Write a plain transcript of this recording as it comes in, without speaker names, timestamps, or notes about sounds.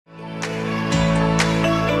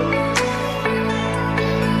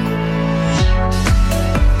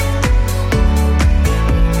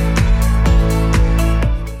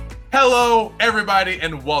Hello, everybody,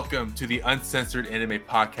 and welcome to the Uncensored Anime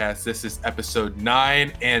Podcast. This is episode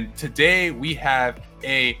 9, and today we have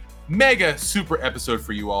a mega super episode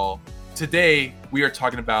for you all. Today, we are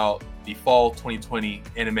talking about the fall 2020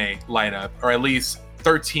 anime lineup, or at least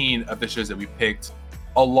 13 of the shows that we picked,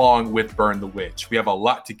 along with Burn the Witch. We have a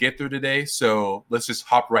lot to get through today, so let's just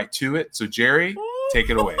hop right to it. So, Jerry, take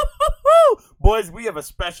it away. Boys, we have a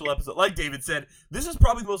special episode. Like David said, this is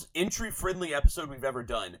probably the most entry-friendly episode we've ever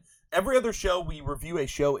done. Every other show, we review a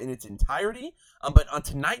show in its entirety, but on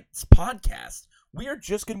tonight's podcast, we are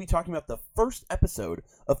just going to be talking about the first episode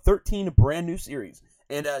of 13 brand new series.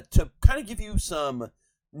 And to kind of give you some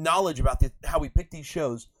knowledge about how we pick these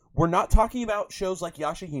shows, we're not talking about shows like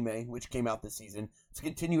Yashahime, which came out this season. It's a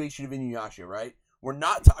continuation of Inuyasha, right? We're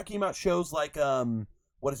not talking about shows like,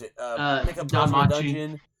 what is it? Pick Up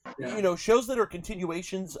Dungeon. Yeah. You know, shows that are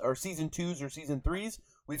continuations or season 2s or season 3s.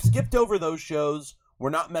 We've skipped over those shows. We're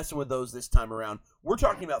not messing with those this time around. We're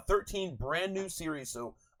talking about 13 brand new series.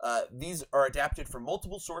 So these are adapted from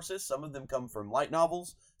multiple sources. Some of them come from light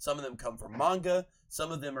novels. Some of them come from manga.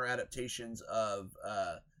 Some of them are adaptations of...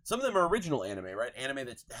 some of them are original anime, right? Anime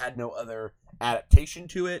that's had no other adaptation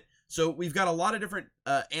to it. So we've got a lot of different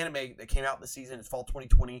anime that came out this season. It's fall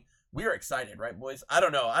 2020. We are excited, right, boys? I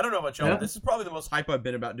don't know about y'all. Yeah. This is probably the most hype I've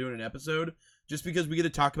been about doing an episode, just because we get to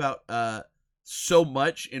talk about so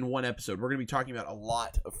much in one episode. We're going to be talking about a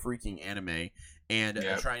lot of freaking anime and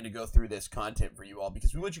trying to go through this content for you all,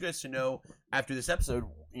 because we want you guys to know after this episode,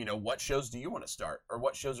 you know, what shows do you want to start, or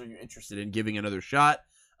what shows are you interested in giving another shot,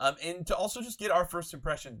 and to also just get our first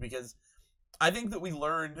impressions, because I think that we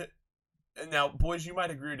learned, now, boys, you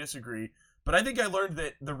might agree or disagree, but I think I learned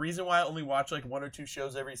that the reason why I only watch like 1 or 2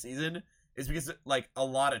 shows every season is because like a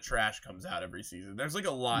lot of trash comes out every season. There's like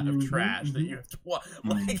a lot of trash that you have to watch.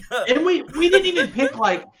 Like, and we didn't even pick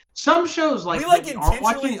like some shows like we like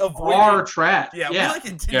intentionally avoided trash. Yeah, we like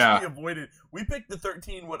intentionally avoided. We picked the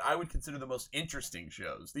 13 what I would consider the most interesting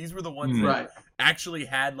shows. These were the ones that actually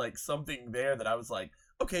had like something there that I was like,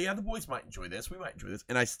 okay, yeah, the boys might enjoy this. We might enjoy this,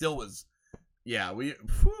 and I still was. Yeah,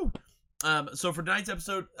 so for tonight's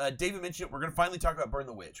episode, David mentioned it. We're going to finally talk about Burn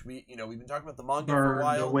the Witch. We've been talking about the manga for a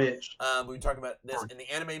while. Burn the Witch. We've been talking about this, and the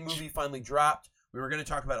anime movie finally dropped. We were going to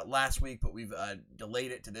talk about it last week, but we've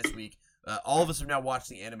delayed it to this week. All of us have now watched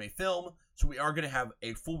the anime film, so we are going to have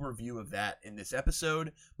a full review of that in this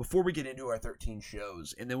episode before we get into our 13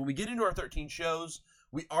 shows. And then when we get into our 13 shows,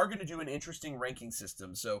 we are going to do an interesting ranking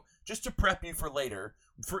system. So just to prep you for later,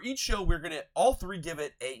 for each show, we're going to all three give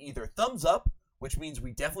it a either thumbs up, which means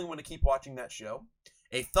we definitely want to keep watching that show,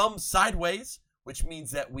 a thumb sideways, which means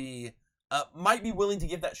that we might be willing to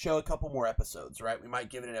give that show a couple more episodes, right? We might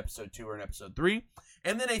give it an episode 2 or an episode 3,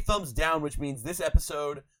 and then a thumbs down, which means this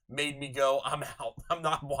episode made me go, I'm out. I'm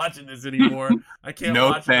not watching this anymore. I can't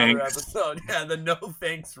watch another episode. Yeah, the no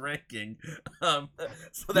thanks ranking.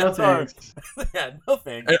 So that's no no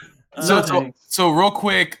thanks. So real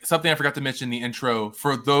quick, something I forgot to mention in the intro.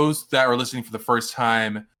 For those that are listening for the first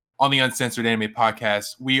time, on the Uncensored Anime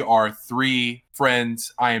Podcast, we are 3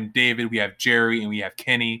 friends. I am David, we have Jerry, and we have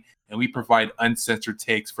Kenny, and we provide uncensored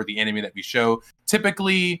takes for the anime that we show.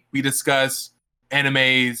 Typically, we discuss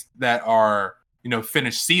animes that are,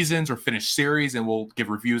 finished seasons or finished series, and we'll give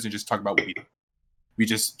reviews and just talk about what we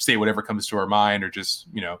just say whatever comes to our mind, or just,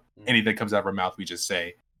 anything that comes out of our mouth, we just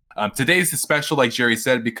say. Today's is special, like Jerry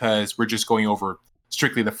said, because we're just going over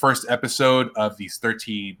strictly the first episode of these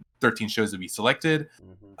 13 shows that we selected.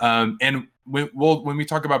 And when we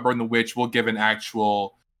talk about Burn the Witch, we'll give an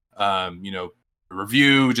actual,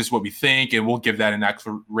 review, just what we think, and we'll give that an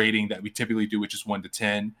actual rating that we typically do, which is 1 to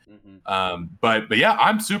 10. But yeah,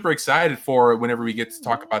 I'm super excited for whenever we get to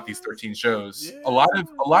talk about these 13 shows. Yeah. A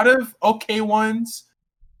lot of okay ones,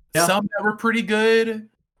 some that were pretty good.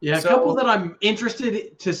 Yeah, a couple that I'm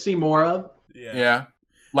interested to see more of. Yeah.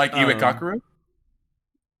 Like Iwekakuru.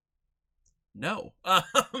 No. All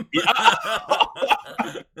right.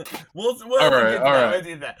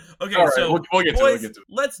 Okay, so we'll get boys, to it.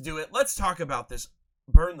 Let's do it. Let's talk about this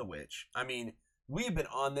Burn the Witch. I mean, we've been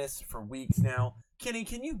on this for weeks now. Kenny,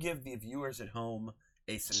 can you give the viewers at home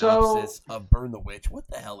a synopsis of Burn the Witch? What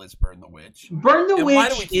the hell is Burn the Witch? Burn the Witch. Why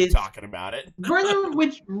do we keep talking about it? Burn the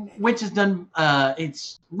Witch is done.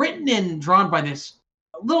 It's written and drawn by this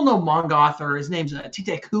little-known manga author. His name's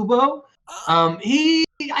Tite Kubo. He,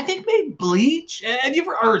 I think, made Bleach. Have you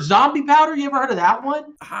ever, or Zombie Powder? You ever heard of that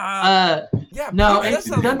one? No, it's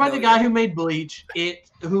done by the guy who made Bleach.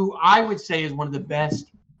 Who I would say is one of the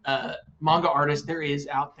best manga artists there is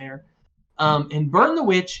out there. And Burn the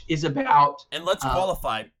Witch is about. And let's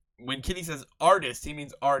qualify. when Kenny says artist, he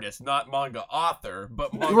means artist, not manga author,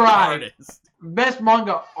 but manga artist. Best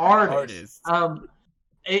manga artist.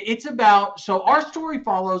 It's about, so our story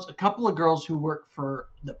follows a couple of girls who work for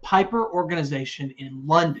the Piper organization in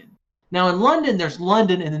London. Now in London, there's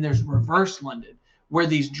London and then there's reverse London, where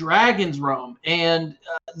these dragons roam. And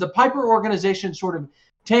the Piper organization sort of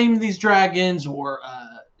tamed these dragons, or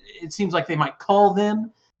it seems like they might cull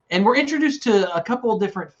them. And we're introduced to a couple of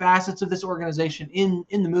different facets of this organization in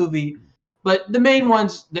the movie. But the main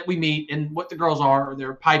ones that we meet and what the girls are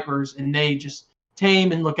they're Pipers, and they just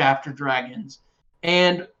tame and look after dragons.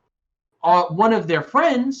 And one of their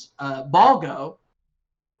friends, Balgo,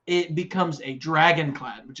 it becomes a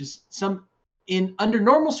dragonclad, which is under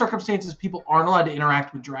normal circumstances, people aren't allowed to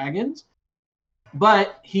interact with dragons,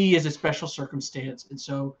 but he is a special circumstance. And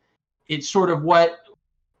so it's sort of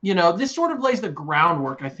this sort of lays the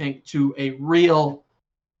groundwork, I think, to a real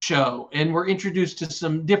show. And we're introduced to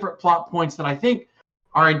some different plot points that I think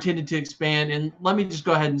are intended to expand. And let me just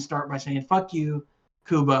go ahead and start by saying, fuck you,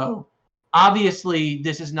 Kubo. Obviously,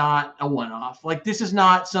 this is not a one-off. Like, this is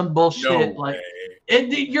not some bullshit. No way.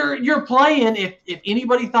 You're playing. If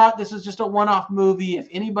anybody thought this was just a one-off movie, if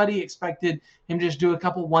anybody expected him to just do a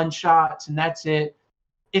couple one-shots and that's it,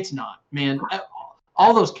 it's not, man.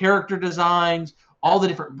 All those character designs, all the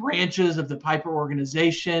different branches of the Piper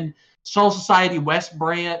organization, Soul Society West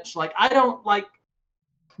branch. Like, I don't like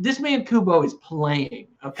this man Kubo is playing.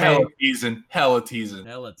 Okay, hella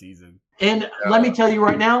teasing. And let me tell you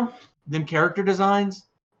right now, them character designs,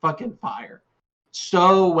 fucking fire.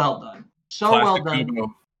 So well done. Well done.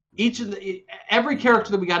 Kubo. Every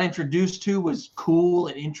character that we got introduced to was cool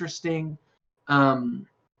and interesting. And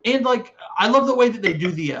like, I love the way that they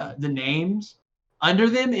do the names under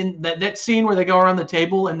them in that scene where they go around the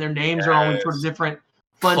table and their names are all in sort of different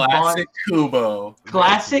fun Classic Kubo.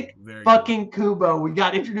 Classic fucking Kubo. We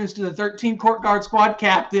got introduced to the 13 Court Guard squad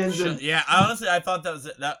captains. Yeah, honestly, I thought that was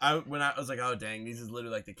it. When I was like, oh dang, these is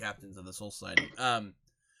literally like the captains of the Soul Society.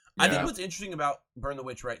 I think what's interesting about Burn the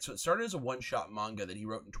Witch, right? So it started as a one-shot manga that he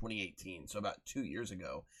wrote in 2018, so about 2 years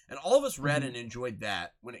ago, and all of us read and enjoyed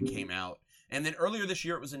that when it came out. And then earlier this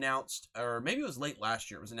year, it was announced, or maybe it was late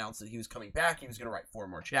last year, it was announced that he was coming back. He was going to write 4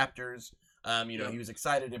 more chapters. He was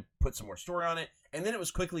excited to put some more story on it. And then it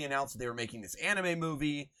was quickly announced that they were making this anime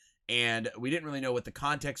movie, and we didn't really know what the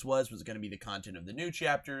context was. Was it going to be the content of the new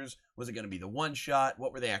chapters? Was it going to be the one shot?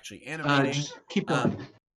 What were they actually animating? Just keep going.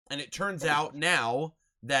 And it turns out now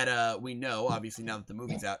that we know, obviously now that the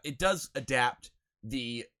movie's out, it does adapt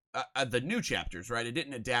the new chapters, right? It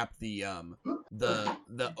didn't adapt the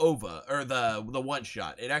OVA or the one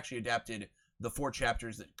shot. It actually adapted the 4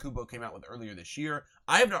 chapters that Kubo came out with earlier this year.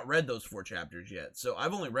 I have not read those 4 chapters yet, so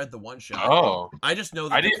I've only read the one shot. Oh, I just know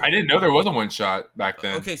that I didn't know there was a one shot back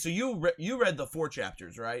then. Okay, so you read the 4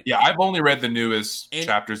 chapters, right? Yeah, I've only read the newest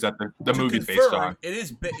chapters that the movie's based on.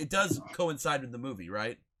 It does coincide with the movie,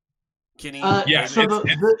 right? Kenny? Yeah. So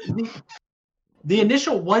the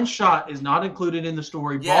initial one shot is not included in the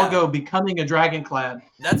story. Yeah. Balgo becoming a dragonclad.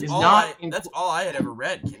 That's all I had ever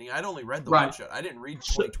read, Kenny. I'd only read the one shot. I didn't read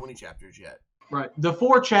 20 chapters yet. Right. The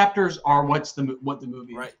 4 chapters are what the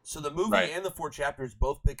movie is. Right. So the movie and the 4 chapters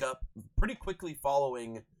both pick up pretty quickly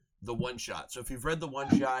following the one shot. So if you've read the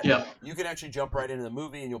one shot, you can actually jump right into the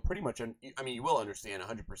movie and you'll pretty much, you will understand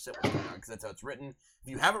 100% what's going on because that's how it's written. If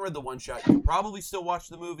you haven't read the one shot, you can probably still watch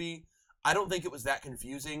the movie. I don't think it was that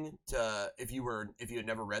confusing if you had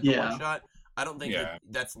never read the one shot. I don't think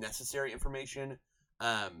that's necessary information.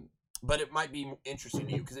 But it might be interesting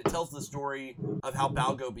to you because it tells the story of how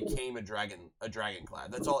Balgo became a dragonclad.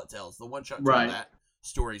 That's all it tells. The one shot tells that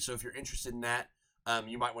story. So if you're interested in that,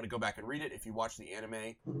 you might want to go back and read it if you watch the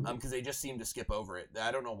anime, because they just seem to skip over it.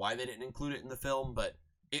 I don't know why they didn't include it in the film, but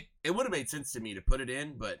it would have made sense to me to put it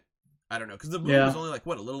in, but I don't know because the movie was only like a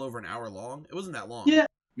little over an hour long. It wasn't that long.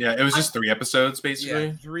 Yeah, it was just 3 episodes basically.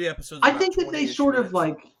 Yeah, 3 episodes. I think that they sort of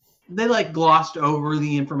glossed over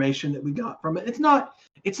the information that we got from it. It's not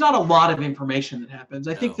a lot of information that happens.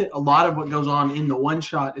 I think that a lot of what goes on in the one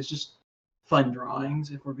shot is just fun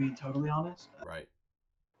drawings, if we're being totally honest. Right.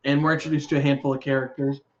 And we're introduced to a handful of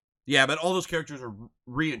characters. Yeah, but all those characters are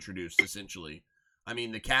reintroduced essentially. I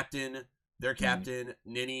mean, their captain,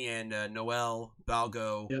 Nini and Noel,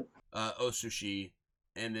 Balgo, Osushi,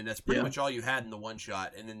 and then that's pretty much all you had in the one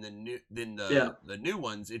shot. And then the new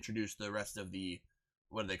ones introduced the rest of the,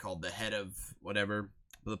 what are they called? The head of whatever,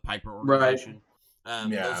 the Piper organization.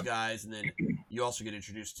 Those guys, and then you also get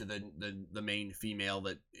introduced to the main female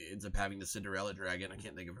that ends up having the Cinderella dragon. I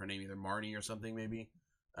can't think of her name either, Marnie or something maybe.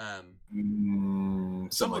 Something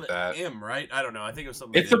like that. M, right? I don't know. I think it was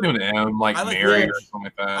something. It's something with M, like Mary or something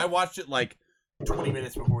like that. I watched it 20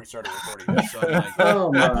 minutes before we started recording this. So I'm like,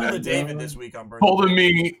 Oh I my pulled a David God. this week on Burn. Pulled a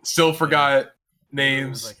me, still forgot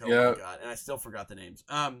names. I was like, oh yeah. my God, and I still forgot the names.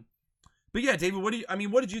 But yeah, David, what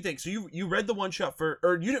did you think? So you read the one shot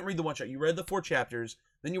or you didn't read the one shot. You read the 4 chapters,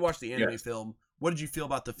 then you watched the anime film. What did you feel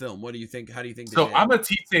about the film? What do you think? How do you think? So I'm a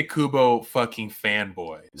Tite Kubo fucking fanboy.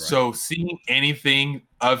 Right. So seeing anything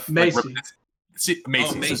of Macy,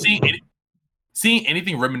 Macy. So seeing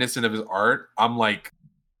anything reminiscent of his art, I'm like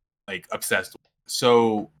obsessed with.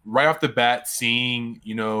 So right off the bat, seeing,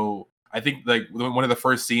 you know, I think like one of the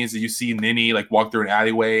first scenes that you see Nini like walk through an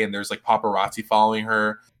alleyway and there's like paparazzi following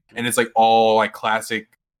her, and it's like all like classic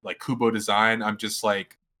like Kubo design. I'm just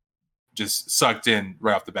sucked in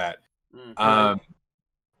right off the bat. And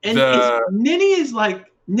Nini is the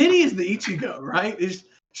Ichigo, right?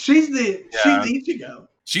 She's the Ichigo.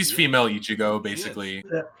 She's female Ichigo, basically.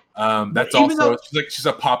 Yeah. That's also she's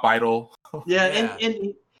a pop idol. Yeah,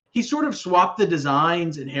 and he sort of swapped the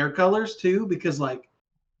designs and hair colors too, because like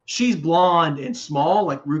she's blonde and small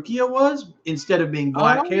like Rukia was, instead of being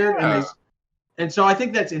black haired. Yeah. And so I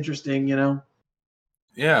think that's interesting, you know.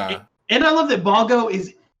 Yeah. And I love that Balgo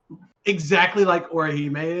is exactly like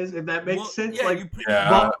Orihime is, if that makes sense. He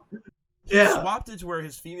swapped it to where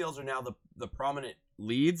his females are now the prominent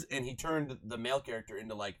leads, and he turned the male character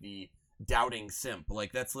into like the doubting simp.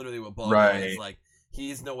 Like that's literally what Balgo is. Like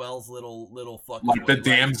he's Noelle's little fucking like the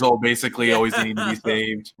damsel, basically always needing to be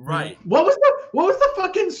saved. Right. What was the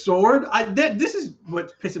fucking sword? This is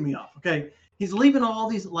what's pissing me off. Okay, he's leaving all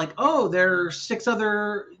these like, oh, there's 6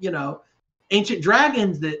 other, you know, ancient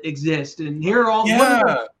dragons that exist, and here are all.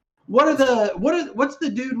 Yeah. What's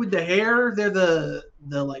the dude with the hair? They're the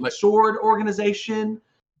sword organization,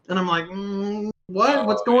 and I'm like,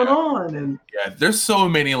 what's going on? And there's so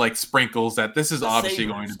many like sprinkles that this is obviously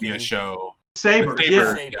going to be a show. Saber,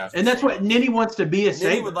 yeah. And that's what Nini wants to be, a Saber.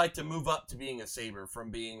 Nini would like to move up to being a Saber from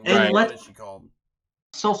being what is she called?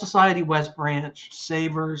 Soul Society, West Branch,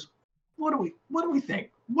 Sabers. What do we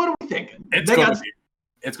think? What are we thinking? It's going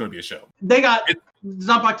to be a show. They got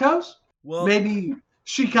Zanpakutos? Well, maybe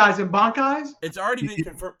Shikais and Bankais? It's already been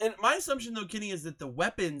confirmed. And my assumption, though, Kenny, is that the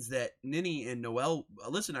weapons that Nini and Noelle,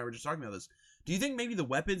 Alyssa and I were just talking about this. Do you think maybe the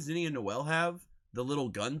weapons Nini and Noelle have, the little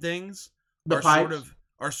gun things,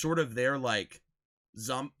 are sort of their like,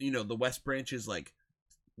 the West Branch is like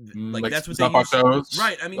that's what they use.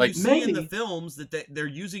 Right. I mean, like, you see in the films that they're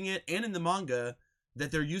using it, and in the manga that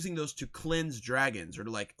they're using those to cleanse dragons or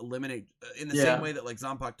to like eliminate in the same way that like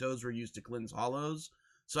Zanpakutos were used to cleanse hollows.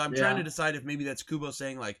 So I'm trying to decide if maybe that's Kubo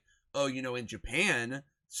saying like, oh, you know, in Japan,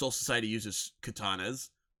 Soul Society uses katanas,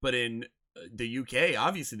 but in the UK,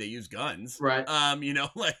 obviously they use guns. Right. You know,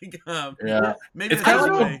 like, maybe it's kind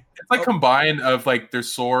of like it's like combined of like their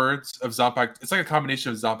swords of Zanpakuto. It's like a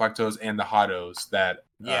combination of Zanpakutos and the Hados that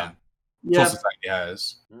Soul Society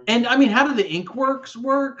has. And I mean, how do the Inkworks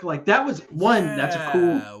work? Like that was one. That's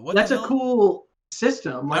a cool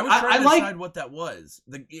system. Like, I was trying to decide what that was.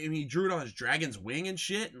 He drew it on his dragon's wing and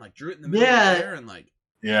shit, and like drew it in the middle of the air, and like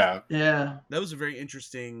that was a very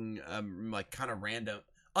interesting, like kind of random,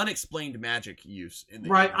 unexplained magic use in the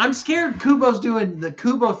game. I'm scared Kubo's doing the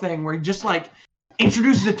Kubo thing where he just like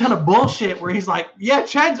introduces a ton of bullshit where he's like, yeah,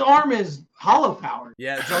 Chad's arm is hollow powered.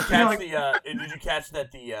 Yeah, did you catch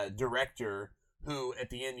that the director who at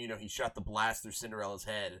the end, you know, he shot the blast through Cinderella's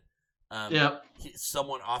head?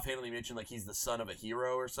 Someone offhandedly mentioned like he's the son of a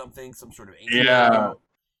hero or something, some sort of ancient hero.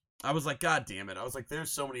 I was like, God damn it! I was like,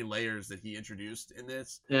 there's so many layers that he introduced in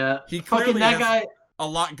this. Yeah, he clearly has a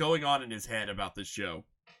lot going on in his head about this show.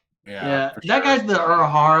 Yeah, that guy's the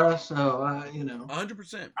Urahara, so you know,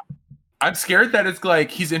 100%. I'm scared that it's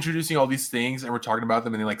like he's introducing all these things and we're talking about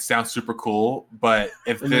them and they like sound super cool, but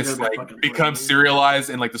if this like becomes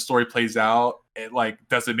serialized and like the story plays out, it like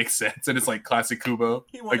doesn't make sense and it's like classic Kubo.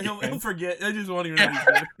 He'll forget. I just want to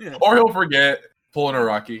know. Or he'll forget pulling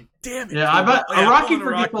Araki. Damn it! Yeah, I bet Araki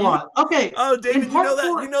forgets a lot. Okay. Oh, David,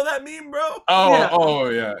 you know that meme, bro?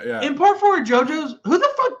 Yeah. In part 4 of JoJo's, who the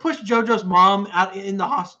fuck pushed JoJo's mom out in the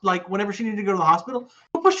hospital? Like whenever she needed to go to the hospital,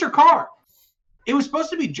 who pushed her car? It was supposed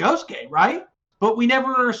to be Josuke, right? But we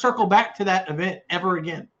never circle back to that event ever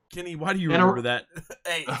again. Kenny, why do you remember that?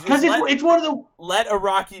 Hey, because it's one of the. Let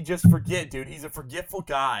Araki just forget, dude. He's a forgetful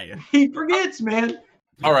guy. He forgets, man.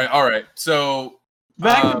 All right. So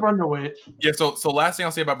back to Burn the Witch. Yeah. So last thing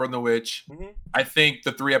I'll say about Burn the Witch, I think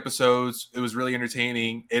the 3 episodes, it was really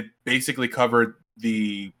entertaining. It basically covered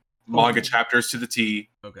the manga chapters to the T.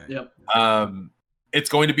 Okay. Yep. It's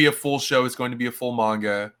going to be a full show. It's going to be a full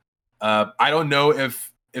manga. I don't know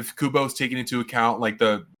if Kubo's taking into account like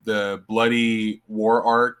the bloody war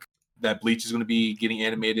arc that Bleach is going to be getting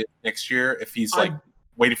animated next year. If he's like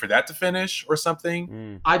waiting for that to finish or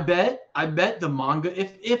something. I bet the manga,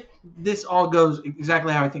 if this all goes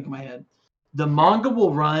exactly how I think in my head, the manga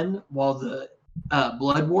will run while the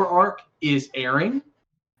Blood War arc is airing,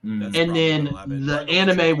 and then the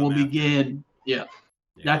anime will begin. Yeah,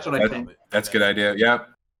 that's what I think. That's a good idea. Yep.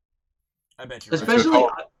 I bet you. Especially,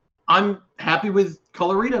 I'm happy with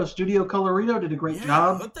Colorito. Studio Colorito did a great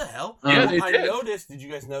job. What the hell? Yeah, they I did. noticed. Did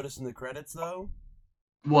you guys notice in the credits though?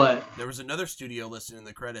 What? There was another studio listed in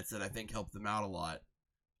the credits that I think helped them out a lot.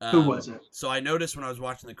 Who was it? So I noticed when I was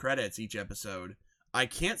watching the credits each episode, I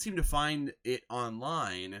can't seem to find it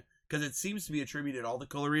online because it seems to be attributed all to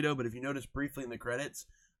Colorito. But if you notice briefly in the credits,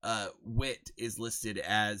 Wit is listed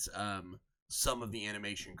as some of the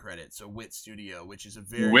animation credits. So Wit Studio, which is a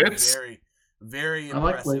very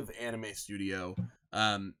impressive anime studio.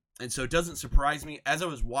 And so it doesn't surprise me. As I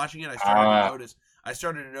was watching it, I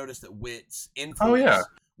started to notice that Wit's influence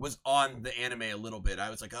was on the anime a little bit. I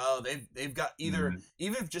was like, oh, they've got either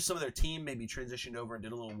even if just some of their team maybe transitioned over and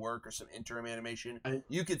did a little work or some interim animation,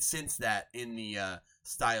 you could sense that in the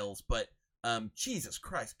styles. But Jesus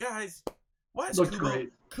Christ, guys, why is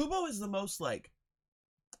Kubo is the most like,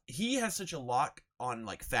 he has such a lock on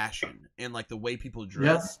like fashion and like the way people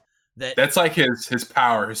dress. That's like his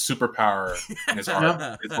power, his superpower in his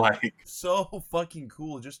art. It's like so fucking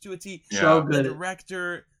cool, just to a T. So good. The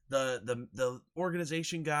director, the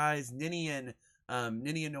organization guys, Ninny and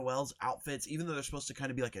Noel's outfits, even though they're supposed to kind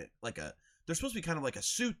of be like a they're supposed to be kind of like a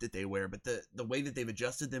suit that they wear, but the way that they've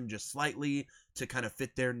adjusted them just slightly to kind of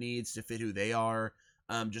fit their needs, to fit who they are.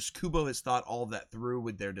 Just Kubo has thought all of that through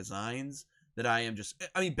with their designs. That I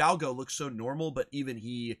mean, Balgo looks so normal, but even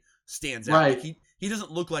he stands out. Right. Like he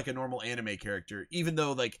doesn't look like a normal anime character, even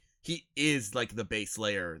though like he is like the base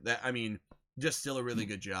layer. That, I mean, just still a really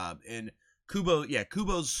good job. And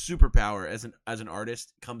Kubo's superpower as an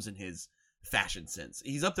artist comes in his fashion sense.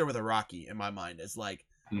 He's up there with Araki in my mind as like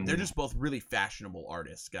they're just both really fashionable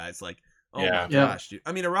artists, guys. Like, oh my gosh, dude.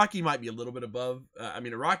 I mean, Araki might be a little bit above.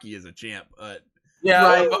 Araki is a champ, but. Yeah,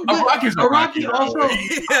 right. Araki also.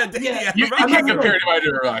 You can't compare anybody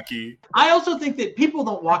to Araki. I also think that people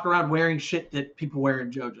don't walk around wearing shit that people wear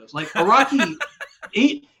in JoJo's. Like Araki,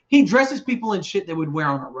 he dresses people in shit they would wear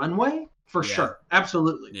on a runway for sure.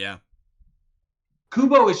 Absolutely. Yeah.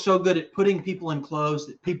 Kubo is so good at putting people in clothes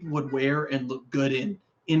that people would wear and look good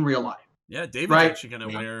in real life. Yeah, David's actually gonna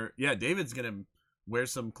wear. Yeah, David's gonna wear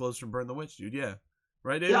some clothes from Burn the Witch, dude. Yeah,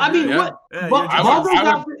 right, David. Yeah, I mean, what?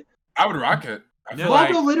 I would rock it.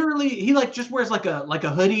 Balgo literally, he like just wears like a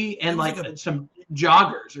hoodie and like some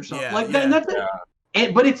joggers or something that. And that's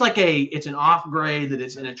it. But it's like it's an off gray that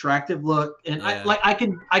is an attractive look, and I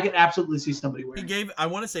can absolutely see somebody wearing. I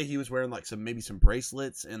want to say he was wearing like some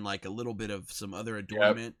bracelets and like a little bit of some other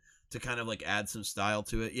adornment to kind of like add some style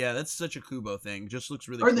to it. Yeah, that's such a Kubo thing. Just looks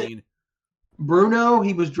really clean. Bruno,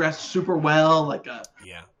 he was dressed super well, like a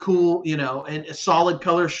cool, and a solid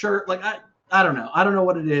color shirt. Like I don't know. I don't know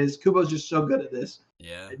what it is. Kubo's just so good at this.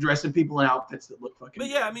 Yeah. Dressing people in outfits that look fucking But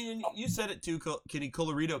good. I mean, you said it too, Kitty.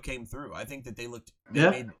 Colorito came through. I think that they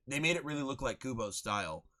made it really look like Kubo's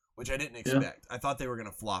style, which I didn't expect. I thought they were going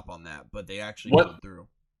to flop on that, but they actually came through.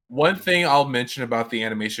 One thing I'll mention about the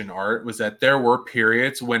animation art was that there were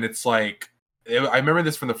periods when it's like, I remember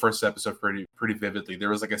this from the first episode pretty vividly. There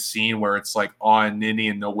was like a scene where it's like on Ninny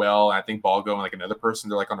and Noel, and I think Balgo and like another person,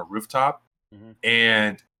 they're like on a rooftop,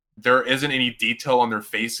 and there isn't any detail on their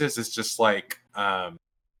faces. It's just like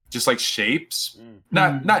shapes,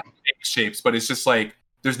 not shapes, but it's just like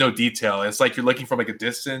there's no detail. It's like you're looking from like a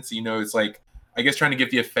distance. It's like I guess trying to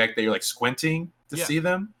give the effect that you're like squinting to see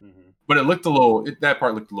them. But it looked that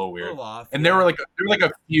part looked a little weird. And there were like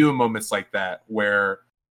a few moments like that where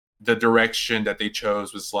the direction that they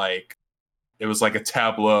chose was like it was like a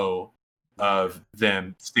tableau of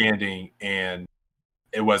them standing, and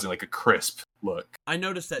it wasn't like a crisp look. I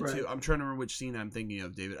noticed that too. I'm trying to remember which scene I'm thinking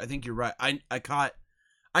of, David. I think you're right. I caught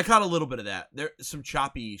a little bit of that. There some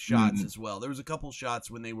choppy shots as well. There was a couple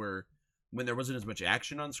shots when there wasn't as much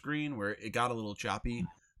action on screen where it got a little choppy.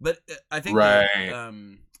 But I think that,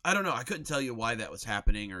 I don't know. I couldn't tell you why that was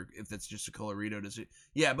happening or if that's just a Colorito decision.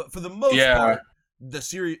 Yeah, but for the most part, the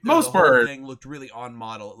series, the whole thing looked really on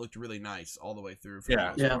model. It looked really nice all the way through. For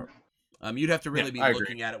the most part. You'd have to really be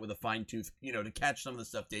looking at it with a fine tooth, to catch some of the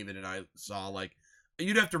stuff David and I saw. Like,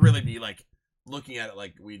 you'd have to really be like looking at it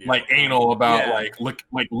like we do, like anal about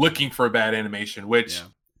looking for a bad animation, which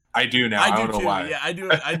I do now. I don't know why. Yeah, I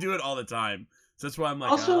do it. I do it all the time. So that's why I'm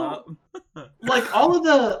like. Also, like all of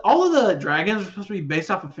the dragons are supposed to be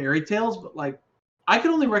based off of fairy tales, but like I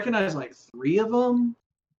could only recognize like 3 of them.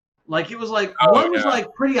 Like it was like one was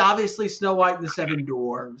like pretty obviously Snow White and the Seven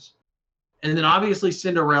Dwarves. and then obviously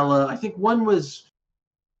Cinderella. I think one was,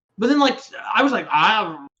 but then I was like,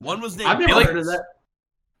 One was named. I've never heard of that.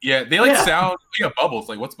 Yeah, they sound. Yeah, Bubbles.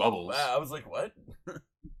 Like, what's Bubbles? Wow, I was like, what?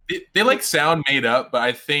 they sound made up, but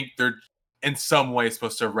I think they're in some way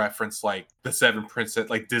supposed to reference like the 7 princess,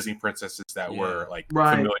 like Disney princesses that we're like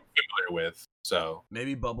familiar with. So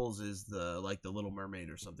maybe Bubbles is the Little Mermaid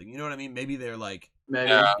or something. You know what I mean? Maybe they're like,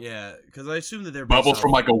 yeah, because I assume that they're Bubbles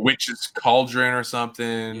from like a witch's cauldron or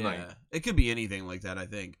something. Yeah, like it could be anything like that. I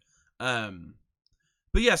think.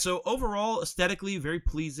 But yeah, so overall, aesthetically, very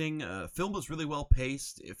pleasing. Film was really well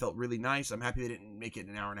paced. It felt really nice. I'm happy they didn't make it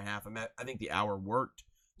an hour and a half. I think the hour worked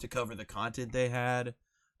to cover the content they had.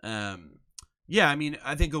 Yeah, I mean,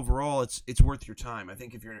 I think overall it's worth your time. I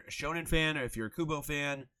think if you're a Shonen fan or if you're a Kubo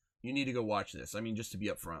fan, you need to go watch this. I mean, just to be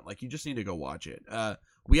upfront, like you just need to go watch it.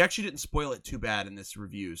 We actually didn't spoil it too bad in this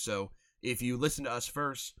review, so if you listen to us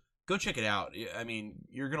first, go check it out. I mean,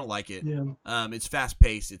 you're gonna like it. Yeah. It's fast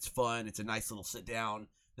paced. It's fun. It's a nice little sit down.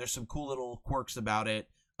 There's some cool little quirks about it.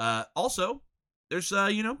 Also, there's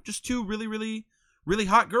just two really, really, really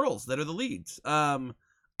hot girls that are the leads.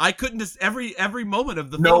 I couldn't just every moment of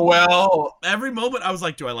the Noelle. Every moment I was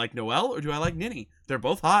like, do I like Noelle or do I like Ninny? They're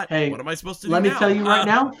both hot. Hey, what am I supposed to do? Let me tell you right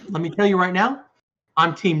now. Let me tell you right now.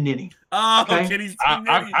 I'm Team Ninny. Oh, okay? Kitty's Team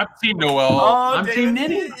Ninny. I'm Team Noelle. Oh, I'm Team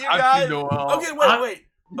Ninny. I'm Team Noelle. Okay, wait.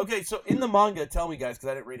 Okay, so in the manga, tell me guys, because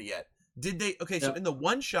I didn't read it yet. Did they? Okay, so in the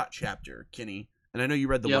one-shot chapter, Kenny, and I know you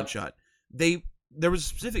read the one-shot. There was a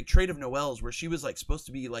specific trait of Noelle's where she was like supposed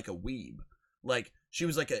to be like a weeb, like she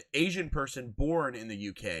was like an Asian person born in the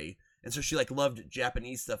UK. And so she like loved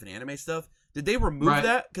Japanese stuff and anime stuff. Did they remove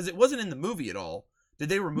that? Because it wasn't in the movie at all. Did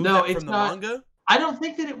they remove that from the manga? I don't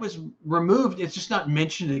think that it was removed. It's just not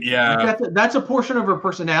mentioned again. Yeah. Like that's a portion of her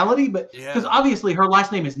personality, but because obviously her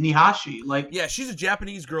last name is Nihashi. Like, yeah, she's a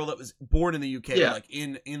Japanese girl that was born in the UK, like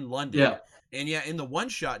in London. Yeah. And in the one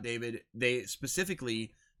shot, David, they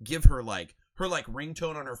specifically give her like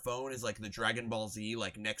ringtone on her phone is like the Dragon Ball Z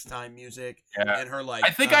like next time music. Yeah. And her like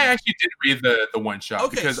I think I actually did read the one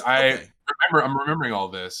shot because I'm remembering all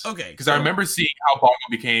this. Okay. Because I remember seeing how Bongo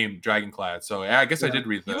became Dragonclad. So I guess I did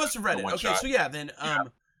read the. You must have read it. Okay, shot. So then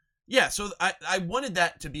so I wanted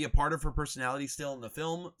that to be a part of her personality still in the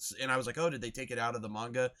film, and I was like, oh, did they take it out of the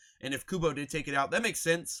manga? And if Kubo did take it out, that makes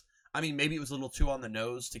sense. I mean, maybe it was a little too on the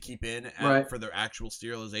nose to keep in for their actual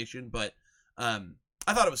serialization, but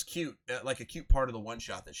I thought it was cute, like a cute part of the one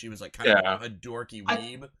shot that she was like kind of a dorky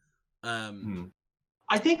weeb.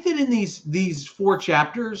 I think that in these 4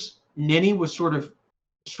 chapters, Ninny was sort of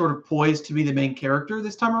poised to be the main character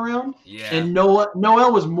this time around. Yeah. And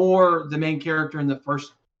Noelle was more the main character in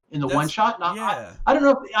the one shot. I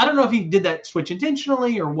don't know if he did that switch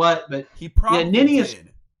intentionally or what, but he probably Ninny did.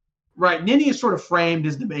 Ninny is sort of framed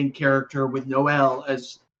as the main character with Noelle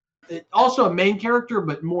as also a main character,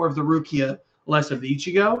 but more of the Rukia, less of the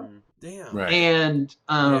Ichigo. Damn. Right. And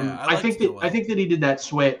I think that he did that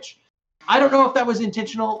switch. I don't know if that was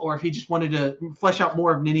intentional or if he just wanted to flesh out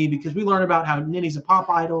more of Ninny, because we learn about how Ninny's a pop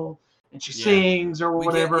idol and she sings or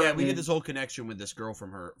whatever. We get this whole connection with this girl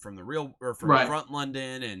from Front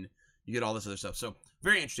London, and you get all this other stuff. So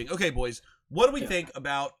very interesting. Okay, boys, what do we think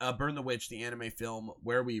about Burn the Witch, the anime film?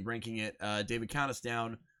 Where are we ranking it? David, count us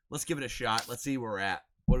down. Let's give it a shot. Let's see where we're at.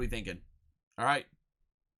 What are we thinking? All right.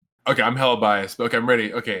 Okay, I'm hella biased, but okay, I'm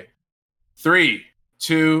ready. Okay. 3,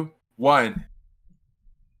 2, 1.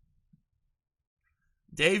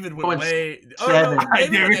 David went way. Oh, no,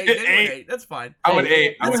 David went 8. That's fine. I went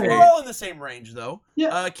 8. We're all in the same range, though.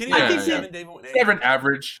 Yeah. Kenny went 7. David went 8. 7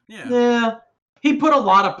 average. Yeah. He put a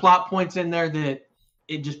lot of plot points in there that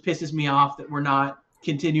it just pisses me off that we're not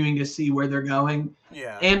continuing to see where they're going.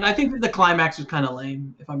 Yeah. And I think that the climax was kind of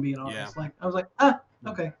lame, if I'm being honest. Like, I was like,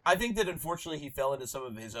 okay. I think that unfortunately he fell into some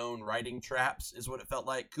of his own writing traps, is what it felt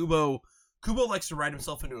like. Kubo likes to write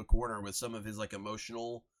himself into a corner with some of his like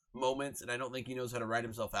emotional moments, and I don't think he knows how to write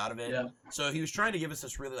himself out of it. Yeah. So he was trying to give us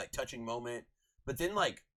this really like touching moment, but then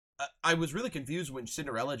like I was really confused when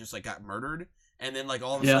Cinderella just like got murdered, and then like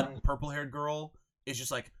all of a sudden purple-haired girl is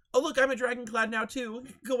just like, oh look, I'm a Dragonclad now too.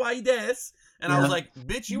 Kawaii desu. And I was like,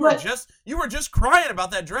 bitch, you were just crying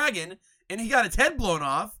about that dragon, and he got its head blown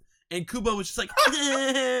off, and Kubo was just like,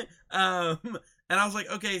 and I was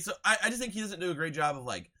like, okay, so I just think he doesn't do a great job of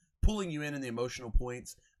like pulling you in the emotional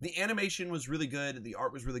points. The animation was really good. The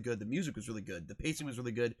art was really good. The music was really good. The pacing was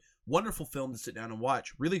really good. Wonderful film to sit down and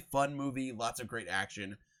watch. Really fun movie. Lots of great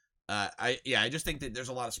action. I just think that there's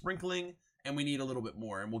a lot of sprinkling, and we need a little bit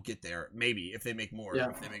more, and we'll get there. Maybe if they make more. Yeah.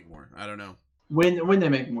 If they make more, I don't know. When they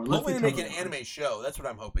make more, hopefully they make an anime show. That's what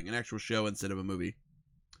I'm hoping. An actual show instead of a movie.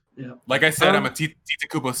 Yeah. Like I said, I'm a Tita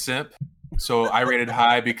Kubo simp. So I rated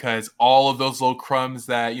high because all of those little crumbs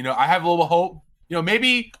that, I have a little hope.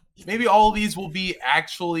 Maybe all of these will be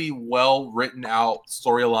actually well written out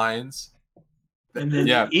storylines. And then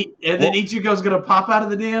Ichigo's gonna pop out of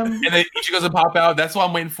the dam. And then Ichigo's gonna pop out. That's what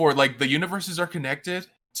I'm waiting for. Like, the universes are connected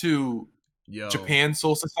to Japan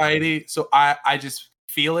Soul Society. So I just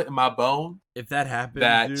feel it in my bone. If that happens,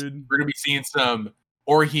 that dude, we're gonna be seeing some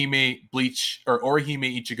Orihime Bleach or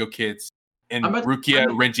Orihime Ichigo kids and Rukia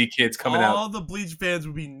Renji kids coming out. All the Bleach fans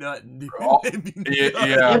would be nutting, dude.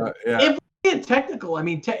 Yeah. If we get technical, I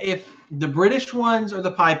mean, if the British ones are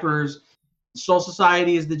the Pipers, Soul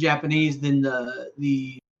Society is the Japanese, then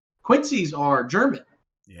the Quincy's are German.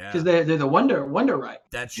 Yeah, because they're the Wonder Right.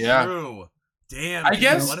 That's true. Damn. I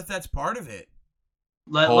guess. What if that's part of it?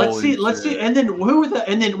 Let's see. And then who are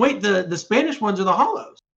the Spanish ones are the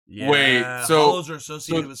Hollows. Yeah, wait, so Hollows are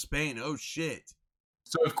associated with Spain. Oh shit.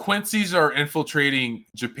 So if Quincy's are infiltrating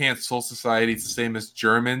Japan's Soul Society, it's the same as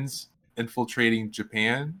Germans infiltrating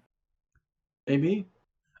Japan? Maybe.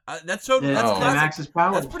 That's so. Yeah, that's classic.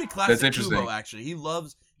 That's pretty classic. That's interesting. Kubo, actually, he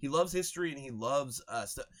loves history and he loves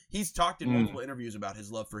stuff. He's talked in multiple interviews about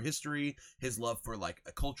his love for history, his love for like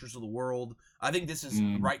cultures of the world. I think this is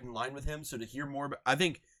right in line with him. So to hear more about, I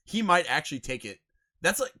think he might actually take it.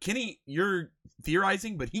 That's like Kenny, you're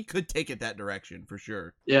theorizing, but he could take it that direction for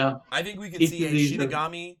sure. Yeah, I think we could see a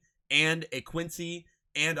Shinigami and a Quincy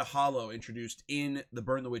and a Hollow introduced in the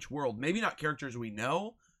Burn the Witch world. Maybe not characters we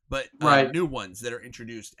know, but new ones that are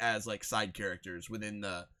introduced as like side characters within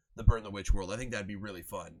the Burn the Witch world. I think that'd be really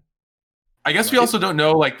fun. I guess we also don't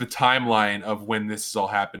know like the timeline of when this is all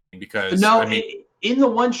happening because in the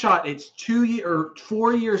one shot it's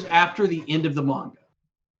 4 years after the end of the manga.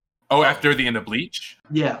 Oh, after the end of Bleach?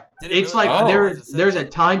 Yeah, it's like there's a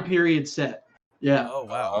time period set. Yeah. Oh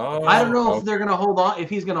wow. I don't know if they're gonna hold on, if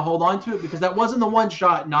he's gonna hold on to it because that was in the one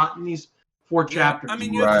shot, not in these 4 chapters. I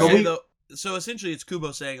mean, you have to say though. So essentially, it's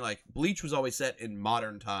Kubo saying like Bleach was always set in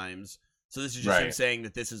modern times. So this is just him saying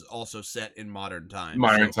that this is also set in modern times.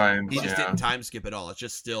 Times. He just didn't time skip at all. It's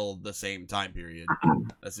just still the same time period.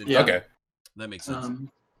 That's it. Okay. That makes sense.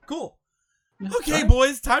 Cool. Okay,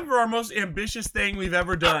 boys, time for our most ambitious thing we've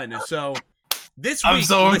ever done. So this week,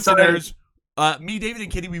 listeners, me, David,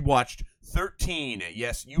 and Kitty, we watched 13.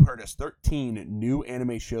 Yes, you heard us. 13 new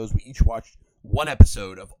anime shows. We each watched one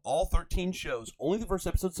episode of all 13 shows. Only the first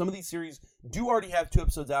episode. Some of these series do already have 2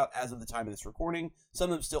 episodes out as of the time of this recording.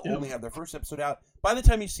 Some of them still only have their first episode out. By the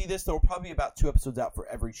time you see this, there will probably be about 2 episodes out for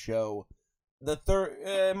every show. The third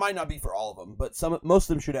it might not be for all of them, but most of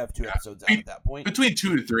them should have 2 episodes out at that point. Between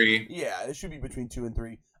 2 to 3. Yeah, it should be between 2 and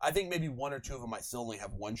 3. I think maybe 1 or 2 of them might still only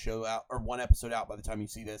have 1 show out or 1 episode out by the time you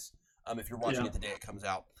see this. If you're watching it the day it comes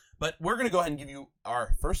out. But we're gonna go ahead and give you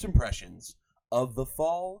our first impressions of the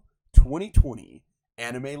fall 2020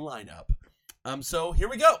 anime lineup. So here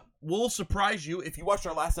we go. We'll surprise you. If you watched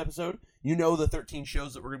our last episode, you know the 13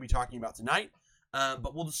 shows that we're going to be talking about tonight.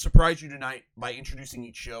 But we'll just surprise you tonight by introducing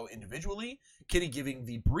each show individually. Kitty giving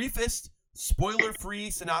the briefest, spoiler-free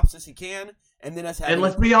synopsis he can, and then us having. And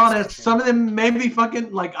let's be honest, some of them may be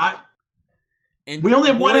fucking like we only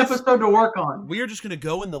have one episode to work on. We are just going to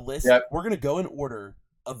go in the list. Yep. We're going to go in order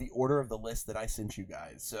of the list that I sent you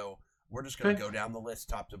guys. So we're just going to go down the list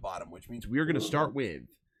top to bottom, which means we are going to start with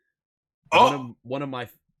one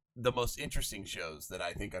of the most interesting shows that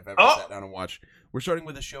I think I've ever sat down and watched. We're starting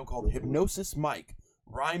with a show called Hypnosis Mike,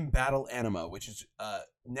 Rhyme Battle Anima, which is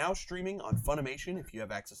now streaming on Funimation. If you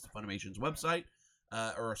have access to Funimation's website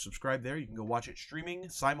or subscribe there, you can go watch it streaming,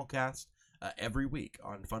 simulcast every week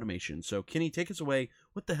on Funimation. So, Kenny, take us away.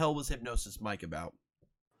 What the hell was Hypnosis Mike about?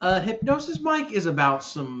 Hypnosis Mike is about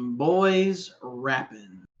some boys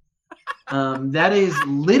rapping. That is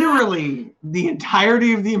literally the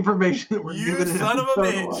entirety of the information that we're given. You son of a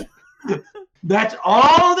bitch. That's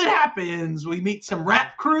all that happens. We meet some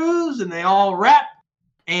rap crews and they all rap.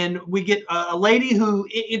 And we get a lady who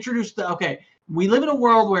introduced we live in a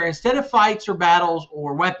world where instead of fights or battles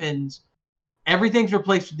or weapons, everything's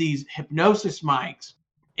replaced with these hypnosis mics.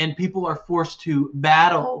 And people are forced to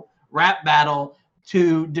rap battle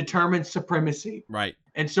to determine supremacy. Right.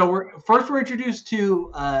 And so we're introduced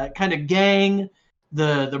to kind of gang,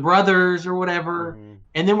 the brothers or whatever,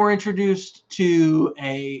 and then we're introduced to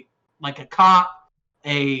a cop,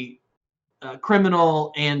 a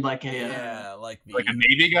criminal, and like a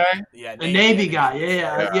Navy guy. Yeah, a Navy guy.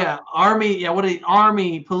 Yeah. Army. Yeah,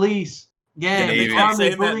 Army, police, gang,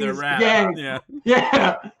 Army, police, gang.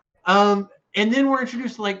 Yeah. And then we're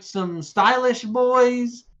introduced to like some stylish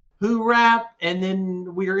boys who rap, and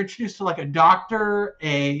then we are introduced to like a doctor,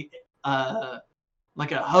 like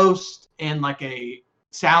a host, and like a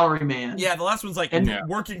salaryman. Yeah, the last one's like And-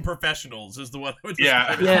 working professionals is the one. I would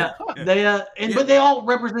Yeah. describe it. They but they all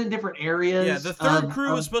represent different areas. Yeah, the third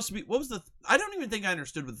crew was supposed to be. What was the? I don't even think I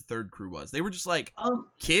understood what the third crew was. They were just like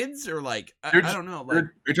kids, or like I don't know. Like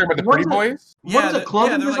you're talking about the pretty boys. One's a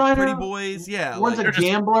clothing they're designer. like pretty boys. Yeah, One's like, a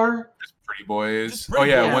gambler. Just pretty boys. Just pretty,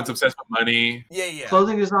 yeah. One's obsessed with money. yeah.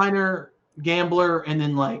 Clothing designer, gambler, and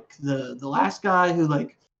then like the last guy who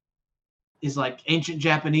like is like ancient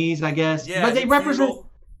Japanese, I guess. Yeah, but they represent. feudal.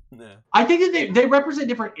 Yeah. I think that they represent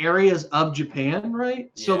different areas of Japan, right?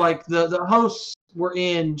 So Yeah. like the hosts were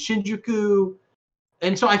in Shinjuku,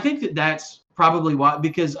 and so I think that that's probably why,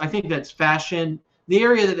 because I think that's fashion. The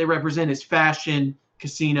area that they represent is fashion,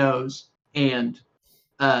 casinos, and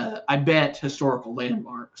I bet historical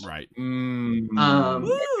landmarks. Right.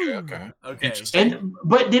 Okay. Okay.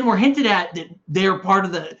 But then we're hinted at that they're part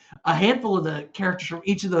of a handful of the characters from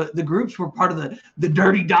each of the groups were part of the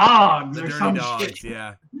Dirty Dogs The or dirty some dogs. shit.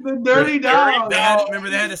 Yeah. The Dirty Dogs. Remember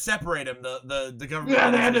they had to separate them. The government.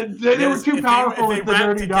 Yeah, they were too powerful with the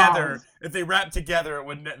Dirty Dogs. If they rapped together, it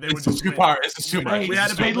would. They would It's just too win. power. It's too much. We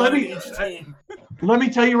had to Hey, be let one me- of each team. Let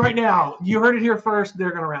me tell you right now, you heard it here first.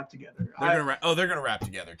 They're gonna rap together. They're gonna rap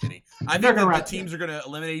together, Kenny. I They're think gonna that the rap teams are gonna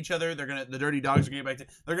eliminate each other. The Dirty Dogs are gonna get back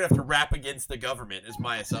to. They're gonna have to rap against the government. Is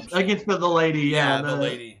my assumption. Against the lady, yeah, the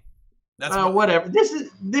lady. That's whatever.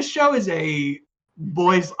 This show is a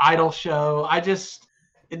boys idol show.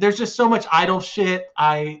 There's just so much idol shit.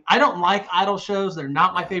 I don't like idol shows. They're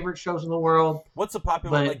not my favorite shows in the world. What's the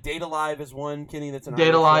popular But- like Data Live is one, Kenny. That's an Data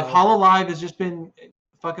idol Live, show. Hollow Live has just been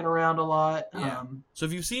fucking around a lot. Yeah. So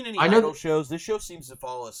if you've seen any I know idol shows, this show seems to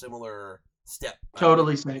follow a similar step.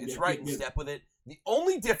 Totally same. It's Yeah, right yeah, in yeah. step with it. The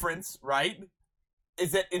only difference, right,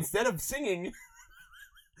 is that instead of singing,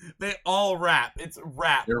 they all rap. It's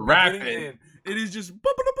rap. They're from rapping. beginning to end. It is just boop,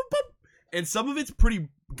 boop, boop, boop. And some of it's pretty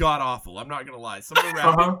god awful. I'm not gonna lie. Some of the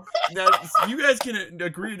rapping. Uh-huh. Now you guys can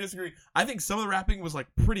agree or disagree. I think some of the rapping was like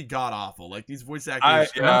pretty god awful. Like these voice actors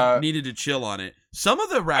needed to chill on it. Some of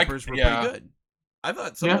the rappers were pretty good. I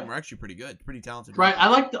thought some of them were actually pretty good, pretty talented. Right. I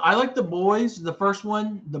like the boys. The first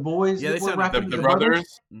one, the boys. Yeah, that they were sounded- rapping, The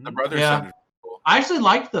brothers. Mhm. The brothers. Yeah. sounded cool. I actually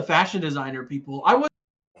liked the fashion designer people. I was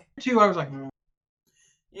too. I was like,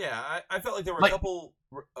 Yeah, I felt like there were Like- a couple.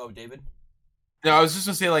 Oh, David. No, I was just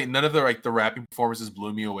gonna say like none of the rapping performances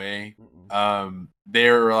blew me away.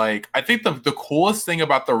 They're like I think the coolest thing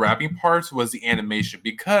about the rapping parts was the animation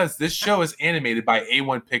because this show is animated by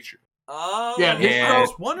A1 Pictures. Oh, Yeah, I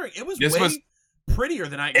was wondering. It was this way was- prettier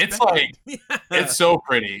than I It's expected. It's so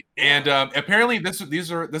pretty, and apparently this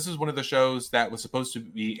is one of the shows that was supposed to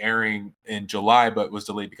be airing in July, but was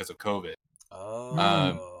delayed because of COVID.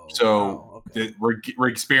 Oh, So wow, okay. we're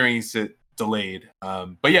experiencing it delayed.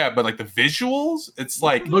 But like the visuals, it's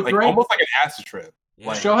like Look great. almost like an acid trip.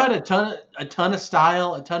 Yeah. the show had a ton of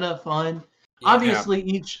style, a ton of fun. Yeah.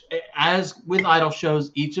 Obviously, as with idol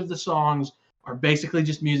shows, each of the songs are basically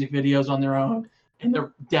just music videos on their own, and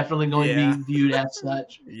they're definitely going to be viewed as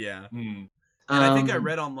such. Yeah. Hmm. And I think I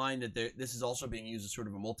read online that this is also being used as sort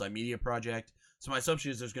of a multimedia project. So my assumption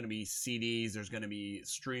is there's going to be CDs, there's going to be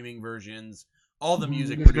streaming versions. All the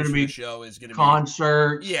music There's produced gonna for be the show is going to be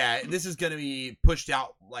concerts. Yeah, this is going to be pushed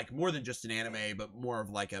out like more than just an anime, but more of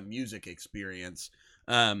like a music experience.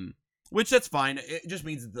 Which that's fine. It just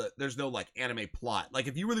means that there's no like anime plot. Like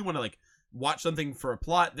if you really want to like watch something for a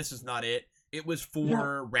plot, this is not it. It was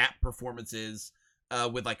for rap performances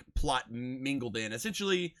with like plot mingled in.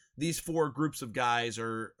 Essentially, these four groups of guys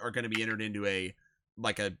are going to be entered into a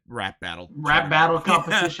rap battle. Battle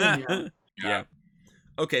competition. Yeah. Yeah.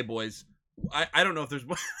 Okay, boys. I don't know if there's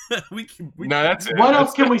No, that's it. What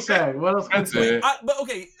else can we say? What else can we That's say? it. But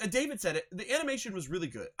okay, David said it. The animation was really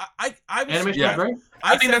good. I was Animation Yeah. was great.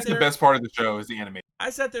 I think sat that's there- the best part of the show is the animation. I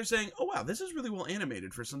sat there saying, "Oh wow, this is really well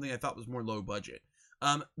animated for something I thought was more low budget."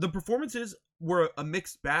 The performances were a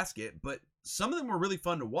mixed basket, but some of them were really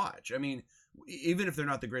fun to watch. I mean, even if they're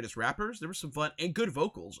not the greatest rappers, there was some fun and good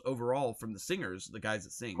vocals overall from the singers, the guys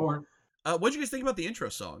that sing. Or- What'd you guys think about the intro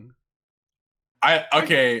song?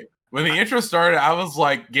 When the intro started, I was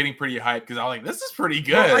like getting pretty hyped because I was like, "This is pretty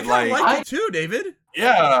good." Well, I kind of like, liked it too, David.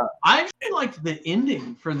 yeah, I actually liked the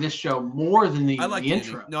ending for this show more than the I like the the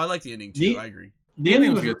intro. ending. No, I like the ending too. The- I agree. The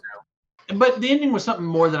ending was good too. but the ending was something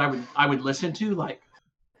more that I would listen to, like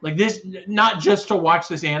this, not just to watch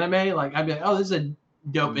this anime. Like I'd be like, oh, this is a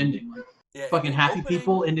dope ending. Like, Yeah, fucking the happy opening-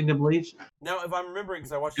 people ending to Bleach. Now, if I'm remembering,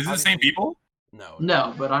 because I watched. Is it the same people? No.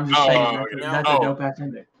 No, but I'm just Oh, saying okay. that's a dope ass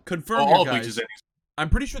ending. Confirm All here, of guys. Bleach's endings. I'm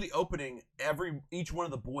pretty sure the opening, each one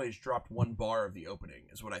of the boys dropped one bar of the opening,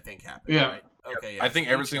 is what I think happened. Yeah. Right? Okay. Yeah. I think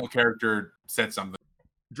every single character said something.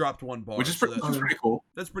 dropped one bar, which is so pretty cool.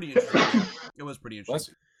 That's pretty interesting. It was pretty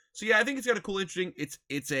interesting. Bless So yeah, I think it's got a cool, interesting.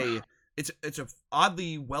 It's a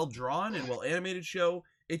oddly well drawn and well animated show.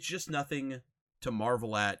 It's just nothing to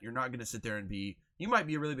marvel at. You're not going to sit there and be. You might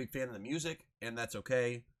be a really big fan of the music, and that's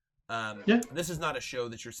okay. This is not a show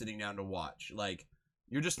that you're sitting down to watch. Like,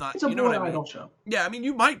 you're just not. It's a you know what boy I mean? idol show. Yeah, I mean,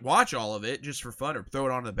 you might watch all of it just for fun or throw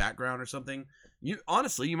it on in the background or something. You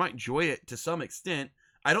honestly, you might enjoy it to some extent.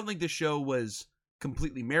 I don't think this show was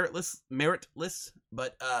completely meritless,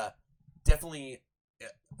 but definitely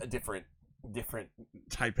a different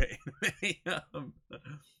type of anime.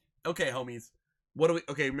 Okay, homies. What do we?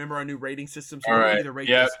 Okay, remember our new rating system. So All we right. either rate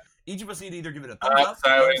Yep. this. Each of us need to either give it a thumbs up,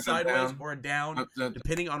 sideways, or a down,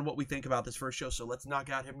 depending on what we think about this first show. So let's knock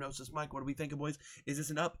out Hypnosis Mike. What do we think, boys? Is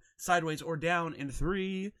this an up, sideways, or down? In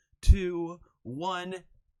 3, 2, 1.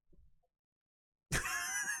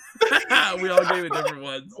 We all gave it different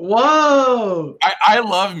ones. Whoa! I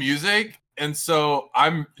love music, and so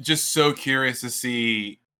I'm just so curious to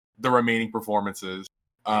see the remaining performances,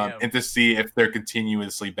 and to see if they're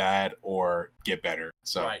continuously bad or get better.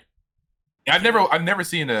 So, Right. I've never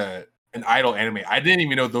seen an idol anime. I didn't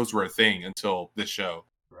even know those were a thing until this show.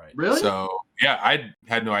 Right. Really? So yeah, I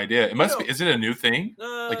had no idea. It must be. Is it a new thing?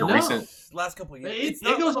 Like a no. recent? Last couple of years.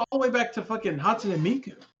 It goes all the way back to fucking Hatsune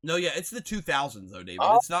Miku. No, yeah, it's the 2000s though, David.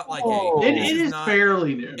 Oh. It's not like It is not,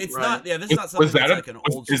 fairly new. It's right? not. Yeah, this is not something that's like an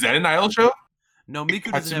old. Is that an idol show? No,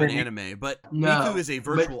 Miku doesn't have an anime, but No, Miku is a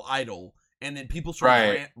virtual idol, and then people sort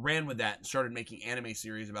of ran with that and started making anime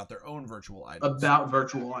series about their own virtual idols. About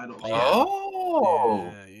virtual idols. Yeah.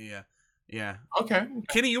 Oh. Yeah. Okay.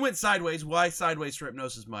 Kenny, you went sideways. Why sideways for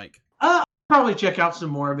Hypnosis Mike? I'll probably check out some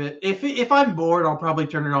more of it. If I'm bored, I'll probably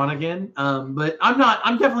turn it on again. But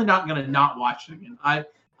I'm definitely not gonna not watch it again. I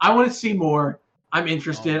want to see more. I'm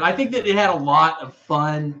interested. I think that it had a lot of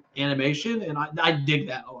fun animation, and I dig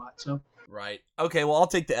that a lot. So. Right. Okay, well, I'll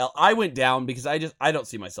take the L. I went down because I don't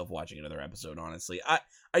see myself watching another episode, honestly.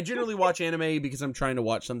 I generally watch anime because I'm trying to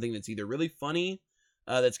watch something that's either really funny,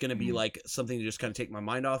 that's going to be like something to just kind of take my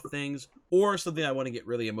mind off things, or something I want to get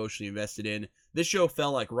really emotionally invested in. This show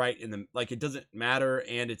fell like right in the, like, it doesn't matter,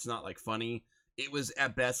 and it's not like funny. It was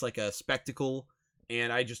at best like a spectacle,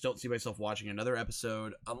 and I just don't see myself watching another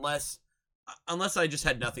episode unless I just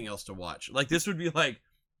had nothing else to watch. Like, this would be like,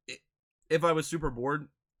 if I was super bored.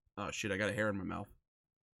 Oh shit! I got a hair in my mouth.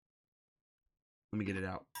 Let me get it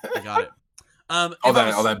out. I got it. All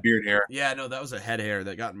that beard hair. Yeah, no, that was a head hair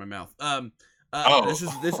that got in my mouth. Oh.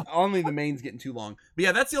 This only the main's getting too long. But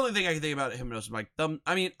yeah, that's the only thing I can think about Hypnosis Mike. Thumb.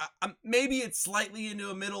 I mean, maybe it's slightly into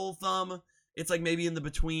a middle thumb. It's like maybe in the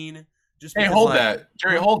between. Just hey, hold that,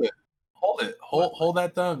 Jerry. Hold it. Hold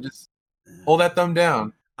that thumb. Just hold that thumb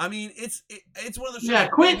down. I mean, it's one of those shows. Yeah,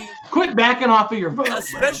 quit backing off of your vote.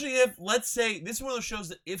 Especially if, let's say, this is one of those shows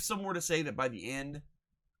that if someone were to say that by the end,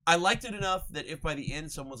 I liked it enough that if by the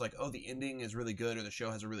end someone was like, oh, the ending is really good or the show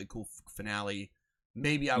has a really cool finale,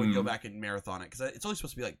 maybe I would go back and marathon it, because it's only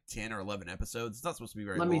supposed to be like 10 or 11 episodes. It's not supposed to be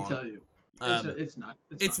very long. Let me tell you. It's not.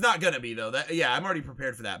 It's not gonna be though. I'm already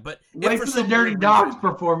prepared for that. But wait for the Dirty Dogs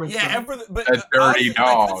performance. Yeah, but Dirty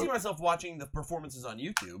Dogs. I can see myself watching the performances on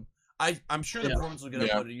YouTube. I'm sure the performance will get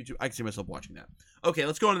uploaded to YouTube. I can see myself watching that. Okay,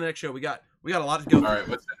 let's go on to the next show. We got a lot to go through. All right,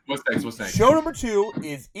 what's next? Show number 2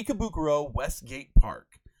 is Ikebukuro Westgate Park.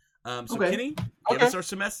 Kenny, give us our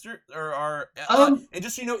semester or our. And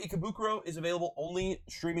just so you know, Ikebukuro is available only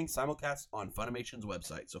streaming simulcast on Funimation's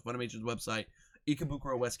website. So Funimation's website,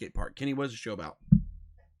 Ikebukuro Westgate Park. Kenny, what is the show about?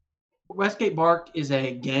 Westgate Park is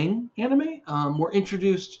a gang anime. We're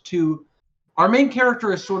introduced to. Our main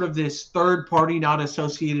character is sort of this third party not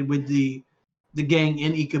associated with the gang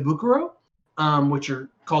in Ikebukuro, which are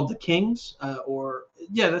called the Kings, that's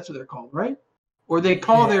what they're called, right? Or they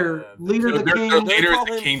call their leader the King. Their leader is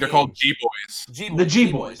the King. They're called G-Boys. The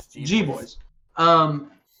G-Boys. G-Boys.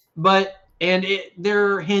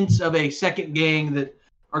 There are hints of a second gang that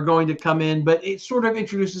are going to come in, but it sort of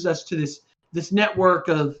introduces us to this network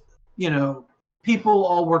of, people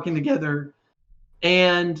all working together.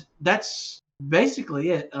 And that's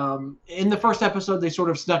basically it. In the first episode, they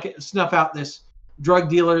sort of snuff out this drug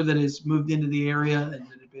dealer that has moved into the area and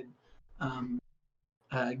that had been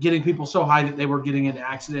getting people so high that they were getting into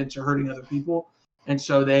accidents or hurting other people, and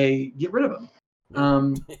so they get rid of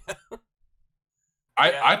him.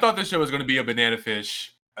 I thought this show was going to be a Banana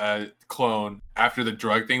Fish clone after the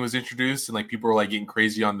drug thing was introduced and like people were like getting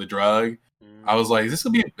crazy on the drug. I was like, is this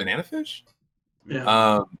going to be a Banana Fish?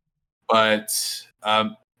 Yeah.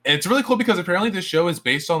 It's really cool because apparently this show is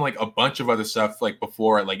based on like a bunch of other stuff like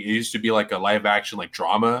before. Like it used to be like a live action like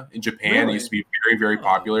drama in Japan. Really? It used to be very, very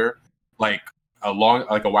popular like a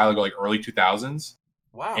while ago, like early 2000s.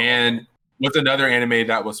 Wow. And what's another anime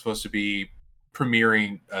that was supposed to be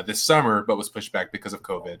premiering this summer, but was pushed back because of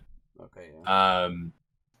COVID. Okay.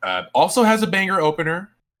 Yeah. Also has a banger opener.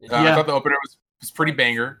 I thought the opener was pretty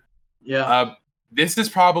banger. Yeah. This is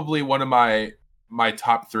probably one of my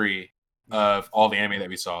top 3 of all the anime that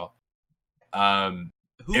we saw.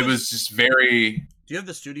 It was just very. Do you have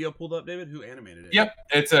the studio pulled up, David? Who animated it? Yep,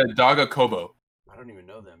 it's a Daga Kobo. I don't even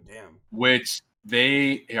know them. Damn. Which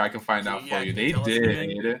I can find out for you. They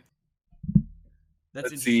did.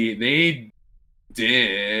 Let's see. They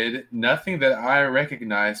did nothing that I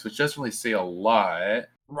recognize, which doesn't really say a lot.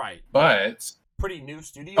 Right. But pretty new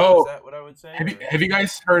studio. Oh, is that what I would say? Have you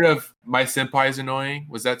guys heard of My Senpai is Annoying?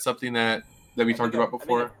 Was that something that we talked about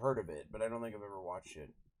before? I think I've heard of it, but I don't think I've ever watched it.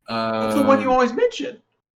 That's the one you always mention.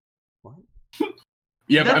 What?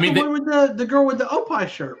 Yeah, that's but I mean, the one with the girl with the opie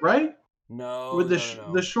shirt, right? No, with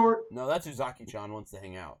the short. No, that's Uzaki-chan wants to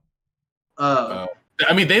hang out. I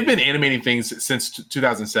mean, they've been animating things since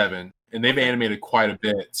 2007, and they've animated quite a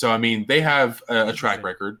bit. So I mean, they have a track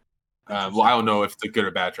record. Well, I don't know if it's a good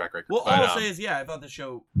or bad track record. Well, all I'll say is, I thought the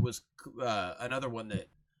show was another one that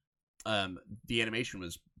the animation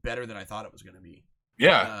was better than I thought it was going to be.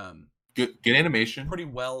 Yeah. Good animation. Pretty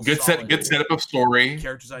well. Good setup of story.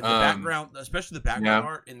 Character design. The background, especially the background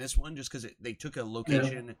art in this one, just because they took a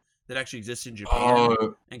location that actually exists in Japan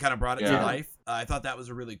and kind of brought it to life. I thought that was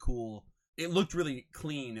a really cool. It looked really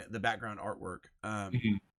clean. The background artwork.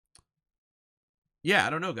 Yeah,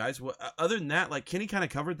 I don't know, guys. Other than that, like Kenny kind of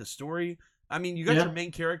covered the story. I mean, you got your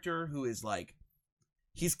main character who is like,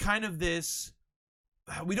 he's kind of this.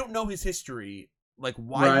 We don't know his history, like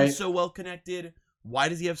why he's so well connected. Why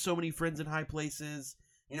does he have so many friends in high places?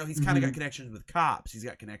 You know, he's kind of got connections with cops. He's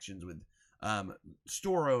got connections with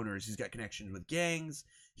store owners. He's got connections with gangs.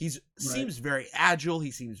 Seems very agile.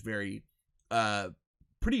 He seems very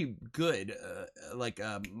pretty good,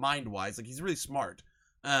 mind wise. Like he's really smart.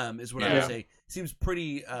 Is what I would say. Seems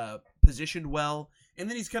pretty positioned well. And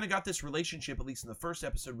then he's kind of got this relationship, at least in the first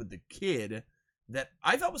episode, with the kid that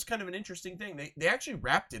I thought was kind of an interesting thing. They actually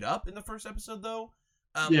wrapped it up in the first episode, though.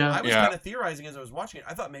 I was kind of theorizing as I was watching it.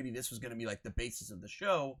 I thought maybe this was going to be like the basis of the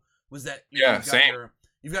show. Was that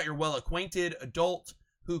you've got your well-acquainted adult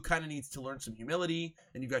who kind of needs to learn some humility,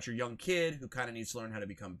 and you've got your young kid who kind of needs to learn how to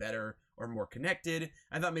become better or more connected.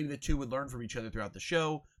 I thought maybe the two would learn from each other throughout the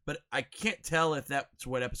show, but I can't tell if that's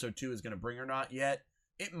what episode 2 is going to bring or not yet.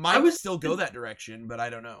 It might still go that direction, but I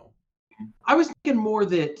don't know. I was thinking more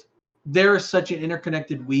that there is such an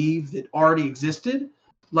interconnected weave that already existed,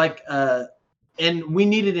 and we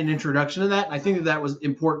needed an introduction to that. And I think that was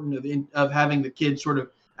important of having the kids sort of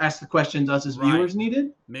ask the questions us as viewers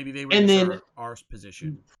needed. Maybe they were in our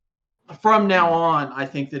position. From now on, I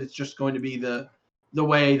think that it's just going to be the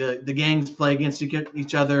way the gangs play against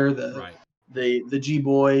each other, the G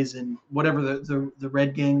boys and whatever the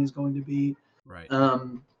red gang is going to be. Right.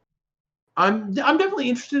 I'm definitely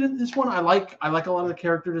interested in this one. I like a lot of the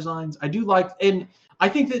character designs. I do like, and I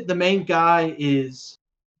think that the main guy is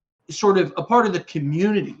sort of a part of the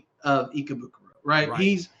community of Ikebukuro, right?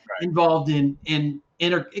 He's involved in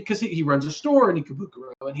because he runs a store in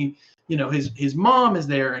Ikebukuro, and he, his mom is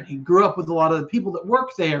there, and he grew up with a lot of the people that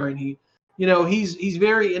work there, and he, he's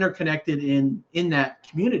very interconnected in that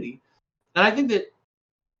community, and I think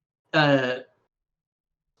that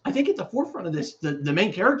I think at the forefront of this, the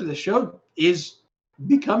main character of the show is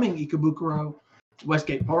becoming Ikebukuro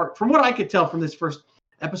Westgate Park. From what I could tell from this first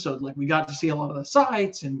episode, like we got to see a lot of the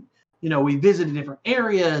sites, and we visited different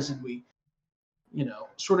areas, and we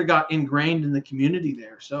sort of got ingrained in the community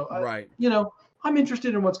there. So I'm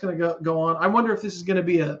interested in what's going to go on. I wonder if this is going to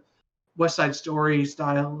be a West Side Story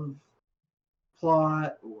style of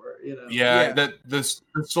plot, or the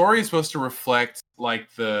story is supposed to reflect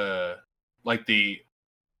the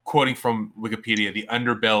quoting from Wikipedia, the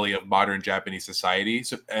underbelly of modern Japanese society.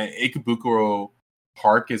 So Ikebukuro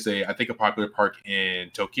Park is I think a popular park in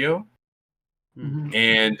Tokyo. Mm-hmm.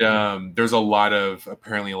 And there's a lot of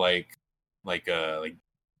apparently like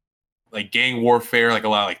gang warfare, like a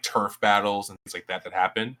lot of like turf battles and things like that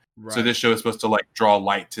happen. Right. So this show is supposed to like draw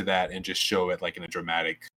light to that and just show it like in a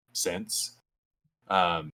dramatic sense.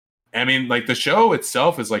 I mean, like the show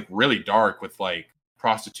itself is like really dark with like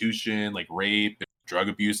prostitution, like rape, and drug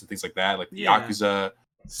abuse, and things like that, like the Yakuza.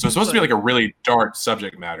 So it's supposed to be like a really dark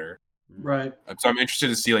subject matter. Right. So I'm interested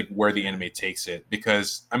to see like where the anime takes it,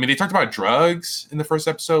 because I mean they talked about drugs in the first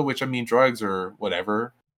episode, which I mean drugs or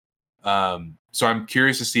whatever. So I'm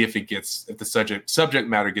curious to see if the subject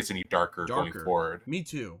matter gets any darker going forward. Me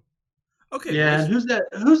too. Okay. Yeah, who's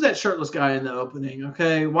that shirtless guy in the opening?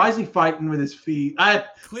 Okay, why is he fighting with his feet?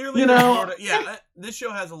 Clearly, this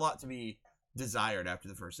show has a lot to be desired after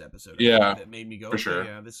the first episode. Yeah, that made me go, for okay, sure.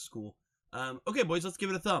 yeah, this is cool. Okay, boys, let's give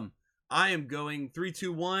it a thumb. I am going 3,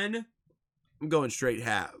 2, 1. I'm going straight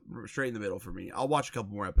in the middle for me. I'll watch a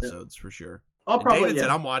couple more episodes for sure. I'll And probably. David said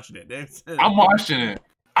Yeah. I'm watching it. David said, I'm watching it.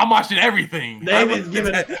 I'm watching everything. David's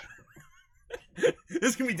giving it.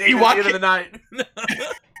 This can be David at the end of the night.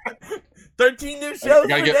 13 new shows for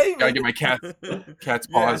David. Gotta get my cat's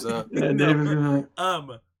paws up. Yeah, David's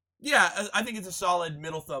gonna. Yeah, I think it's a solid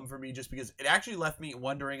middle thumb for me just because it actually left me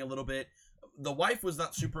wondering a little bit. The wife was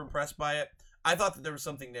not super impressed by it. I thought that there was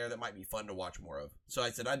something there that might be fun to watch more of. So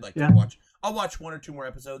I said I'd like to watch. I'll watch 1 or 2 more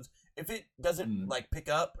episodes. If it doesn't like pick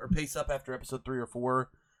up or pace up after episode 3 or 4,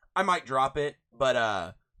 I might drop it.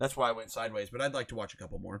 But that's why I went sideways. But I'd like to watch a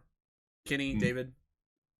couple more. Kenny, David.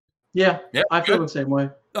 Yeah, Yeah, I feel good. the same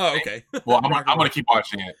way. Oh, okay. Well, I'm gonna keep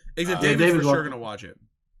watching it. Except David's David's for sure watching. gonna watch it.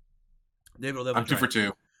 David will definitely. I'm 2 for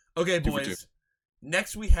 2. Okay, 2 for 2. boys.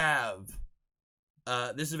 Next we have.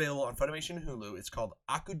 This is available on Funimation and Hulu. It's called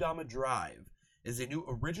Akudama Drive. It's a new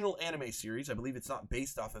original anime series. I believe it's not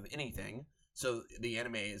based off of anything. So the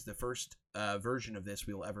anime is the first version of this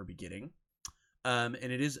we'll ever be getting. And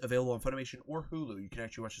it is available on Funimation or Hulu. You can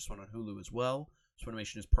actually watch this one on Hulu as well.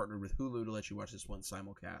 Funimation is partnered with Hulu to let you watch this one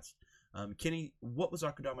simulcast. Kenny, what was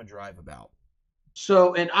Akudama Drive about?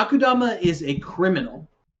 So, an Akudama is a criminal,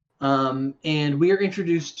 and we are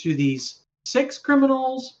introduced to these 6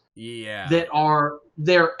 criminals. Yeah.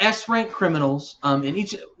 They're S-rank criminals, and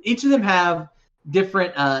each of them have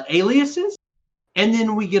different aliases, and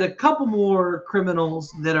then we get a couple more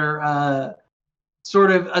criminals that are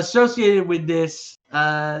sort of associated with this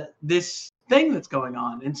thing that's going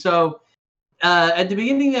on. And so at the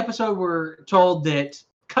beginning of the episode, we're told that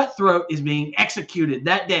Cutthroat is being executed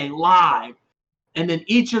that day live, and then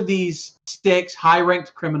each of these 6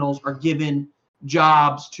 high-ranked criminals are given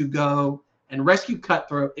jobs to go and rescue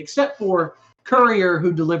Cutthroat, except for Courier,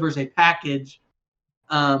 who delivers a package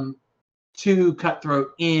to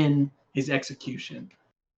Cutthroat in his execution.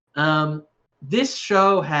 This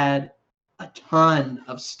show had a ton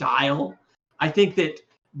of style. I think that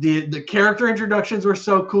the character introductions were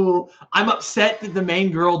so cool. I'm upset that the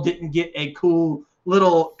main girl didn't get a cool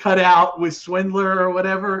little cutout with Swindler or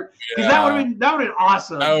whatever, because that would have been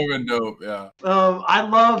awesome. That would have been dope. Yeah. I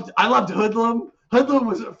loved Hoodlum. Hoodlum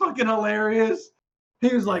was fucking hilarious.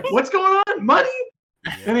 He was like, "What's going on? Money?"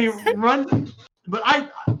 Yes. And he runs. But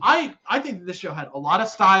I think that this show had a lot of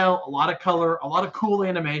style, a lot of color, a lot of cool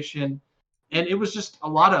animation, and it was just a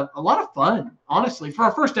lot of fun. Honestly, for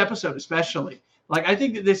our first episode, especially. Like, I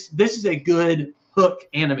think that this is a good hook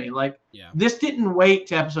anime. Like, this didn't wait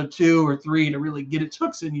to episode 2 or 3 to really get its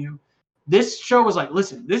hooks in you. This show was like,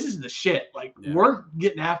 listen, this is the shit. Like, we're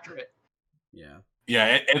getting after it. Yeah.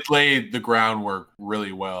 Yeah, it laid the groundwork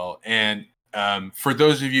really well. And for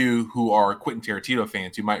those of you who are Quentin Tarantino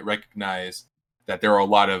fans, you might recognize that there are a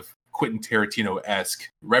lot of Quentin Tarantino-esque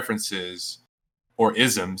references or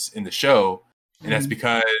isms in the show. And that's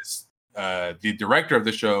because the director of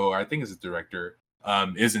the show, or I think it's the director,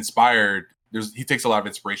 is inspired. He takes a lot of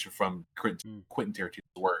inspiration from Quentin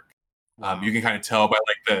Tarantino's work. Wow. You can kind of tell by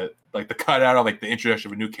like the cutout of like the introduction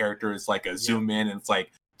of a new character is like a zoom in, and it's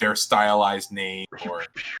like their stylized name or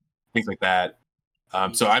things like that.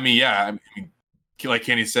 So I mean, like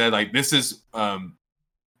Kenny said, like this is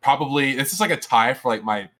probably like a tie for like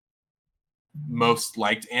my most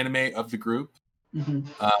liked anime of the group. Me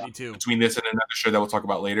too. Between this and another show that we'll talk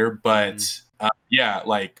about later, but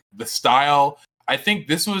like the style. I think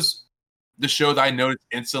this was the show that I noticed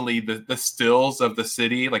instantly. The stills of the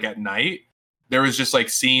city, like at night, there was just like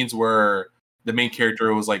scenes where the main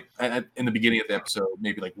character was like in the beginning of the episode,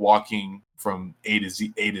 maybe like walking from A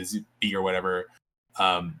to B or whatever.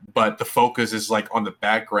 But the focus is like on the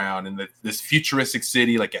background and this futuristic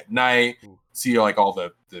city, like at night. See like all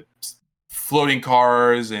the floating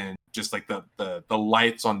cars and just like the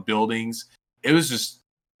lights on buildings. It was just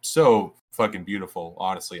so fucking beautiful.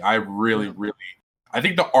 Honestly, I really I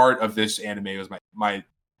think the art of this anime was my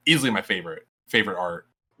easily my favorite art.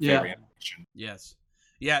 Favorite animation. Yes.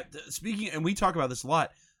 Yeah. Speaking, and we talk about this a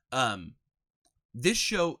lot. This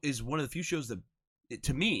show is one of the few shows that,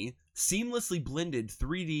 to me, seamlessly blended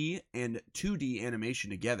 3D and 2D animation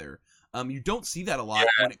together. You don't see that a lot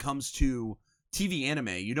when it comes to TV anime.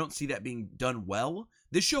 You don't see that being done well.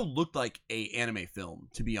 This show looked like a anime film,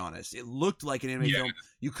 to be honest. It looked like an anime film.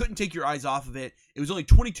 You couldn't take your eyes off of it. It was only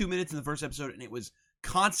 22 minutes in the first episode, and it was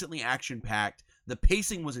constantly action-packed. The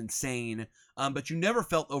pacing was insane, but you never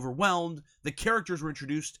felt overwhelmed. The characters were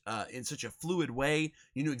introduced in such a fluid way.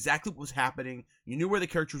 You knew exactly what was happening. You knew where the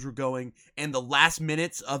characters were going. And the last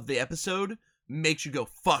minutes of the episode makes you go,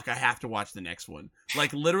 fuck, I have to watch the next one.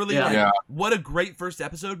 Like, literally, what a great first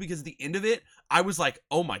episode, because at the end of it, I was like,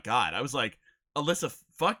 oh my God. I was like, Alyssa,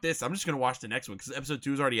 fuck this. I'm just going to watch the next one, because episode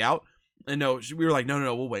 2 is already out. And no, we were like,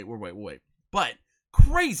 no, we'll wait. But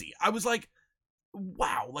crazy. I was like,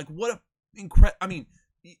 wow, like, what a incredible, I mean,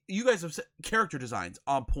 you guys have said character designs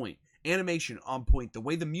on point, animation on point, the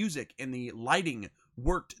way the music and the lighting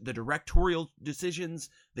worked, the directorial decisions,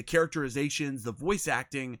 the characterizations, the voice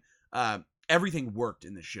acting, everything worked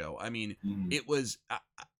in the show. I mean, it was,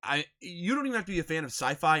 you don't even have to be a fan of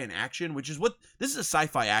sci-fi and action, which is what, this is a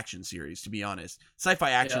sci-fi action series, to be honest.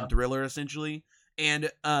 Sci-fi action thriller, essentially.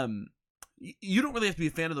 And, you don't really have to be a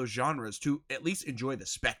fan of those genres to at least enjoy the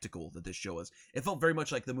spectacle that this show was. It felt very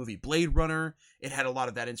much like the movie Blade Runner. It had a lot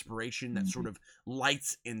of that inspiration, that sort of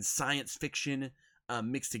lights and science fiction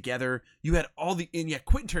mixed together. You had all the, and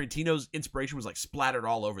Quentin Tarantino's inspiration was like splattered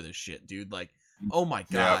all over this shit, dude. Like, oh my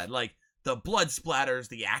God. Like, the blood splatters,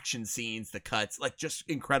 the action scenes, the cuts, like, just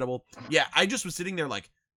incredible. Yeah, I just was sitting there like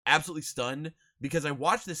absolutely stunned, because I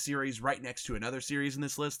watched this series right next to another series in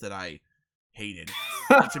this list that I hated,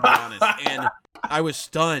 to be honest. And I was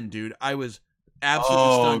stunned, dude. I was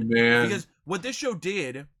absolutely stunned. Man. Because what this show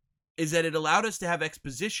did is that it allowed us to have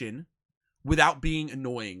exposition without being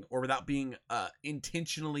annoying, or without being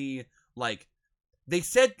intentionally, like, they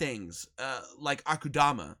said things like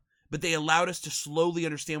Akudama, but they allowed us to slowly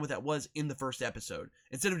understand what that was in the first episode,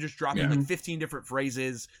 instead of just dropping like 15 different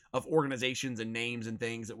phrases of organizations and names and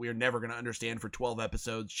things that we are never going to understand for 12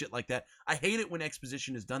 episodes, shit like that. I hate it when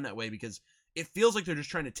exposition is done that way, because it feels like they're just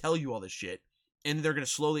trying to tell you all this shit, and they're going to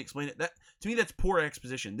slowly explain it. That, to me, that's poor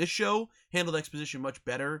exposition. This show handled exposition much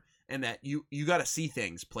better, and that you got to see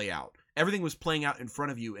things play out. Everything was playing out in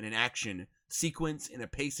front of you in an action sequence, in a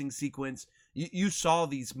pacing sequence. You saw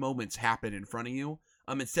these moments happen in front of you,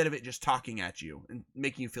 instead of it just talking at you and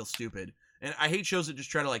making you feel stupid. And I hate shows that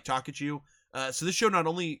just try to like talk at you. So this show not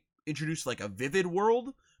only introduced like a vivid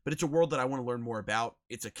world, but it's a world that I want to learn more about.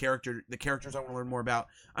 It's the characters I want to learn more about.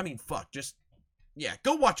 I mean, fuck, just,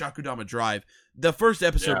 go watch Akudama Drive. The first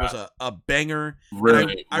episode was a banger.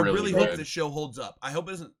 Really, I really hope this show holds up.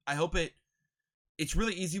 It's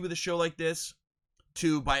really easy with a show like this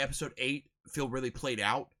to, by episode 8, feel really played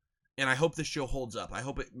out. And I hope this show holds up. I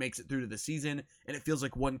hope it makes it through to the season, and it feels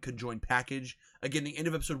like one conjoined package. Again, the end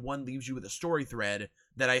of episode 1 leaves you with a story thread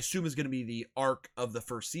that I assume is going to be the arc of the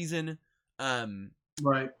first season.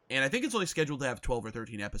 Right. And I think it's only scheduled to have 12 or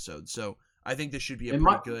 13 episodes, so I think this should be a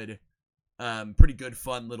pretty good,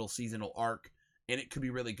 fun little seasonal arc, and it could be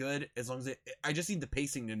really good as long as I just need the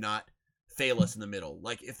pacing to not fail us in the middle.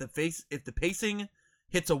 Like, if the pacing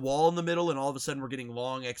hits a wall in the middle, and all of a sudden we're getting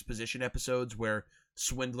long exposition episodes where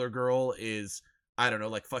Swindler Girl is, I don't know,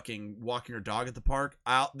 like fucking walking her dog at the park,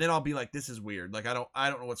 then I'll be like, this is weird. Like, I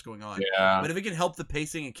don't know what's going on. Yeah. But if it can help the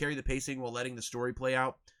pacing and carry the pacing while letting the story play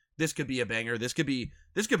out, this could be a banger. This could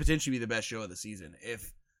potentially be the best show of the season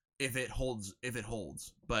if it holds.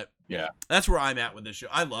 But yeah, that's where I'm at with this show.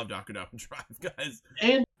 I love Akudama Drive, guys.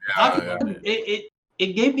 And it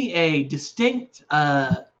gave me a distinct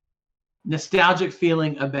nostalgic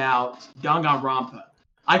feeling about Danganronpa.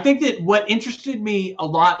 I think that what interested me a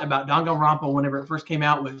lot about Danganronpa whenever it first came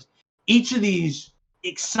out was each of these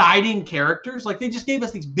exciting characters. Like, they just gave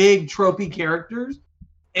us these big tropey characters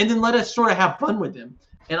and then let us sort of have fun with them.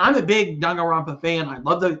 And I'm a big Danganronpa fan. I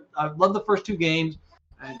love the first 2 games.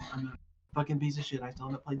 I'm a fucking piece of shit. I still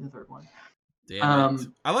haven't played the third one.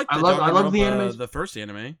 Damn I love the anime. The first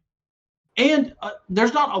anime. And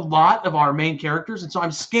there's not a lot of our main characters, and so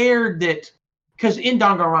I'm scared that, because in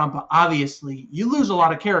Danganronpa, obviously, you lose a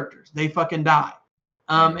lot of characters. They fucking die.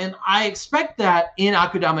 And I expect that in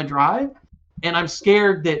Akudama Drive, and I'm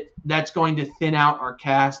scared that that's going to thin out our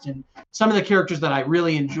cast, and some of the characters that I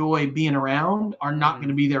really enjoy being around are not going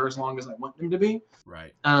to be there as long as I want them to be.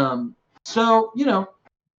 Right. So,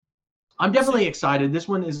 I'm definitely excited. This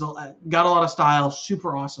one is got a lot of style,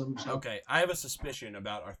 super awesome. So. Okay, I have a suspicion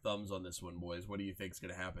about our thumbs on this one, boys. What do you think's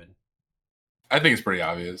going to happen? I think it's pretty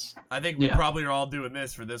obvious. I think we probably are all doing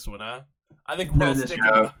this for this one, huh? I think we're all sticking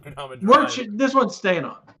with Akudama Drive. This one's staying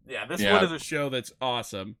on. Yeah, this one is a show that's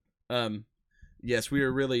awesome. Yes, we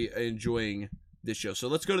are really enjoying this show. So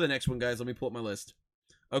let's go to the next one, guys. Let me pull up my list.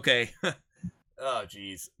 Okay. Oh,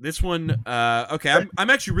 geez. This one, okay, I'm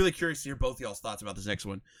actually really curious to hear both y'all's thoughts about this next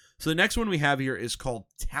one. So the next one we have here is called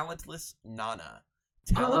Talentless Nana.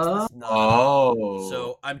 Talentless Nana. Oh.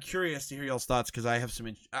 So I'm curious to hear y'all's thoughts, because I have some...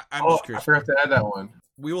 I'm just curious. I forgot to add that one.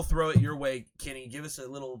 We will throw it your way, Kenny. Give us a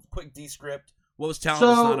little quick descript. What was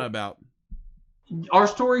Talentless Nana about? Our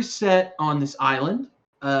story's set on this island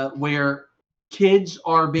where kids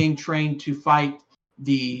are being trained to fight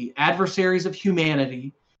the adversaries of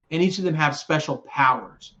humanity, and each of them have special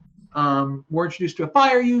powers. We're introduced to a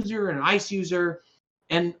fire user and an ice user,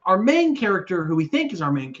 and our main character, who we think is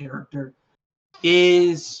our main character,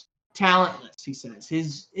 is talentless. He says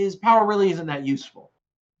his power really isn't that useful.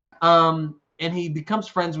 And he becomes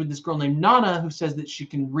friends with this girl named Nana, who says that she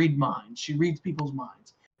can read minds. She reads people's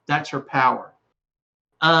minds. That's her power.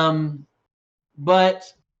 But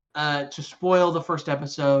to spoil the first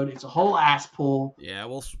episode, it's a whole ass pull. Yeah,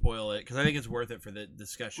 we'll spoil it because I think it's worth it for the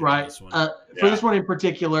discussion Right. of this one. For this one in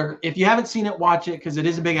particular, if you haven't seen it, watch it because it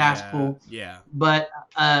is a big ass pull. Yeah. But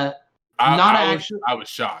Nana I was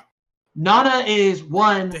shocked. Nana is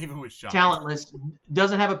one, David was shocked. talentless,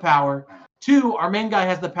 doesn't have a power. Two, our main guy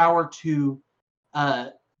has the power to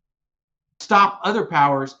stop other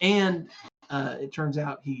powers, and it turns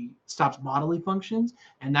out he stops bodily functions,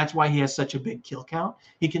 and that's why he has such a big kill count.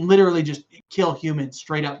 He can literally just kill humans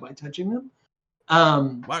straight up by touching them.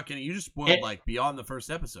 Wow, Kenny, you just spoiled like beyond the first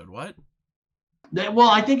episode. What? Well,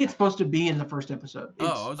 I think it's supposed to be in the first episode. It's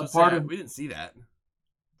I was a just part saying, of. we didn't see that.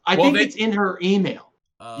 I think it's in her email.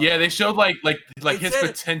 Yeah, they showed like his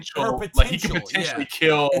potential. Like he could potentially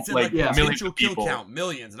kill like millions of people. Kill count,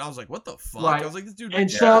 millions, and I was like, "What the fuck?" Right. I was like, "This dude."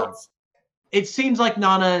 And so it seems like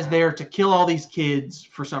Nana is there to kill all these kids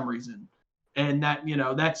for some reason, and that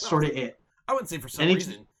that's sort of it. I wouldn't say for some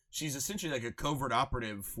reason. She's essentially like a covert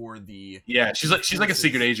operative for the. Yeah, she's like a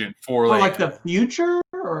secret agent for like the future,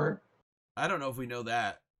 or I don't know if we know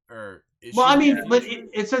that, or. Well, I mean, but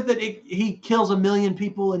it says that he kills 1 million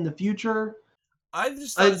people in the future. I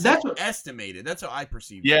just thought that's estimated. That's how I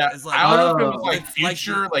perceived it. Yeah, it's like, I don't know if it was like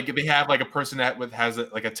future, like if they have like a person that has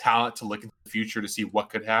like a talent to look into the future to see what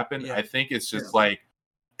could happen. Yeah. I think it's just like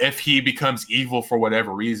if he becomes evil for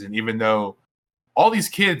whatever reason, even though all these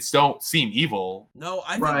kids don't seem evil. No,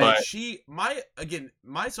 I think that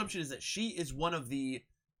my assumption is that she is one of the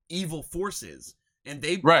evil forces, and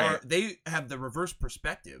they have the reverse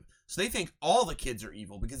perspective, so they think all the kids are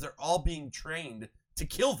evil because they're all being trained to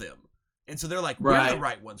kill them. And so they're like, we're the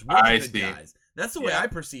right ones. We're the good guys. That's the way I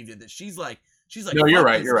perceived it. That she's like, no, you're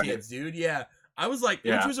right. You're kids, right, dude. Yeah, I was like,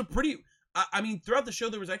 which was a pretty. I mean, throughout the show,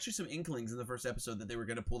 there was actually some inklings in the first episode that they were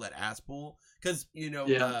going to pull that ass pull because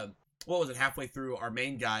what was it? Halfway through, our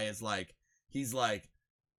main guy is like, he's like,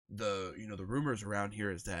 the rumors around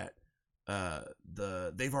here is that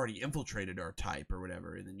they've already infiltrated our type or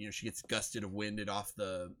whatever, and then she gets gusted of winded off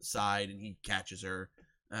the side, and he catches her,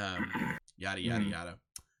 yada yada yada.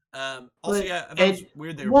 Also, I thought it was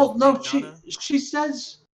weird. They were she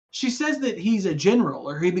says that he's a general,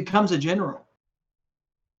 or he becomes a general.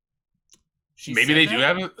 Maybe they do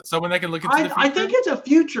have someone that can look into the future. I think it's a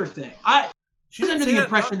future thing. She's under the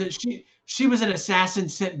impression that she was an assassin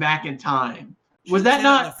sent back in time. Was that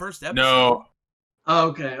not the first episode? No. Oh,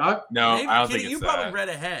 okay. No, I don't think it's you probably read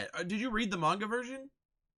ahead. Did you read the manga version?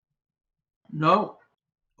 No.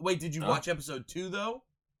 Wait, did you watch episode 2 though?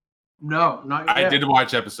 No, not yet. I did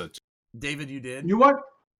watch episode 2. David, you did? You what?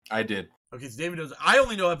 I did. Okay, so David knows. I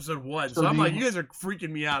only know episode 1, so I'm like, you guys are freaking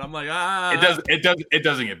me out. I'm like, It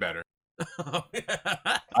doesn't get better.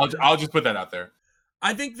 I'll just put that out there.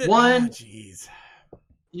 I think that jeez.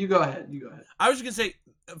 You go ahead. I was just gonna say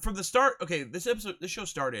from the start. Okay, this show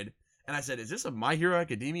started, and I said, "Is this a My Hero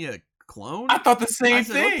Academia clone?" I thought the same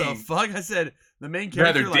thing. What the fuck? I said the main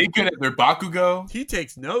character. They're good at their Bakugo. He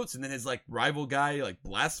takes notes, and then his like rival guy like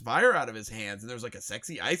blasts fire out of his hands, and there's like a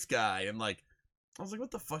sexy ice guy, and like I was like,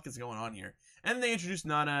 "What the fuck is going on here?" And then they introduce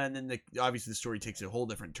Nana, and then obviously the story takes a whole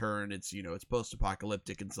different turn. It's it's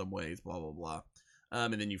post-apocalyptic in some ways, blah blah blah.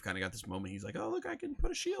 And then you've kind of got this moment. He's like, "Oh look, I can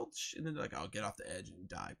put a shield," and then like, "I'll get off the edge and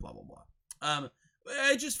die," blah blah blah.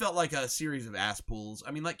 It just felt like a series of ass pulls.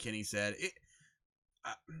 I mean, like Kenny said,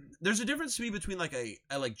 there's a difference to me between like a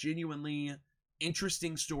like genuinely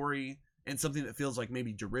interesting story and something that feels like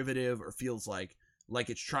maybe derivative or feels like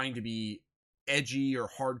it's trying to be edgy or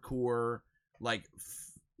hardcore, like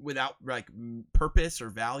without like purpose or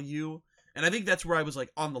value. And I think that's where I was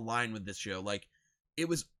like on the line with this show. Like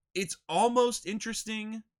it's almost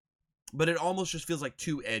interesting, but it almost just feels like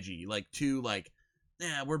too edgy, like too like,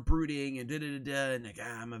 we're brooding and and like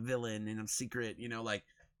I'm a villain and I'm secret, like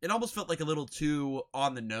it almost felt like a little too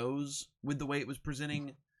on the nose with the way it was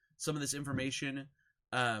presenting some of this information.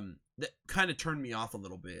 That kind of turned me off a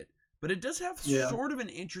little bit, but it does have sort of an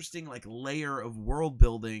interesting like layer of world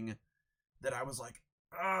building that I was like,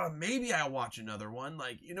 maybe I'll watch another one.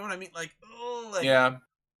 Like, you know what I mean? Like, yeah.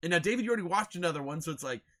 And now, David, you already watched another one, so it's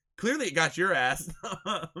like clearly it got your ass.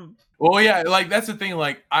 Well, yeah, like that's the thing.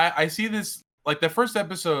 Like, I see this. Like the first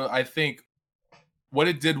episode, I think what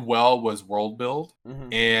it did well was world build,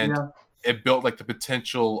 and it built like the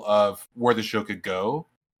potential of where the show could go.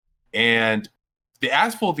 And the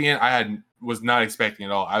ass pull at the end, was not expecting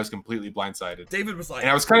at all. I was completely blindsided. David was like, and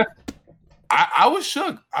I was kind of, I was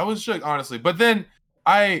shook. I was shook, honestly. But then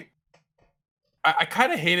I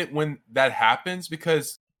kind of hate it when that happens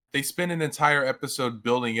because they spend an entire episode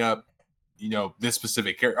building up, this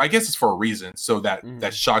specific character. I guess it's for a reason, so that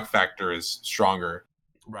that shock factor is stronger.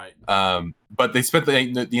 Right. But they spent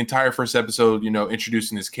the entire first episode,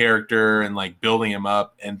 introducing this character and like building him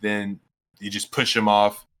up, and then you just push him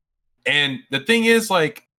off. And the thing is,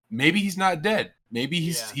 like, maybe he's not dead. Maybe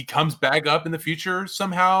he comes back up in the future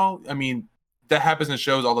somehow. I mean, that happens in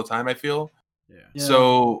shows all the time, I feel. Yeah.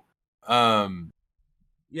 So, and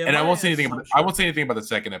I won't say anything. I won't say anything about the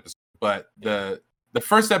second episode, but the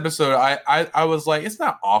first episode, I was like, it's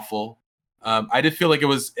not awful. I did feel like it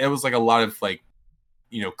was like a lot of like,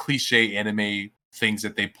 cliche anime things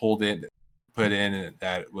that they put in, and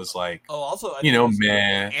that was like, also,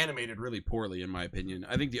 man, animated really poorly in my opinion.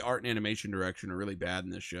 I think the art and animation direction are really bad in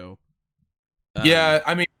this show. They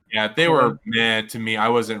were meh to me. I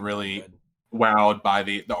wasn't really wowed by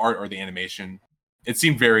the art or the animation. It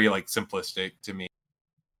seemed very like simplistic to me.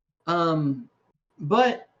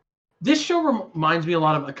 But this show reminds me a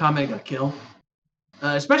lot of Akame ga Kill,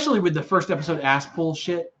 especially with the first episode ass pull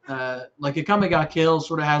shit. Like Akame ga Kill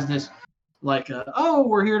sort of has this like,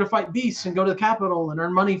 we're here to fight beasts and go to the capital and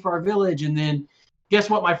earn money for our village, and then guess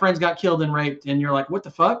what? My friends got killed and raped, and you're like, what the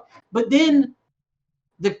fuck? But then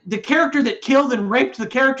the character that killed and raped the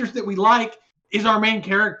characters that we like is our main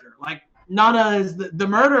character. Like Nana is the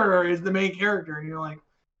murderer is the main character, and you're like,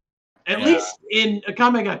 at least in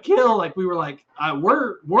Akame ga Kill, like we were like,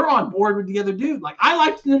 we're on board with the other dude. Like I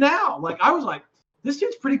liked Nanao. Like I was like, this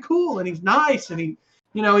dude's pretty cool and he's nice and he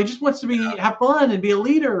just wants to have fun and be a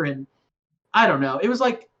leader. And I don't know. It was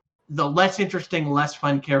like the less interesting, less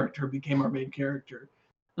fun character became our main character.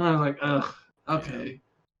 And I was like, ugh, okay.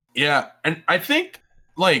 Yeah, and I think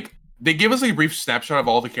like they give us a brief snapshot of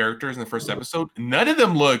all the characters in the first episode. None of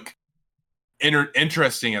them look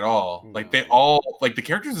interesting at all. No. Like they all like the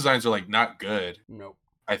characters' designs are like not good. Nope.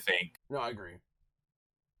 I think. No, I agree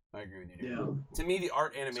with you. Yeah. To me, the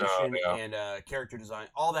art, animation, and character design,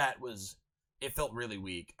 all that it felt really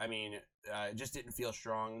weak. I mean, it just didn't feel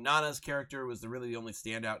strong. Nana's character was really the only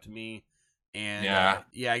standout to me. And I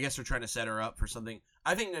guess they're trying to set her up for something.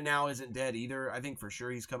 I think Nanao isn't dead either. I think for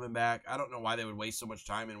sure he's coming back. I don't know why they would waste so much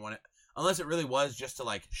time and want it, unless it really was just to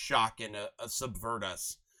like shock and subvert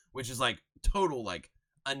us, which is like total like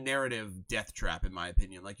a narrative death trap in my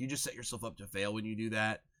opinion. Like you just set yourself up to fail when you do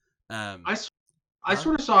that. I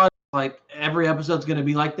sort of saw it like every episode's going to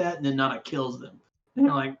be like that, and then Nana kills them. And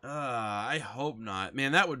you're like, I hope not,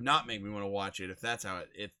 man. That would not make me want to watch it if that's how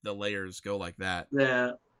if the layers go like that.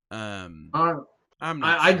 Yeah. I'm not.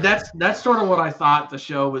 Sure. That's sort of what I thought the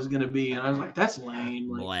show was going to be, and I was like, that's lame.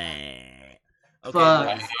 Like,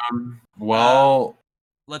 okay. Well,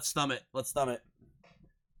 let's thumb it.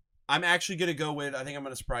 I'm actually going to go with. I think I'm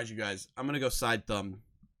going to surprise you guys. I'm going to go side thumb.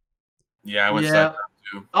 Yeah, I went side thumb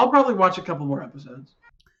too. I'll probably watch a couple more episodes.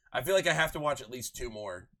 I feel like I have to watch at least 2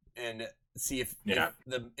 more and see if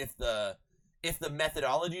the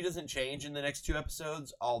methodology doesn't change in the next 2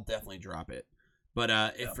 episodes. I'll definitely drop it. But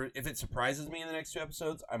if it surprises me in the next 2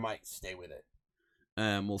 episodes, I might stay with it.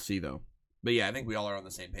 We'll see though. But yeah, I think we all are on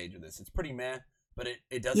the same page with this. It's pretty meh, but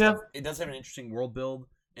it does have an interesting world build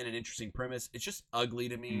and an interesting premise. It's just ugly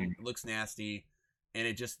to me. It looks nasty, and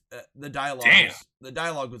it just the dialogue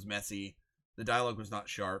was messy. The dialogue was not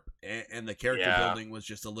sharp, and the character building was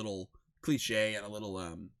just a little cliche and a little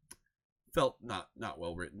felt not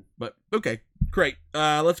well written. But okay, great.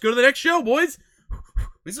 Let's go to the next show, boys.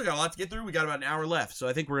 We still got a lot to get through. We got about an hour left, so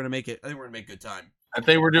I think we're gonna make it. I think we're gonna make good time. I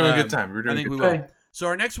think we're doing a good time. I think we will. So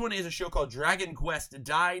our next one is a show called Dragon Quest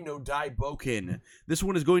Dai no Daiboken. This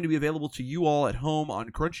one is going to be available to you all at home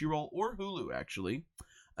on Crunchyroll or Hulu, actually,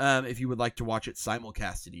 if you would like to watch it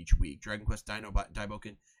simulcasted each week. Dragon Quest Dai no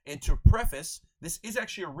Daiboken. And to preface, this is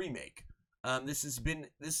actually a remake. This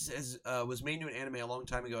was made into an anime a long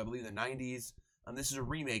time ago, I believe in the 90s. This is a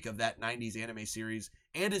remake of that 90s anime series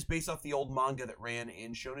and is based off the old manga that ran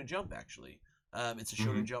in Shonen Jump, actually. It's a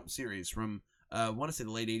Shonen Jump series from, I want to say the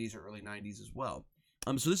late 80s or early 90s as well.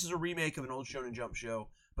 So this is a remake of an old Shonen Jump show,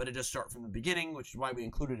 but it does start from the beginning, which is why we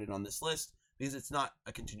included it on this list, because it's not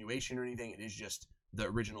a continuation or anything. It is just the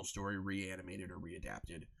original story reanimated or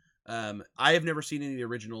readapted. I have never seen any of the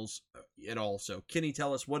originals at all, so Kenny,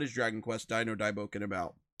 tell us, what is Dragon Quest Dai no Daiboken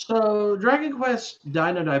about? So Dragon Quest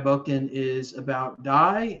Dai no Daiboken is about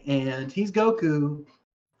Dai, and he's Goku,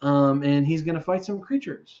 and he's going to fight some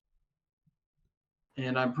creatures.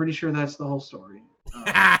 And I'm pretty sure that's the whole story.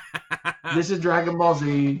 This is Dragon Ball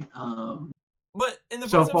Z. But in the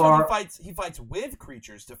So first episode, he fights with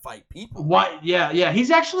creatures to fight people. What? Yeah.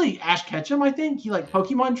 He's actually Ash Ketchum, I think. He like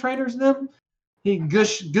Pokemon trainers them. He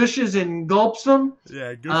gushes and gulps them.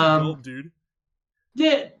 Yeah, gush and gulp, dude.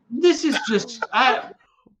 Yeah, this is just I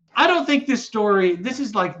don't think this story. This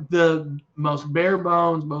is like the most bare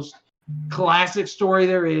bones, most classic story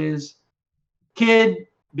there is. Kid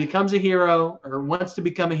becomes a hero or wants to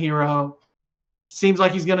become a hero. Seems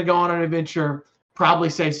like he's going to go on an adventure. Probably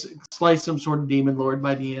slay some sort of demon lord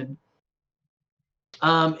by the end.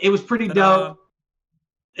 It was pretty dope.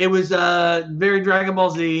 It was very Dragon Ball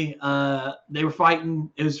Z. They were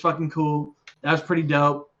fighting. It was fucking cool. That was pretty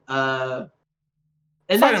dope. And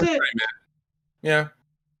that's it. Yeah.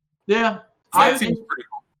 Fight seems pretty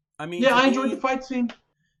cool. I mean, I enjoyed the fight scene.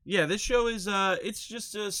 Yeah, this show is it's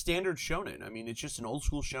just a standard shonen. I mean, it's just an old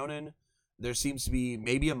school shonen. There seems to be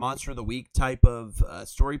maybe a monster of the week type of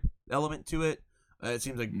story element to it. It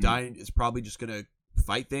seems like Dyne is probably just gonna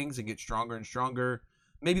fight things and get stronger and stronger.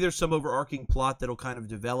 Maybe there's some overarching plot that'll kind of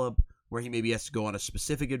develop where he maybe has to go on a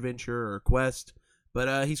specific adventure or quest.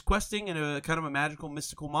 But he's questing in a kind of a magical,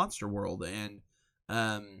 mystical monster world, and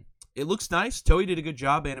it looks nice. Toei did a good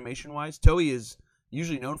job animation-wise. Toei is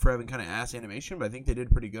usually known for having kind of ass animation, but I think they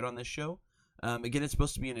did pretty good on this show. Again, it's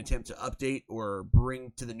supposed to be an attempt to update or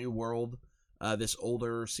bring to the new world this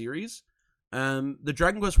older series. The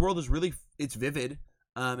Dragon Quest world is it's vivid.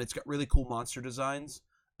 It's got really cool monster designs.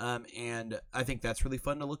 And I think that's really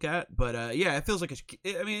fun to look at. But yeah, it feels like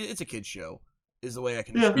it's a kid's show, is the way I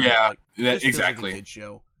can describe it. Yeah, exactly. Feels like a kid's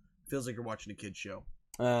show. Feels like you're watching a kid's show.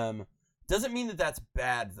 Doesn't mean that that's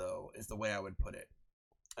bad, though, is the way I would put it.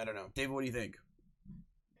 I don't know. David, what do you think?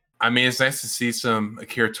 I mean, it's nice to see some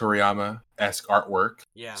Akira Toriyama-esque artwork.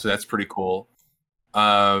 Yeah. So that's pretty cool.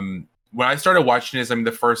 When I started watching this, I mean,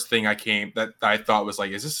 the first thing that I thought was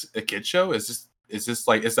like, is this a kid show? Is this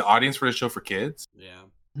like, is the audience for the show for kids? Yeah.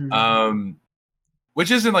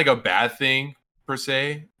 Which isn't like a bad thing per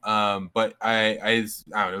se. But I don't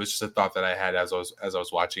know. It was just a thought that I had as I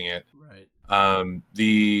was watching it.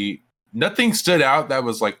 Right. Nothing stood out that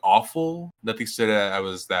was like awful. Nothing stood out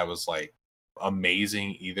that was like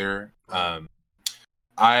amazing either.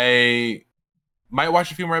 I might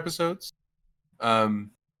watch a few more episodes.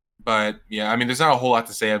 But yeah, I mean, there's not a whole lot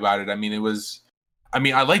to say about it. I mean,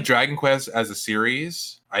 I like Dragon Quest as a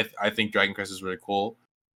series. I think Dragon Quest is really cool.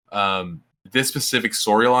 This specific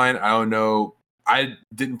storyline, I don't know. I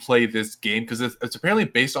didn't play this game because it's apparently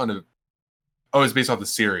based on it's based off the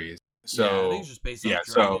series. So yeah, I think it's just based on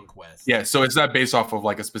Dragon Quest. Yeah, so it's not based off of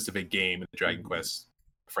like a specific game in the Dragon Quest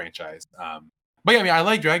franchise. But yeah, I mean, I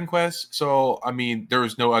like Dragon Quest. So I mean, there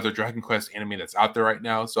is no other Dragon Quest anime that's out there right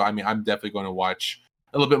now. So I mean, I'm definitely going to watch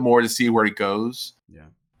a little bit more to see where it goes.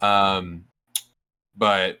 Yeah.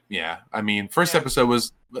 But yeah, I mean, first episode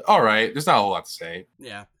was all right. There's not a whole lot to say.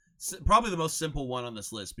 Yeah. Probably the most simple one on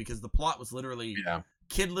this list because the plot was literally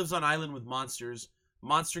kid lives on island with monsters.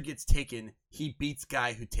 Monster gets taken. He beats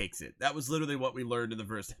guy who takes it. That was literally what we learned in the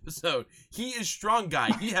first episode. He is strong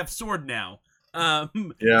guy. He have sword now.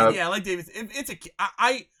 Yeah, like David.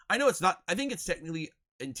 I know it's not. I think it's technically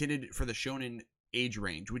intended for the shonen age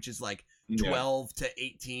range, which is like 12 to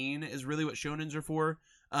 18 is really what shonens are for.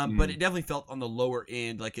 But it definitely felt on the lower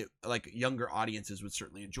end, like younger audiences would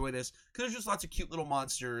certainly enjoy this because there's just lots of cute little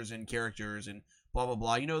monsters and characters and blah blah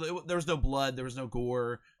blah. You know, there was no blood, there was no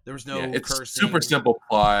gore, there was no cursing. Super simple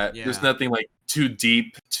plot. Yeah. There's nothing like too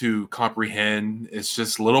deep to comprehend. It's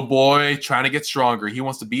just little boy trying to get stronger. He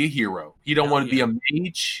wants to be a hero. He don't want to be a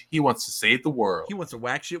mage. He wants to save the world. He wants to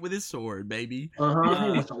whack shit with his sword, baby. He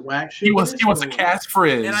wants to whack shit. He wants to cast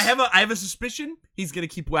frizz. And I have a suspicion he's gonna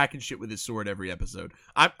keep whacking shit with his sword every episode.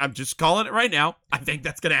 I'm just calling it right now. I think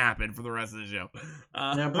that's gonna happen for the rest of the show.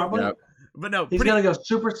 Yeah, probably. Yep. But no, he's gonna go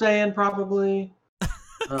Super Saiyan probably.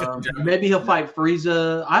 Maybe he'll fight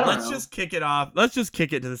Frieza. I don't know. Let's just kick it off. Let's just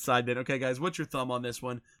kick it to the side then. Okay, guys, what's your thumb on this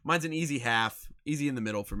one? Mine's an easy half. Easy in the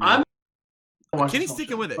middle for me. Kenny's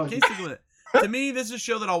sticking with it. To me, this is a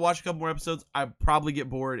show that I'll watch a couple more episodes. I'll probably get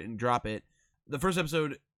bored and drop it. The first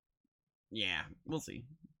episode, yeah, we'll see.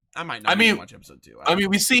 I might not even watch episode 2. I mean,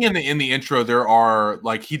 we see in the intro there are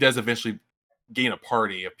like he does eventually gain a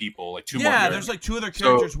party of people, like 2 more. Yeah, there's like 2 other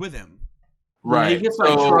characters with him. Right. Yeah, he gets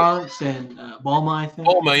like Trunks and Bulma, I think.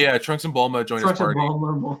 Bulma, Trunks and Bulma join his party.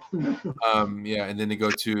 Yeah, and then they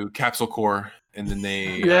go to Capsule Corps. and then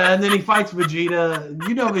they Yeah, and then he fights Vegeta.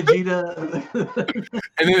 You know Vegeta.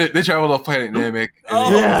 and then they travel to Planet Namek.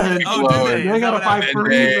 Oh, yeah, do they gotta fight And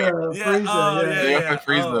Frieza. Yeah, Frieza, oh, yeah. They gotta fight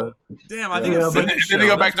Frieza. Oh. Damn, I think Yeah, I've but- seen And this then they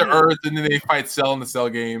show. go back That's to weird. Earth, and then they fight Cell in the Cell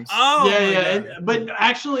games. Oh, yeah, my yeah. God. But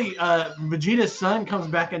actually, Vegeta's son comes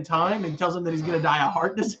back in time and tells him that he's gonna die of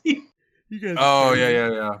heart disease. You guys are Oh crazy.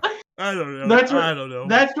 yeah. I don't know. That's what- I don't know.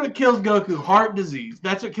 That's what kills Goku. Heart disease.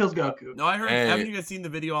 That's what kills Goku. No, I heard. Hey. Haven't you guys seen the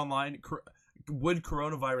video online? Would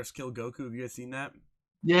coronavirus kill Goku? Have you guys seen that?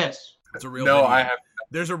 Yes. It's a real No, video. I have.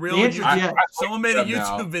 There's a real The answer is YouTube- yes. Someone made a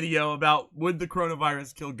Now. YouTube video about would the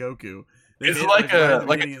coronavirus kill Goku. They It's made it, like right at a the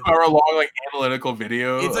like a beginning of- 2-hour long like analytical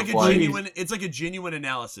video. It's like of, a genuine. It's like a genuine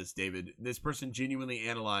analysis, David. This person genuinely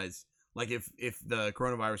analyzed like if the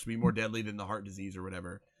coronavirus would be more deadly than the heart disease or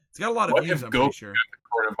whatever. It's got a lot of What views. if I'm pretty Goku sure.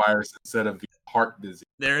 the coronavirus instead of the heart disease.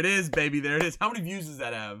 There it is, baby. There it is. How many views does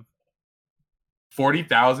that have?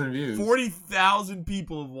 40,000 views. 40,000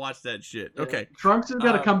 people have watched that shit. Okay. Trunks has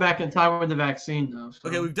got to come back in time with the vaccine, though. So.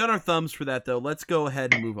 Okay, we've done our thumbs for that, though. Let's go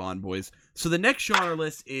ahead and move on, boys. So the next show on our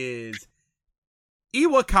list is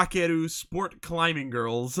Iwa Kakeru Sport Climbing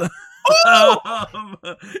Girls.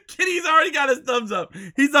 Kitty's already got his thumbs up.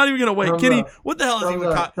 He's not even going to wait. Thumbs Kitty, up. what the hell is Thumbs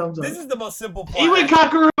Iwa up, thumbs Kakeru? up. This is the most simple plot. Iwa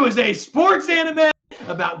Kakeru is a sports anime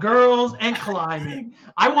about girls and climbing.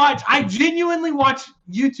 I genuinely watch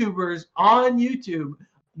YouTubers on YouTube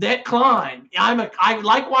that climb. I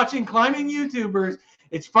like watching climbing YouTubers.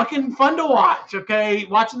 It's fucking fun to watch, okay?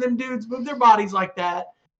 Watching them dudes move their bodies like that.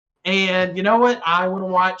 And you know what? I want to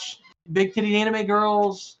watch big titty anime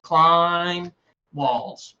girls climb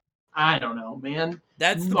walls. I don't know, man.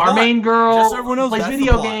 That's the Our plot. main girl Just so everyone knows, plays that's the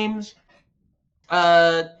video plot. games.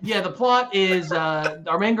 Yeah, the plot is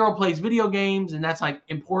our main girl plays video games, and that's like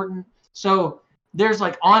important. So there's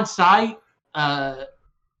like on site, or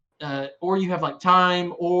you have like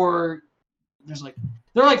time, or there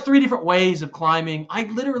are like 3 different ways of climbing. I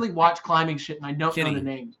literally watch climbing shit, and I don't know Kitty. the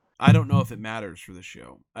names. I don't know if it matters for the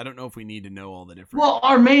show. I don't know if we need to know all the different. Well,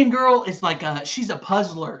 our main girl is like she's a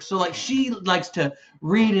puzzler, so like she likes to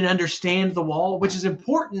read and understand the wall, which is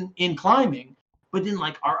important in climbing. But then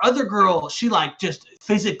like our other girl, she like just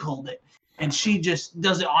physicaled it, and she just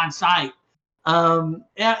does it on site. And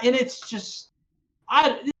it's just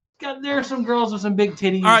there are some girls with some big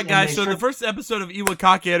titties. All right, and guys. they So the start- first episode of Iwa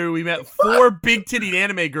Kakeru, we met 4 big-titted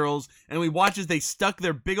anime girls, and we watched as they stuck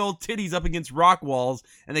their big old titties up against rock walls,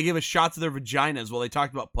 and they gave us shots of their vaginas while they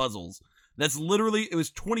talked about puzzles. That's literally, it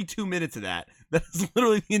was 22 minutes of that. That's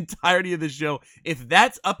literally the entirety of the show. If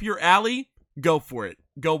that's up your alley, go for it.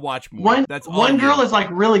 Go watch more. That's all one you. girl is like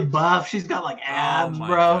really buff. She's got like abs, oh my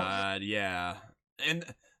bro. God, yeah. And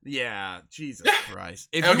yeah, Jesus Christ.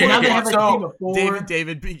 If Okay, you Now want they to have watch a so- team of 4.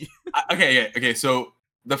 David, be- Okay. So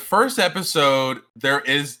the first episode, there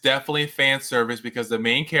is definitely fan service because the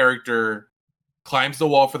main character climbs the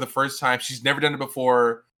wall for the first time. She's never done it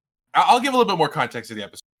before. I'll give a little bit more context to the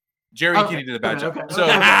episode. Jerry and Kitty did a bad job.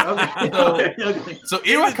 Okay. So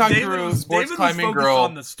Iwa David Kakeru, was- sports David was climbing focused girl.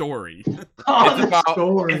 on the story. Oh, It's the about-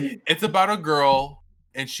 story. It's about a girl,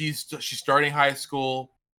 and she's starting high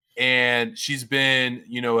school, and she's been,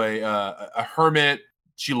 a hermit.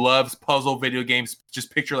 She loves puzzle video games.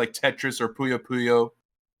 Just picture like Tetris or Puyo Puyo.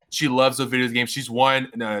 She loves those video games. She's won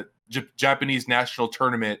a Japanese national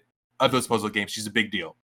tournament of those puzzle games. She's a big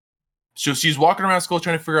deal. So she's walking around school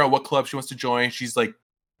trying to figure out what club she wants to join. She's like,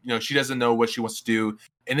 she doesn't know what she wants to do.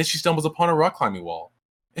 And then she stumbles upon a rock climbing wall.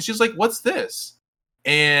 And she's like, what's this?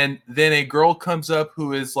 And then a girl comes up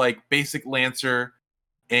who is like basic Lancer.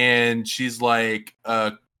 And she's like,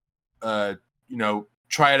 try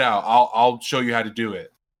it out. I'll show you how to do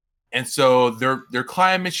it. And so they're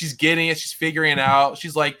climbing. She's getting it. She's figuring it out.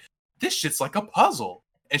 She's like, this shit's like a puzzle.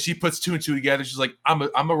 And she puts 2 and 2 together. She's like, I'm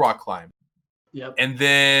a rock climber. Yep. And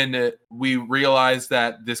then we realize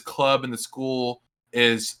that this club in the school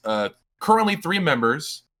is currently 3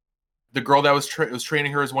 members. The girl that was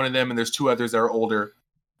training her is one of them, and there's 2 others that are older.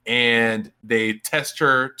 And they test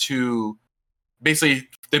her to basically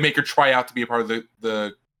they make her try out to be a part of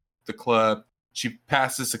the club. She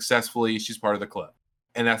passes successfully. She's part of the club,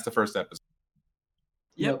 and that's the first episode.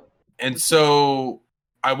 Yep. And so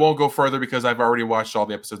I won't go further because I've already watched all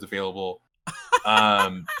the episodes available. Is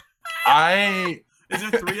there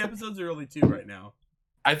 3 episodes or only 2 right now?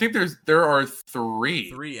 I think there are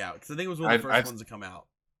 3. 3 out, because I think it was one of the first ones to come out.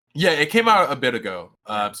 Yeah, it came out a bit ago.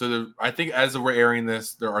 I think as we're airing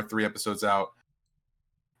this, there are 3 episodes out.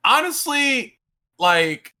 Honestly,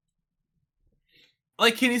 like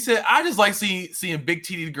Kenny said, I just like seeing big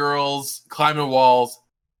titty girls climbing walls,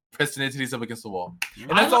 pressing their titties up against the wall, and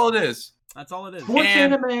that's all it is. That's all it is. Sports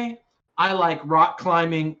And- anime I like rock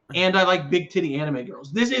climbing, and I like big titty anime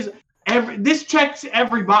girls. This checks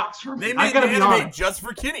every box for me. They I made gotta the be anime honest. just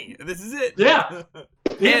for Kenny. This is it. Yeah.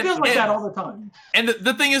 It feels like And- that all the time. And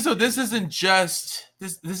the thing is, though, this isn't just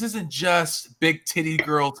big titty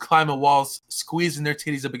girls climbing walls, squeezing their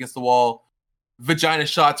titties up against the wall, vagina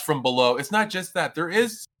shots from below. It's not just that. There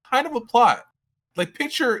is kind of a plot. Like,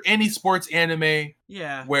 picture any sports anime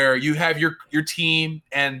where you have your team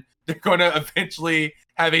and they're going to eventually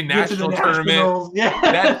have a national tournament.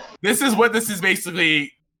 Yeah. This is what this is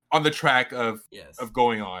basically on the track of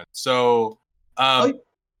going on. So,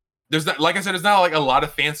 there's not, like I said, there's not like a lot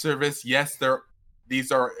of fan service. Yes,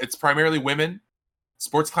 it's primarily women,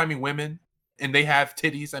 sports climbing women, and they have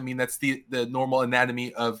titties. I mean, that's the normal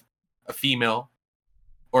anatomy of a female,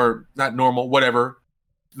 or not normal, whatever.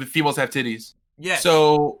 The females have titties. Yeah.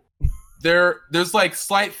 So there's like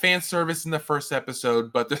slight fan service in the first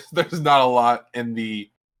episode, but there's not a lot in the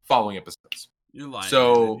following episodes. You're lying.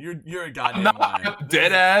 So you're a goddamn liar.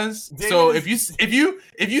 Dead ass. David so is- if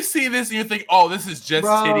you see this and you think, oh, this is just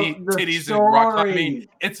titties and rock climbing,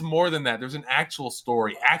 it's more than that. There's an actual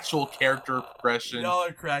story, actual character progression. Y'all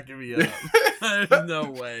are cracking me up. There's no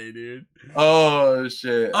way, dude. Oh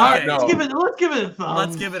shit! Okay, Let's give it a thumb.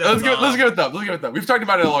 Let's give it a Let's give it a thumb. We've talked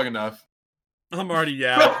about it long enough. I'm already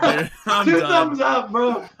out, dude. I'm Two done. thumbs up,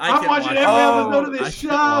 bro. I I'm can't watching watch- every episode of I this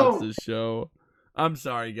can't watch show. this show. I'm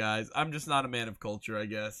sorry, guys. I'm just not a man of culture, I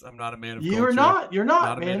guess. I'm not a man of culture. You're not,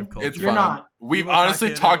 Not man. a man of culture. It's You're fine. not. We've People honestly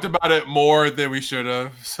talk talked in- about it more than we should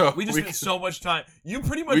have. So We just spent so much time. You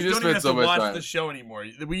pretty much We don't just even have spent to so much watch time. the show anymore.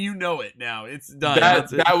 You know it now. It's done.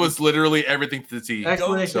 That's it. that was literally everything to the T.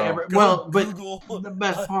 Explanation So- ever. Go Well, but Google the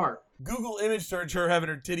best part. Google image search her having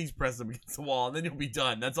her titties pressed up against the wall, and then you'll be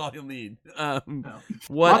done. That's all you'll need. Lots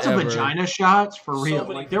Whatever. of vagina shots for So real.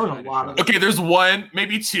 many Like there was a vagina lot of them. Okay, there's one,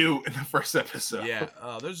 maybe two in the first episode. Yeah,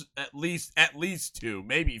 there's at least two,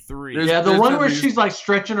 maybe three. There's- Yeah, the one at where least- she's like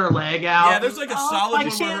stretching her leg out. Yeah, there's like a solid like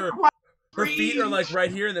one she where didn't her- quite Her feet are like breathe.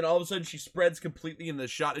 right here, and then all of a sudden she spreads completely, and the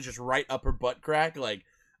shot is just right up her butt crack. Like,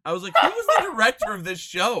 I was like, who was the director of this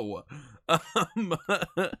show?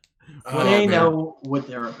 They man. know what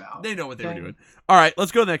they're about. They know what they were Okay. doing. All right,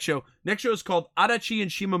 let's go to the next show. Next show is called Adachi and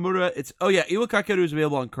Shimamura. Iwa Kakeru is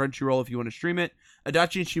available on Crunchyroll if you want to stream it.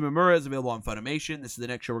 Adachi and Shimamura is available on Funimation. This is the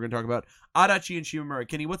next show we're going to talk about. Adachi and Shimamura.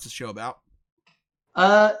 Kenny, what's the show about?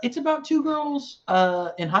 It's about two girls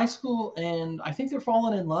in high school, and I think they're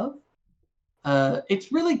falling in love.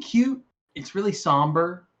 It's really cute. It's really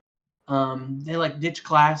somber. They like ditch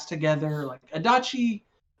class together. Like Adachi,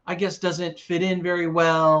 I guess, doesn't fit in very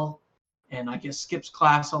well, and I guess skips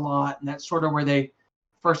class a lot, and that's sort of where they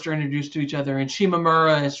first are introduced to each other. And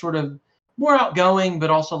Shimamura is sort of more outgoing, but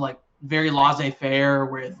also like very laissez-faire,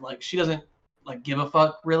 where like she doesn't like give a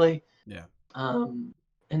fuck really. Yeah. And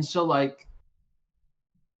so like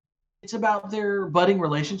it's about their budding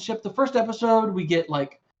relationship. The first episode we get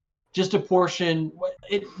like just a portion.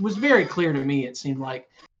 It was very clear to me. It seemed like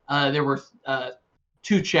there were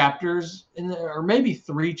 2 chapters in there, or maybe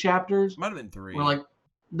 3 chapters. Might have been 3. Where like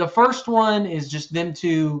the first one is just them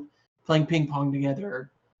two playing ping pong together,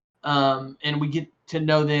 and we get to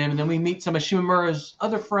know them, and then we meet some of Shimamura's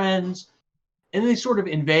other friends, and they sort of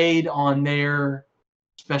invade on their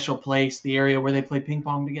special place, the area where they play ping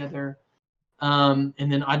pong together. And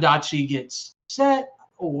then Adachi gets upset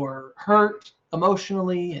or hurt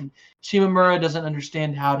emotionally, and Shimamura doesn't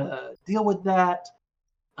understand how to deal with that.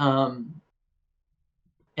 And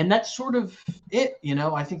that's sort of it, you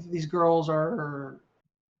know. I think that these girls are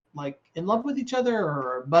like in love with each other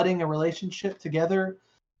or budding a relationship together.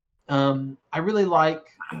 I really like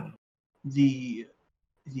the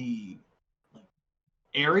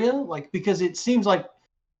area, like, because it seems like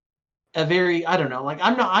a very, I don't know, like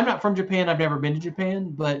I'm not from Japan. I've never been to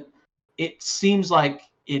Japan, but it seems like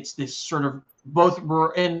it's this sort of but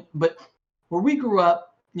where we grew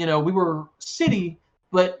up, you know, we were city,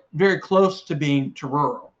 but very close to being to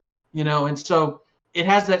rural, you know, and so it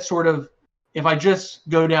has that sort of, if I just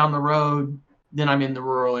go down the road, then I'm in the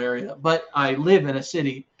rural area, but I live in a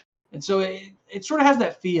city, and so it sort of has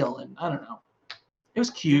that feel, and I don't know, it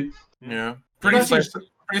was cute. Yeah, pretty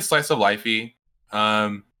slice of lifey.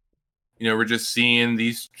 You know, we're just seeing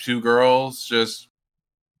these two girls just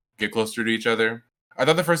get closer to each other. I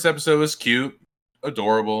thought the first episode was cute,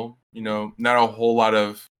 adorable. You know, not a whole lot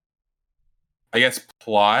of, I guess,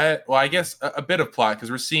 plot. Well, I guess a bit of plot,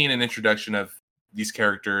 because we're seeing an introduction of these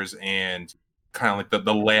characters and kind of like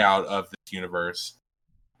the layout of this universe.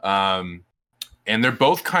 And they're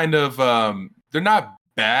both kind of, they're not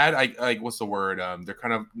bad. What's the word? They're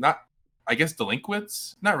kind of not, I guess,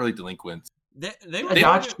 delinquents. Not really delinquents. They were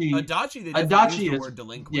Adachi. Adachi. They Adachi used the is word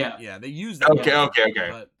delinquent. yeah. They used that.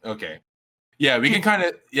 Okay. Yeah, we can kind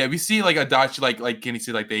of we see like Adachi like Kenny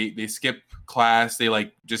said, like they skip class, they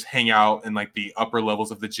like just hang out in like the upper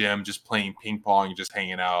levels of the gym, just playing ping pong and just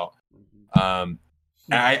hanging out. And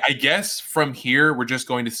I guess from here we're just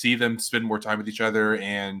going to see them spend more time with each other,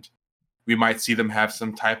 and we might see them have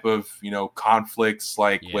some type of conflicts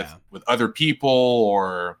with other people,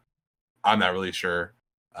 or I'm not really sure.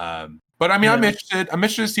 But I mean, I'm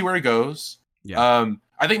interested to see where it goes.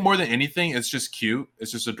 I think more than anything, it's just cute.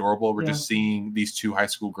 It's just adorable. We're just seeing these two high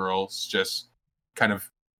school girls just kind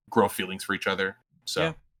of grow feelings for each other.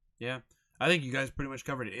 So yeah. I think you guys pretty much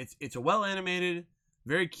covered it. It's a well animated,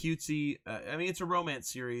 very cutesy. I mean, it's a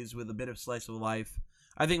romance series with a bit of slice of life.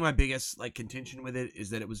 I think my biggest contention with it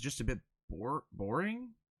is that it was just a bit boring.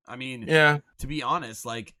 I mean, to be honest,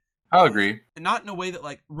 I'll agree. Not in a way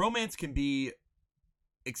that romance can be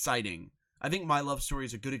exciting. I think My Love Story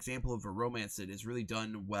is a good example of a romance that is really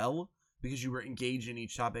done well because you were engaged in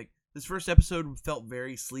each topic. This first episode felt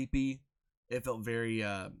very sleepy. It felt very,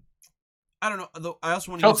 I don't know. Though I also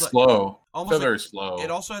want to use slow. Almost very slow. It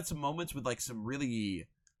also had some moments with some really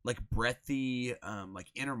breathy,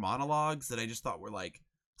 inner monologues that I just thought were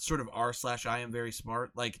sort of r/I am very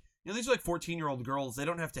smart. These are 14-year-old girls. They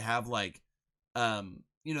don't have to have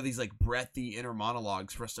these breathy inner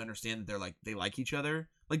monologues for us to understand that they like each other.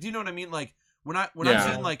 Do you know what I mean? When I'm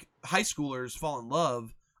seeing high schoolers fall in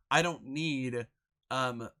love, I don't need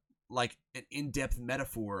an in-depth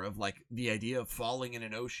metaphor of the idea of falling in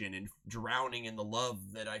an ocean and drowning in the love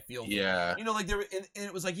that I feel. Yeah. There and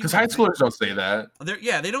it was because high schoolers don't say that.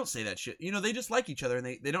 They don't say that shit. They just like each other and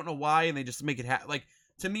they don't know why, and they just make it happen.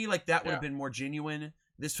 To me, that would have been more genuine.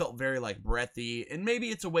 This felt very breathy, and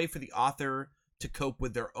maybe it's a way for the author to cope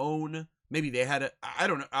with their own. Maybe they had I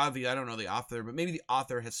don't know. Obviously, I don't know the author, but maybe the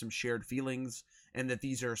author has some shared feelings, and that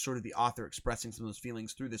these are sort of the author expressing some of those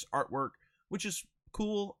feelings through this artwork, which is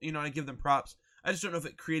cool. I give them props. I just don't know if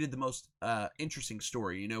it created the most interesting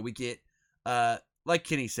story. We get, like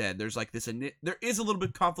Kenny said, there's there is a little bit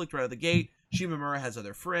of conflict right out of the gate. Shimamura has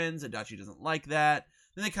other friends, Adachi doesn't like that.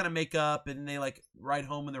 Then they kind of make up, and they ride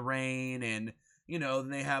home in the rain, and then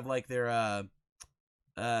they have their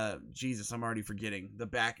Jesus, I'm already forgetting the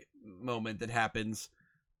back moment that happens.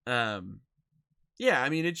 I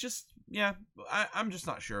mean, it's just I'm just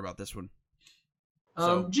not sure about this one.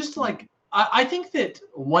 I think that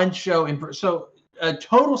one show so a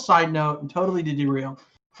total side note and totally to derail,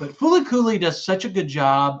 but Fulikuli does such a good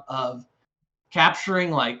job of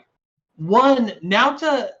capturing one.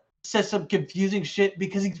 Naota says some confusing shit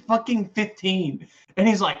because he's fucking 15 and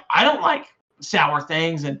he's I don't like sour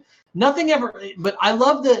things and nothing ever, but I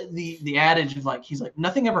love the adage of he's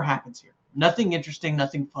nothing ever happens here. Nothing interesting,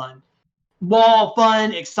 nothing fun. Well,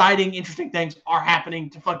 fun, exciting, interesting things are happening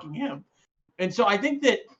to fucking him. And so I think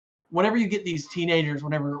that whenever you get these teenagers,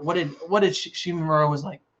 what did Shimamura was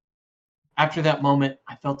after that moment,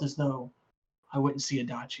 I felt as though I wouldn't see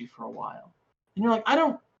Adachi for a while. And you're I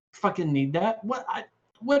don't fucking need that. What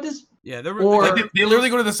does they literally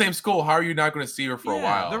go to the same school. How are you not going to see her for a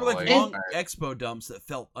while? There were long expo dumps that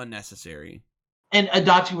felt unnecessary. And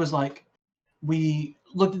Adachi was we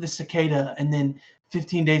looked at the cicada, and then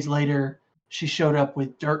 15 days later, she showed up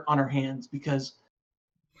with dirt on her hands because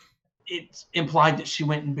it's implied that she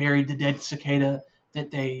went and buried the dead cicada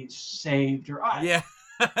that they saved. Or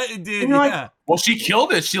it did. Yeah. Well, she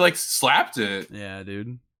killed it. She slapped it. Yeah,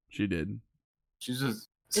 dude. She did. She's just.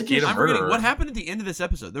 I'm forgetting what happened at the end of this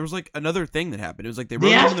episode. There was another thing that happened. It was they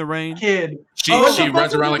rode home in the rain. Kid. She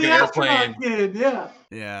runs around like an airplane. Kid, yeah.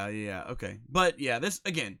 Yeah. Okay, but this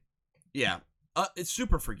again. Yeah, it's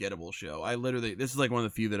super forgettable show. This is one of the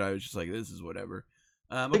few that I was just this is whatever.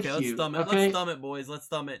 Okay, let's thumb it. Okay. Let's thumb it, boys. Let's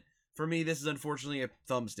thumb it. For me, this is unfortunately a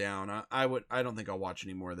thumbs down. I don't think I'll watch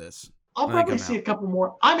any more of this. I'll probably see a couple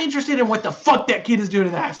more. I'm interested in what the fuck that kid is doing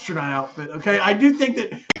in the astronaut outfit. Okay, I do think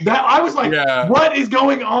that I was what is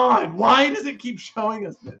going on? Why does it keep showing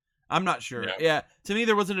us this? I'm not sure. Yeah, to me,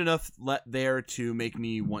 there wasn't enough there to make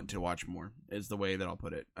me want to watch more. Is the way that I'll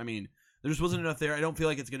put it. I mean, there just wasn't enough there. I don't feel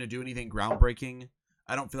like it's going to do anything groundbreaking.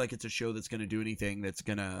 I don't feel like it's a show that's going to do anything that's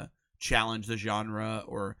going to challenge the genre.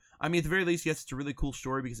 Or, I mean, at the very least, yes, it's a really cool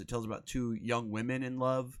story because it tells about two young women in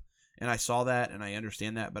love. And I saw that, and I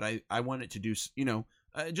understand that, but I want it to do, just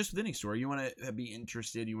with any story, you want to be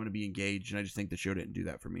interested, you want to be engaged, and I just think the show didn't do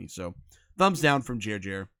that for me. So, thumbs down from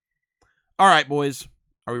Jer. All right, boys,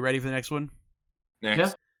 are we ready for the next one? Next.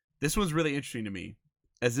 Yeah. This one's really interesting to me,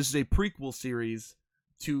 as this is a prequel series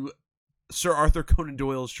to Sir Arthur Conan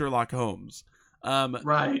Doyle's Sherlock Holmes.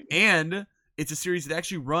 Right. And It's a series that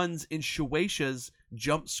actually runs in Shueisha's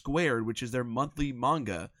Jump Squared, which is their monthly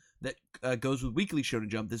manga that goes with Weekly Shonen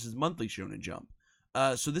Jump. This is monthly Shonen Jump.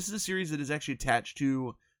 So this is a series that is actually attached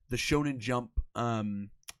to the Shonen Jump,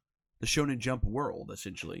 world,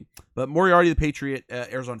 essentially. But Moriarty the Patriot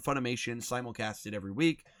airs on Funimation, simulcasted every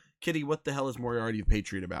week. Kitty, what the hell is Moriarty the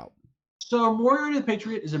Patriot about? So Moriarty the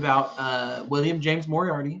Patriot is about William James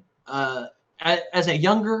Moriarty. As a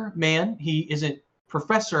younger man, he isn't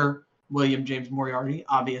Professor William James Moriarty,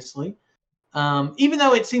 obviously. Even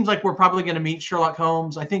though it seems like we're probably going to meet Sherlock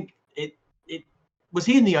Holmes, I think it was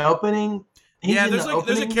he in the opening. There's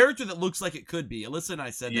a character that looks like it could be. Alyssa and I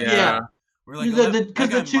said that. Yeah. We're like, because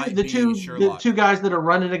the two guys that are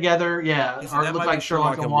running together, look like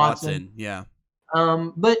Sherlock and Watson. Yeah.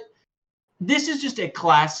 But this is just a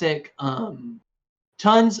classic.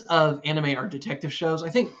 Tons of anime are detective shows. I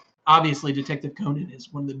think obviously Detective Conan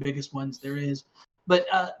is one of the biggest ones there is, but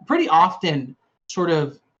pretty often sort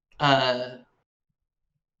of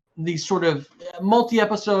these sort of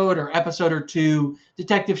multi-episode or episode or two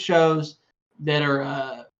detective shows that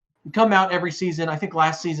are come out every season. I think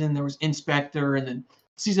last season there was Inspector, and then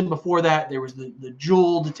season before that there was the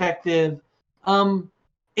Jewel Detective.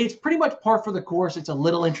 It's pretty much par for the course. It's a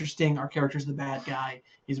little interesting. Our character's the bad guy.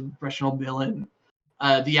 He's a professional villain.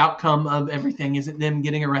 The outcome of everything isn't them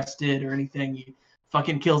getting arrested or anything. He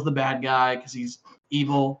fucking kills the bad guy because he's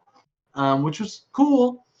evil, which was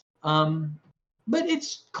cool. But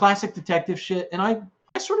it's classic detective shit, and I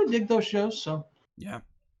sort of dig those shows. So yeah.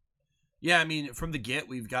 I mean, from the get,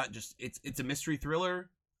 we've got just it's a mystery thriller.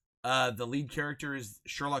 The lead character is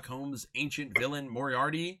Sherlock Holmes' ancient villain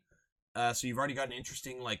Moriarty. So you've already got an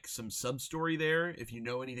interesting some sub story there if you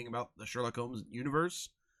know anything about the Sherlock Holmes universe.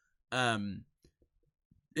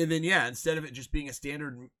 And then instead of it just being a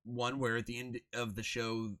standard one where at the end of the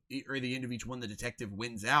show or the end of each one the detective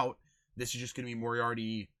wins out, this is just going to be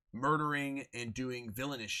Moriarty murdering and doing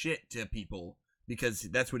villainous shit to people because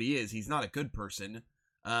that's what he is. He's not a good person.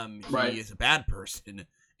 He is a bad person,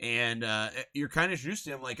 and you're kind of introduced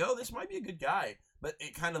to him like, oh, this might be a good guy, but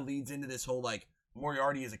it kind of leads into this whole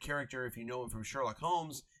Moriarty as a character, if you know him from Sherlock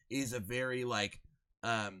Holmes, is a very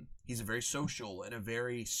he's a very social and a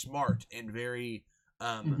very smart and very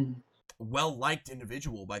well-liked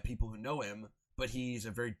individual by people who know him, but he's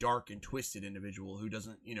a very dark and twisted individual who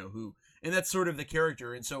doesn't, and that's sort of the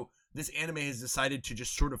character. And so this anime has decided to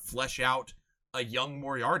just sort of flesh out a young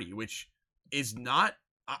Moriarty, which is not,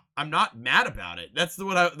 I'm not mad about it. That's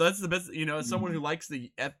the best, as someone who likes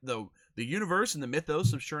the universe and the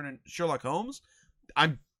mythos of Sherlock Holmes,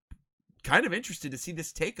 I'm kind of interested to see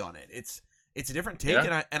this take on it. It's a different take,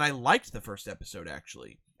 and I liked the first episode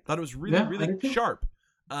actually. Thought it was really sharp,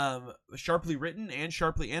 sharply written and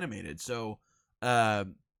sharply animated. So I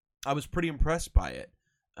was pretty impressed by it.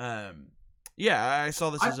 I saw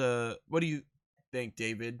this as a. What do you think,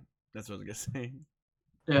 David? That's what I was gonna say.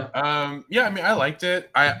 Yeah. I mean, I liked it.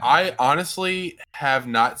 I honestly have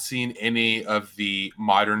not seen any of the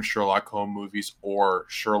modern Sherlock Holmes movies or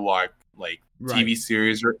Sherlock TV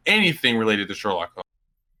series or anything related to Sherlock Holmes.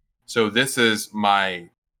 So this is my,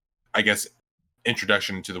 I guess,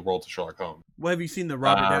 introduction to the world of Sherlock Holmes. Well, have you seen the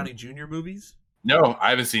Robert Downey Jr. movies? No,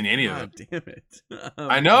 I haven't seen any of them. Damn it!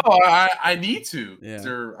 I know. I need to.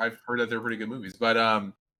 Yeah. I've heard that they're pretty good movies, but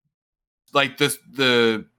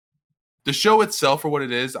the show itself for what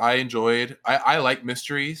it is, I enjoyed. I like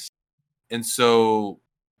mysteries, and so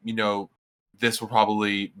this will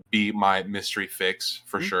probably be my mystery fix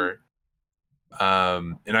for sure.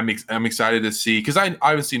 And I'm excited to see, because I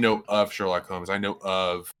obviously know of Sherlock Holmes. I know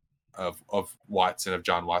of Watson, of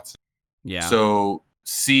John Watson. Yeah. So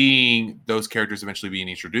seeing those characters eventually being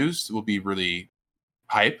introduced will be really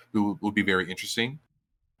hype. It will be very interesting.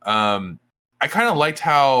 I kind of liked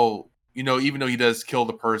how, even though he does kill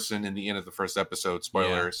the person in the end of the first episode,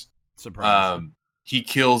 spoilers. Yeah. Surprise. He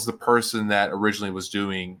kills the person that originally was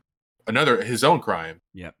doing his own crime.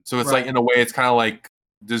 Yep. So it's in a way, it's kind of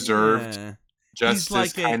deserved. Yeah.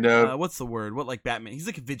 Justice, he's kind of. What's the word? What Batman? He's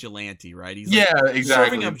like a vigilante, right? He's exactly.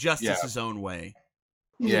 Serving up justice his own way.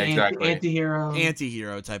 He's exactly.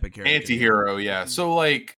 Anti-hero type of character. Anti-hero, yeah. So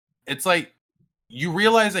it's you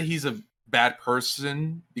realize that he's a bad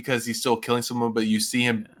person because he's still killing someone, but you see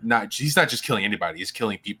him he's not just killing anybody. He's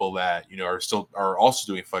killing people that are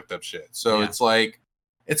also doing fucked up shit. So it's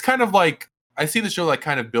it's kind of I see the show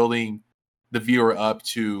kind of building the viewer up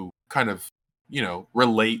to kind of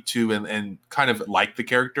relate to and kind of like the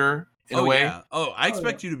character in a way. Yeah. I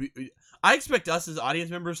expect you to be. I expect us as audience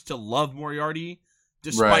members to love Moriarty,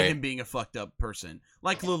 despite him being a fucked up person,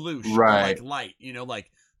 like Lelouch, or like Light.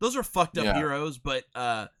 Those are fucked up heroes, but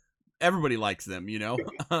everybody likes them, you know.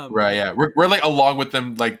 Right? Yeah, we're like along with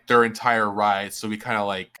them like their entire ride, so we kind of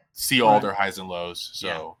like see all their highs and lows.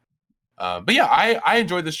 So, but yeah, I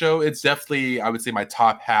enjoyed the show. It's definitely, I would say, my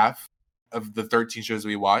top half of the 13 shows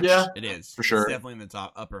we watched. Yeah, it is for sure. It's definitely in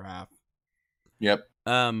the upper half. Yep.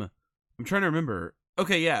 I'm trying to remember.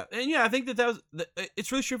 Okay, yeah, and yeah, I think that was.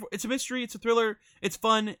 It's really straightforward. It's a mystery. It's a thriller. It's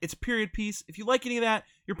fun. It's a period piece. If you like any of that,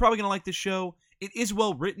 you're probably gonna like this show. It is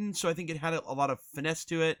well written, so I think it had a lot of finesse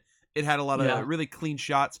to it. It had a lot of really clean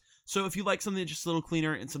shots. So if you like something that's just a little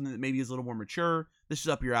cleaner and something that maybe is a little more mature, this is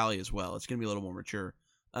up your alley as well. It's gonna be a little more mature,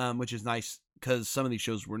 which is nice because some of these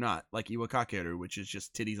shows were not, like Iwa Kakeru, which is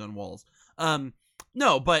just titties on walls.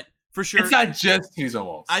 No, but. For sure. It's not just titties on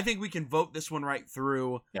walls. I think we can vote this one right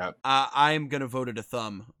through. Yeah. I'm going to vote it a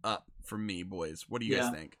thumb up from me, boys. What do you guys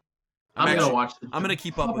think? I'm going to watch it. I'm going to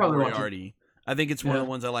keep up with Moriarty. I think it's one of the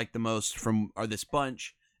ones I like the most from this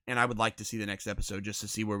bunch, and I would like to see the next episode just to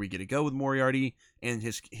see where we get to go with Moriarty and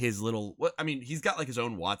his little... he's got like his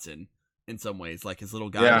own Watson in some ways, like his little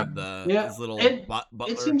guy with his little butler.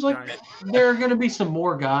 It seems like there are going to be some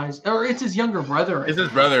more guys. Or it's his younger brother. It's his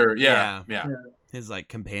brother, yeah. His like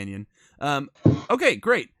companion. Okay,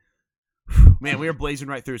 great. Man, we are blazing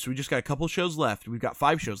right through. So we just got a couple shows left. We've got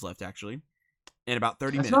 5 shows left actually, in about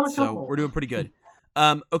 30 minutes. So we're doing pretty good.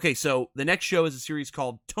 Okay, so the next show is a series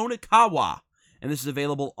called Tonikawa, and this is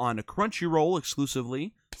available on Crunchyroll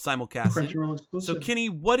exclusively, simulcasted. Crunchyroll exclusive. So Kenny,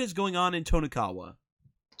 what is going on in Tonikawa?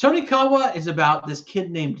 Tonikawa is about this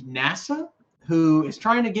kid named NASA who is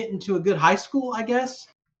trying to get into a good high school, I guess.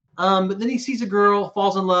 But then he sees a girl,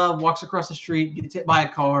 falls in love, walks across the street, gets hit by a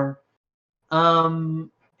car.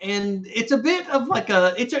 And it's a bit of like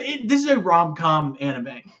this is a rom-com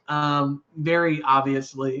anime, very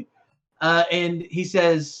obviously. And he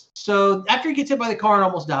says, so after he gets hit by the car and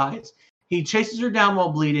almost dies, he chases her down while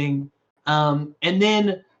bleeding. And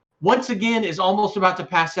then once again is almost about to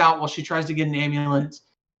pass out while she tries to get an ambulance.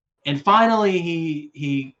 And finally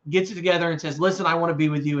he gets it together and says, listen, I want to be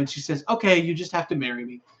with you. And she says, okay, you just have to marry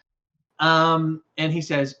me. And he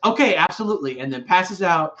says, okay, absolutely. And then passes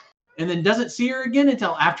out and then doesn't see her again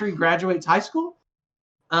until after he graduates high school.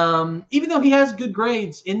 Even though he has good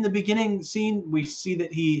grades in the beginning scene, we see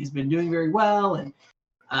that he has been doing very well. And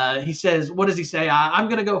he says, what does he say? I'm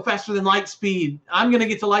going to go faster than light speed. I'm going to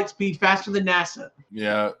get to light speed faster than NASA.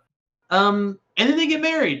 Yeah. And then they get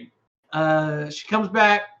married. She comes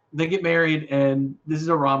back, they get married, and this is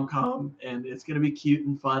a rom-com, and it's going to be cute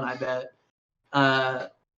and fun, I bet.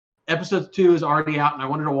 Episode 2 is already out, and I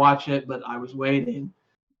wanted to watch it, but I was waiting.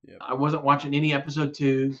 Yep. I wasn't watching any episode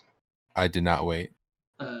 2s. I did not wait.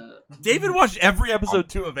 David watched every episode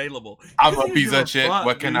 2 available. I'm a piece of shit.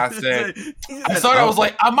 What can I say? I saw it. I was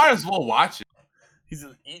like, I might as well watch it. He's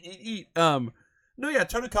like, eat. No, yeah,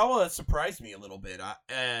 Tonikawa surprised me a little bit.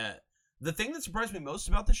 The thing that surprised me most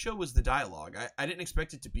about the show was the dialogue. I didn't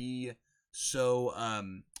expect it to be so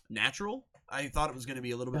natural. I thought it was going to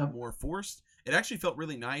be a little bit more forced. It actually felt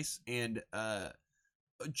really nice and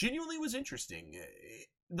genuinely was interesting.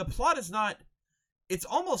 The plot is not... It's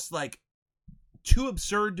almost like too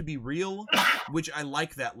absurd to be real, which I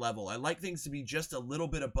like that level. I like things to be just a little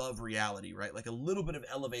bit above reality, right? Like a little bit of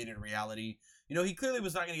elevated reality. You know, he clearly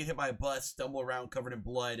was not going to get hit by a bus, stumble around covered in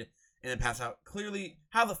blood, and then pass out. Clearly,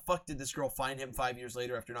 how the fuck did this girl find him 5 years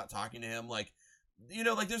later after not talking to him? Like, you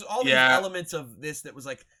know, like there's all these elements of this that was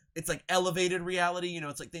like, it's like elevated reality. You know,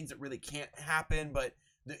 it's like things that really can't happen, but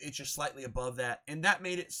it's just slightly above that. And that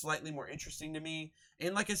made it slightly more interesting to me.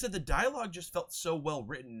 And like I said, the dialogue just felt so well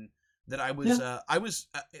written that I was,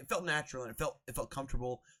 it felt natural and it felt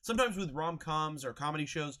comfortable. Sometimes with rom-coms or comedy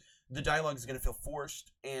shows, the dialogue is going to feel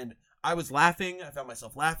forced. And I was laughing. I found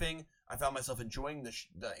myself laughing. I found myself enjoying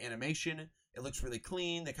the animation. It looks really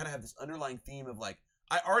clean. They kind of have this underlying theme of like,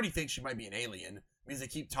 I already think she might be an alien because they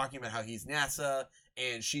keep talking about how he's NASA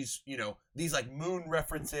and she's, you know, these like moon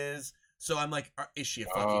references. So I'm like, is she a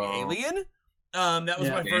fucking alien? That was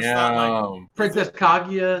my first thought. Like, Princess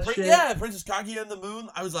Kaguya shit. Yeah, Princess Kaguya and the moon.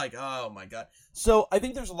 I was like, oh my god. So I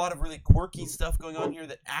think there's a lot of really quirky stuff going on here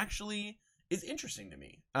that actually is interesting to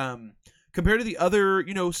me. Compared to the other,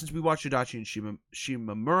 you know, since we watched Adachi and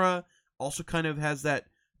Shimamura, also kind of has that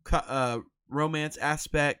romance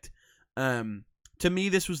aspect. To me,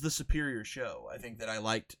 this was the superior show. I think that I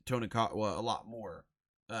liked Tonikawa a lot more.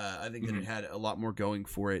 I think that it had a lot more going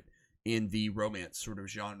for it in the romance sort of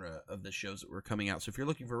genre of the shows that were coming out. So if you're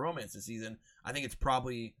looking for romance this season, I think it's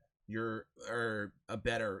probably a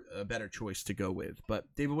better choice to go with. But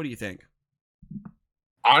David, what do you think?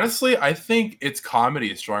 Honestly, I think its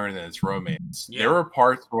comedy is stronger than its romance. Yeah. There were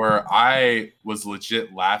parts where I was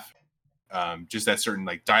legit laughing, just at certain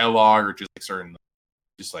like dialogue or just like certain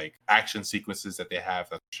just like action sequences that they have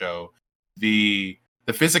that show. The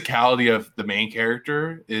physicality of the main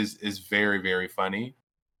character is very, very funny.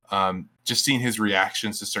 Just seeing his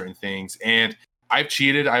reactions to certain things. And I've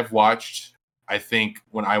cheated. I've watched, I think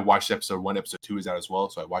when I watched episode 1, episode 2 is out as well.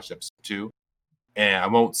 So I watched episode 2. And I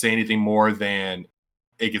won't say anything more than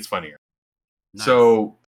it gets funnier. Nice.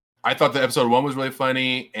 So I thought the episode 1 was really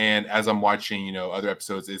funny. And as I'm watching, other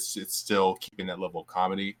episodes, it's still keeping that level of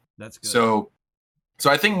comedy. That's good. So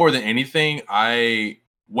I think more than anything,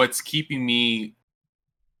 what's keeping me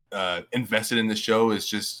invested in the show is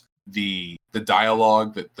just the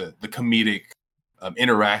dialogue, the comedic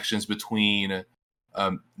interactions between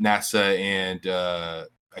NASA and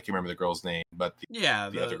I can't remember the girl's name, but the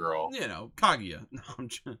other girl, Kaguya. No,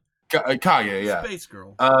 Kaguya, yeah, Space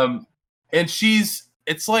Girl. And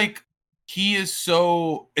it's like he is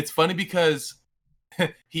so. It's funny because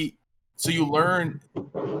so you learn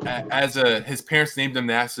his parents named him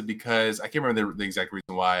NASA because I can't remember the exact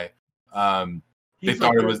reason why. They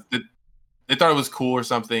thought it was cool or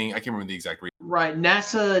something. I can't remember the exact reason. Right,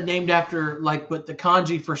 NASA named after but the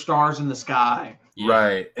kanji for stars in the sky. Yeah.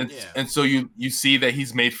 Right, and so you see that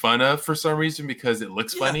he's made fun of for some reason because it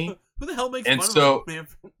looks funny. Who the hell makes fun of him, man?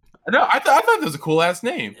 No, I thought that was a cool ass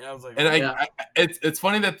name. Yeah, I was like, it's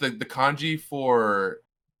funny that the kanji for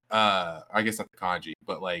I guess not the kanji,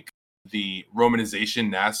 but like the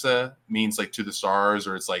romanization NASA means like to the stars,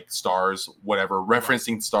 or it's like stars, whatever,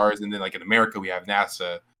 referencing stars, and then like in America we have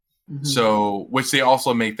NASA. Mm-hmm. So which they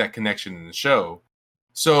also make that connection in the show.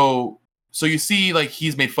 So you see like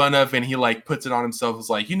he's made fun of and he like puts it on himself as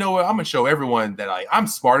like, you know what, I'm gonna show everyone that I'm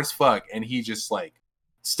smart as fuck, and he just like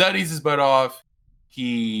studies his butt off.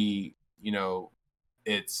 He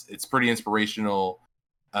it's pretty inspirational.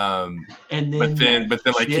 And then but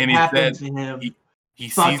then like Kenny said, he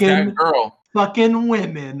sees that girl. Fucking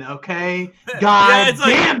women, okay? God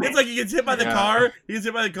it's like he gets hit by the car. He gets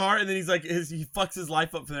hit by the car, and then he's like, he fucks his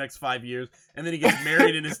life up for the next 5 years, and then he gets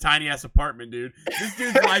married in his tiny ass apartment, dude. This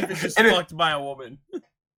dude's life is just fucked by a woman.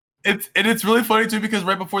 It's really funny too because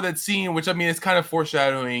right before that scene, which I mean, it's kind of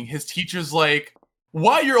foreshadowing, his teacher's like,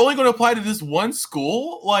 "Why, you're only going to apply to this one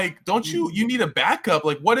school? Like, don't you need a backup?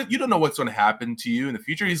 Like, what if you don't know what's going to happen to you in the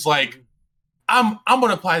future?" He's like, I'm going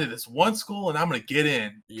to apply to this one school and I'm going to get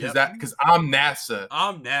in because I'm NASA.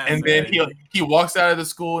 I'm NASA. And then he walks out of the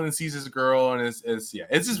school and sees his girl, and it's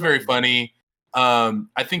just very funny.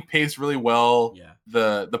 I think paced really well. Yeah.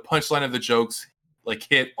 The punchline of the jokes like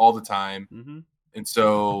hit all the time. Mm-hmm. And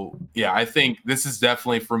so, yeah, I think this is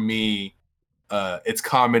definitely for me. Its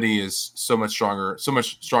comedy is so much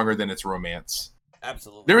stronger than its romance.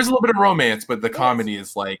 Absolutely. There is a little bit of romance, but the comedy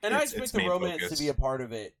is like, and I expect the romance focus to be a part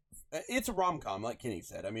of it. It's a rom-com, like Kenny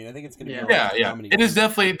said. I mean, I think it's going to be a comedy. It is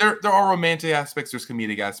definitely, there are romantic aspects, there's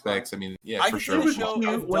comedic aspects. I mean, yeah, for sure.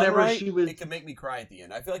 It can make me cry at the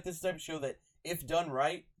end. I feel like this is the type of show that, if done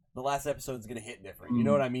right, the last episode is going to hit different. You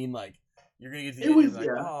know what I mean? Like, you're going to get to the end and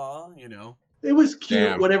like, aw, It was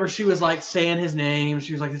cute whenever she was like saying his name.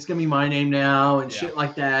 She was like, "It's gonna be my name now," and shit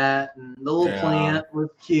like that. And the little plant was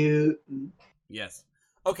cute. Yes.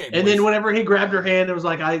 Okay. And then whenever he grabbed her hand, it was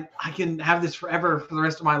like, "I can have this forever for the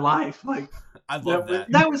rest of my life." Like, I love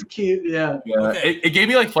that. That was cute. Yeah. Okay. It gave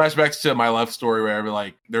me like flashbacks to My Love Story, where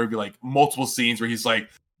there would be like multiple scenes where he's like,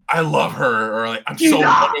 "I love her," or like, "I'm so in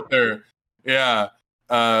love with her." Yeah.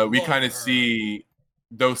 We kind of see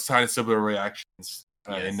those kind of similar reactions.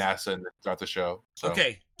 In NASA and throughout the show. So.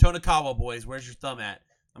 Okay, Tonakawa boys, where's your thumb at?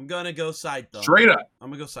 I'm gonna go side thumb. Straight up. I'm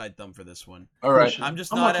gonna go side thumb for this one. All right. I'm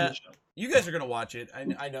not you guys are gonna watch it.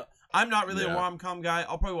 I know. I'm not really a rom-com guy.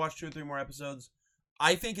 I'll probably watch 2 or 3 more episodes.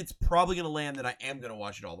 I think it's probably gonna land that I am gonna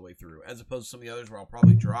watch it all the way through, as opposed to some of the others where I'll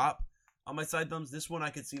probably drop on my side thumbs. This one I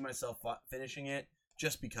could see myself finishing it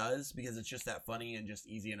just because it's just that funny and just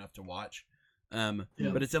easy enough to watch. But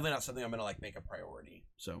it's definitely not something I'm gonna like make a priority.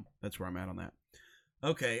 So that's where I'm at on that.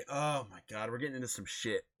 Okay. Oh my God, we're getting into some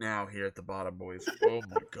shit now here at the bottom, boys. Oh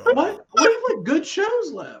my God. What? We have like good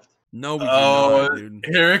shows left. No, we do not, dude.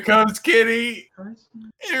 Here it comes, Kitty.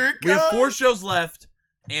 Here it comes. We have 4 shows left,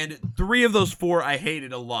 and 3 of those 4 I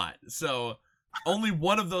hated a lot. So only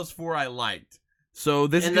one of those 4 I liked. So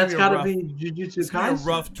this is gonna be a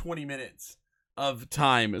rough 20 minutes of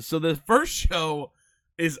time. So the first show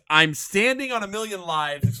is I'm Standing on a Million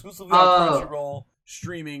Lives, exclusively on Crunchyroll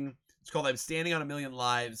streaming. It's called I'm Standing on a Million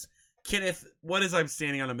Lives. Kenneth, what is I'm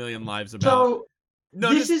Standing on a Million Lives about? So, no,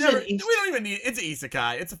 we don't even need it. It's an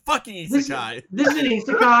isekai. It's a fucking isekai. This is an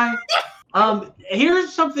isekai.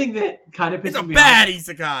 Here's something that kind of pisses me off. It's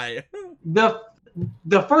a bad isekai.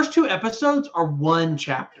 The first 2 episodes are 1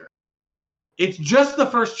 chapter. It's just the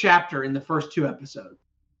first chapter in the first 2 episodes.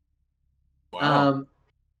 Wow.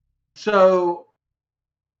 So,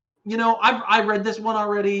 I read this one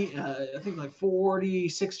already. I think like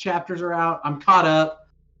 46 chapters are out. I'm caught up.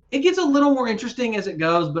 It gets a little more interesting as it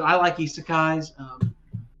goes, but I like isekais.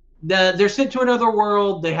 They're sent to another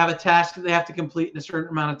world. They have a task that they have to complete in a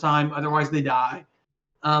certain amount of time, otherwise they die.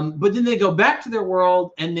 But then they go back to their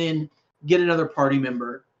world and then get another party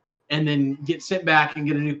member, and then get sent back and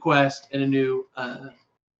get a new quest and a new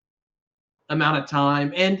amount of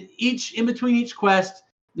time. And in between each quest,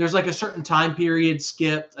 there's like a certain time period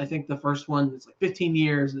skipped. I think the first one is like 15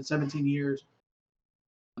 years and 17 years.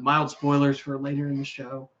 Mild spoilers for later in the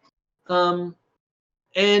show. And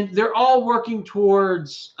they're all working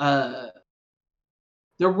towards they're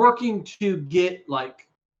working to get like,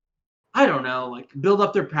 I don't know, like build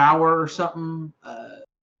up their power or something.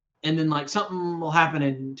 And then like something will happen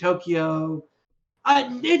in Tokyo.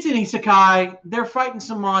 It's an isekai. They're fighting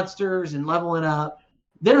some monsters and leveling up.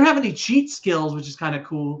 They don't have any cheat skills, which is kind of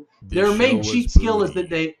cool. Their main cheat skill is that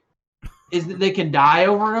they can die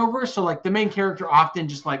over and over. So like the main character often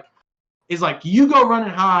just like is like, you go run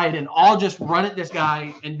and hide, and I'll just run at this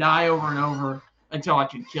guy and die over and over until I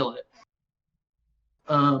can kill it.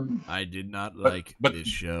 I did not like this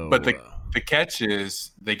show. But the catch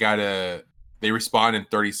is they respawn in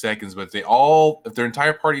 30 seconds, but if their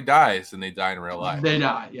entire party dies, then they die in real life. They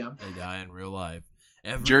die, yeah. They die in real life.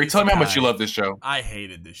 Jerry, tell me how much you love this show. I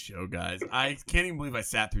hated this show, guys. I can't even believe I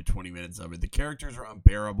sat through 20 minutes of it. The characters are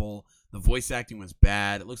unbearable. The voice acting was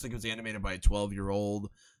bad. It looks like it was animated by a 12-year-old.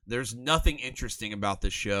 There's nothing interesting about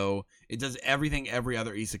this show. It does everything every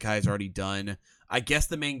other isekai has already done. I guess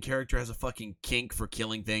the main character has a fucking kink for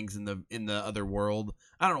killing things in the other world.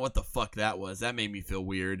 I don't know what the fuck that was. That made me feel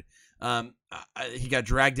weird. He got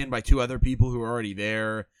dragged in by two other people who were already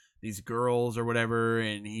there, these girls or whatever,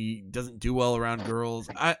 and he doesn't do well around girls.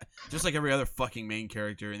 Just like every other fucking main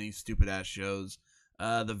character in these stupid ass shows.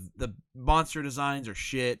 The monster designs are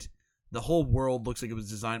shit. The whole world looks like it was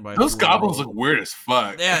designed by those goblins look weird as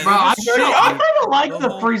fuck. Yeah, bro, I kind of like the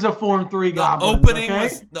Frieza Form 3 goblins.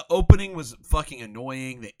 The opening was fucking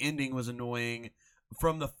annoying. The ending was annoying.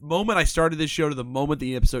 From the moment I started this show to the moment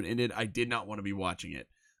the episode ended, I did not want to be watching it.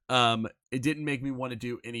 It didn't make me want to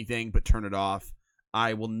do anything but turn it off.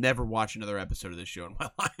 I will never watch another episode of this show in my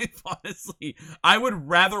life, honestly. I would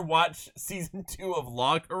rather watch season 2 of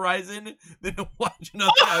Log Horizon than to watch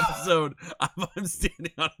another episode of I'm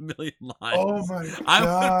Standing on a Million Lives. Oh my God. I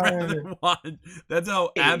would rather watch. That's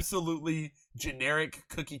how absolutely generic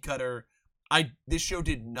cookie cutter. This show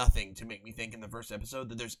did nothing to make me think in the first episode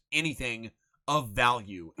that there's anything of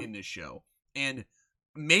value in this show. And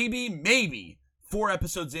maybe 4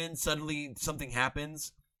 episodes in, suddenly something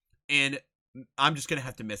happens, and I'm just gonna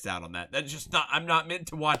have to miss out on that. That's just not. I'm not meant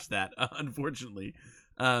to watch that. Unfortunately,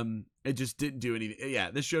 it just didn't do anything.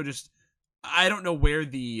 Yeah, this show just. I don't know where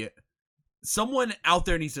someone out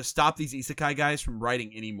there needs to stop these isekai guys from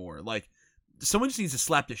writing anymore. Like, someone just needs to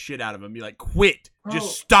slap the shit out of them and be like, quit.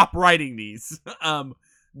 Just stop writing these.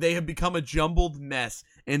 They have become a jumbled mess,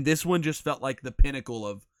 and this one just felt like the pinnacle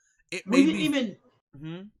of it. We didn't even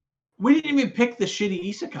pick the shitty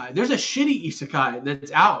isekai. There's a shitty isekai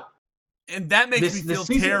that's out. And that makes me feel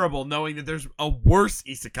terrible knowing that there's a worse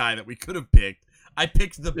isekai that we could have picked. I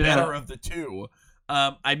picked the better of the two.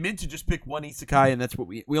 I meant to just pick one isekai, and that's what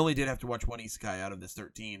we only did have to watch one isekai out of this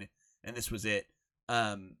 13, and this was it.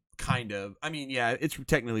 Kind of. I mean, yeah, it's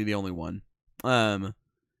technically the only one.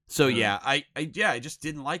 So yeah, I just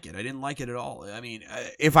didn't like it. I didn't like it at all. I mean,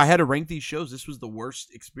 if I had to rank these shows, this was the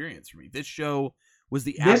worst experience for me. This show was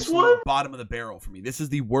the absolute bottom of the barrel for me. This is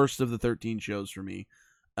the worst of the 13 shows for me.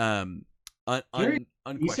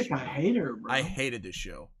 Isekai hater, bro. I hated this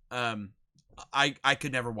show. I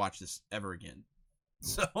could never watch this ever again.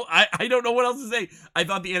 So I don't know what else to say. I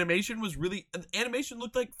thought the animation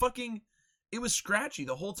looked like fucking. It was scratchy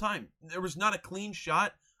the whole time. There was not a clean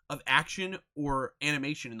shot of action or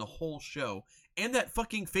animation in the whole show. And that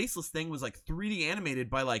fucking faceless thing was like 3D animated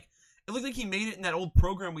by like. It looked like he made it in that old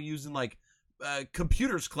program we used in like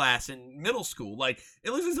computers class in middle school. Like,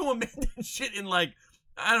 it looks like someone made that shit in like.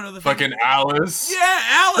 I don't know. The fucking Alice. Yeah,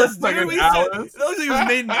 Alice, dude. Fucking Alice. It looks like it was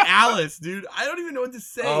made in Alice, dude. I don't even know what to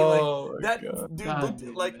say. Oh, like that God. dude God, looked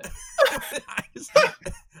like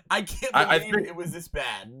I can't believe it was this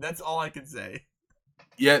bad. That's all I can say.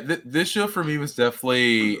 Yeah, this show for me was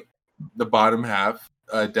definitely the bottom half.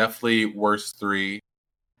 Definitely worst 3.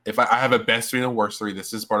 If I have a best 3 and a worst 3,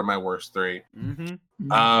 this is part of my worst 3.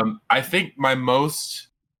 Mm-hmm. I think my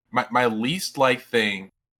least liked thing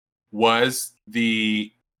was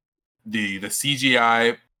the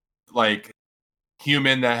CGI like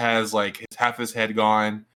human that has like half his head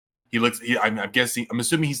gone I'm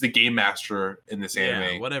assuming he's the game master in this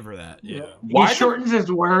anime. Whatever that. Yeah. He shortens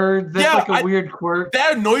his words. That's a weird quirk.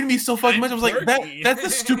 That annoyed me so fucking much. I was like, that's a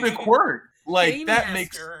stupid quirk. Like game that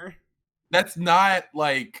master. that's not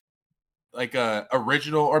like a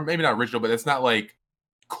original, or maybe not original, but it's not like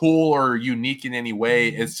cool or unique in any way.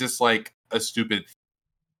 It's just like a stupid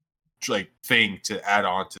like thing to add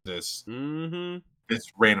on to this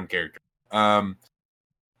this random character.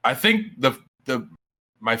 I think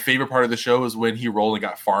my favorite part of the show is when he rolled and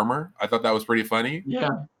got Farmer. I thought that was pretty funny. Yeah.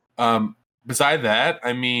 Beside that,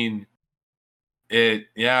 I mean,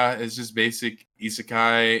 it's just basic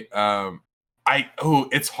isekai.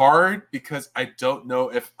 It's hard because I don't know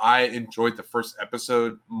if I enjoyed the first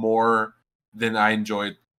episode more than I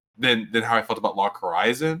enjoyed than how I felt about Log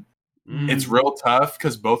Horizon. It's real tough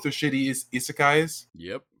because both are shitty isekais.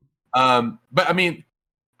 Yep. But I mean,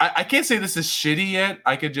 I can't say this is shitty yet.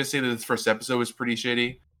 I could just say that this first episode was pretty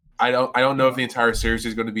shitty. I don't know if the entire series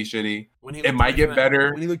is going to be shitty. It might get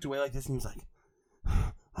better. When he looked away like this, and he was like,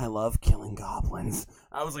 "I love killing goblins."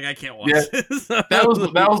 I was like, "I can't watch this." that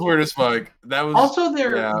was weird as fuck. That was also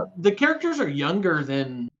the characters are younger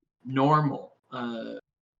than normal.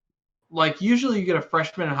 Like usually you get a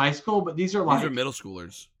freshman in high school, but these are middle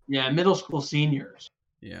schoolers. Yeah, middle school seniors.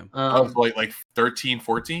 Yeah. Like 13,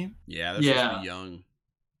 14? Yeah, they're supposed to be young.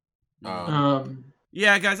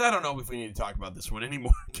 Yeah, guys, I don't know if we need to talk about this one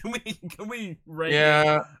anymore. Can we rate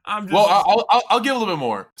it? I'll give a little bit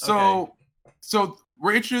more. Okay. So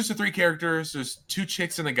we're introduced to 3 characters. There's 2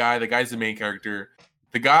 chicks and a guy. The guy's the main character.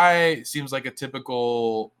 The guy seems like a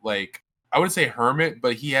typical, like, I wouldn't say hermit,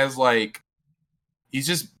 but he's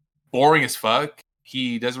just boring as fuck.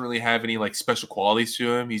 He doesn't really have any like special qualities to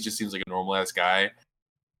him. He just seems like a normal ass guy.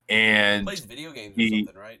 And he plays video games or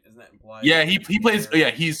something, right? Isn't that implied? Yeah, he plays. Yeah,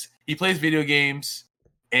 he plays video games,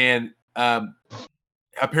 and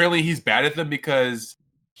apparently he's bad at them because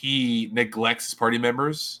he neglects his party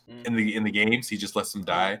members in the games. He just lets them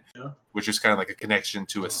die, which is kind of like a connection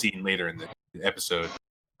to a scene later in the episode.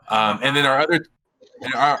 And then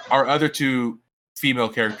our other 2 female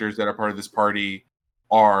characters that are part of this party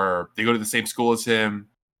they go to the same school as him,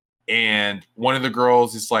 and one of the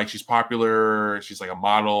girls is like, she's popular, she's like a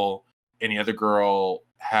model, and the other girl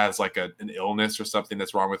has like an illness or something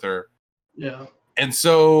that's wrong with her. Yeah. And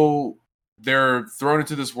so they're thrown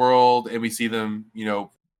into this world, and we see them,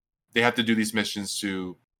 they have to do these missions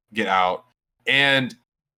to get out. And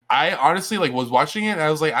I honestly was watching it, and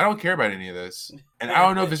I was like, I don't care about any of this. And I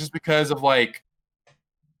don't know if it's just because of like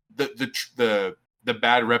the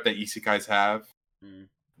bad rep that isekais have.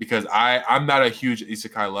 Because I'm not a huge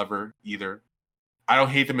isekai lover either. I don't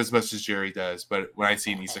hate them as much as Jerry does, but when I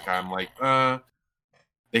see an isekai, I'm like,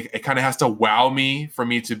 it kind of has to wow me for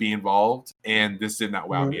me to be involved, and this did not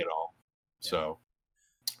wow me at all. So,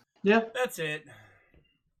 yeah, that's it.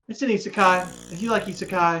 It's an isekai. If you like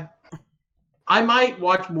isekai, I might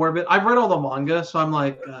watch more of it. I've read all the manga, so I'm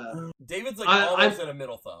like, David's like almost at a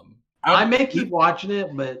middle thumb. I may keep watching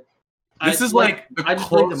it, but. This is like the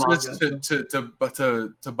closest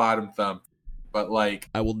to bottom thumb, but like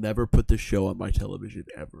I will never put this show on my television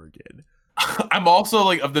ever again. I'm also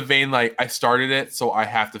like of the vein, like I started it, so I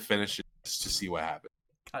have to finish it just to see what happens.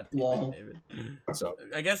 God damn it, David. So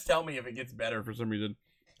I guess tell me if it gets better for some reason.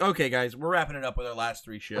 Okay, guys, we're wrapping it up with our last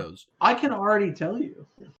 3 shows. I can already tell you.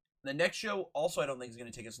 The next show also I don't think is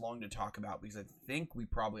going to take us long to talk about because I think we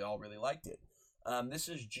probably all really liked it. This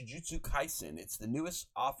is Jujutsu Kaisen. It's the newest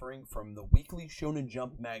offering from the weekly Shonen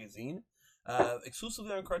Jump magazine,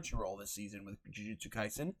 exclusively on Crunchyroll this season with Jujutsu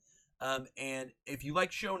Kaisen. And if you like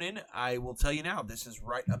Shonen, I will tell you now, this is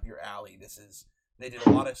right up your alley. They did a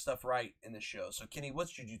lot of stuff right in the show. So, Kenny,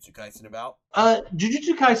 what's Jujutsu Kaisen about?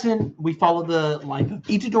 Jujutsu Kaisen, we follow the life of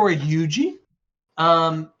Itadori Yuji,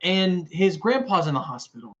 and his grandpa's in the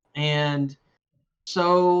hospital, and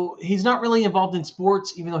so he's not really involved in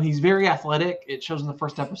sports, even though he's very athletic. It shows in the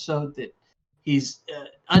first episode that he's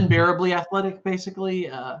unbearably athletic, basically.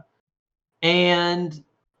 And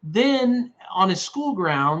then on his school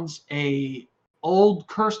grounds, a old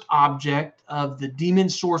cursed object of the demon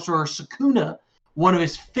sorcerer Sukuna, one of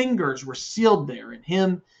his fingers were sealed there. And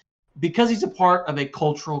him, because he's a part of a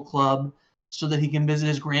cultural club, so that he can visit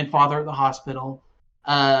his grandfather at the hospital,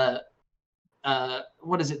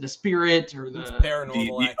 what is it? The spirit or the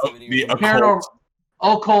paranormal activity? The occult.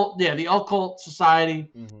 Occult, the occult society.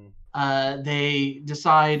 Mm-hmm. They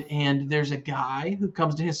decide, and there's a guy who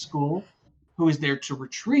comes to his school who is there to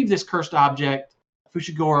retrieve this cursed object,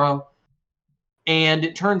 Fushiguro. And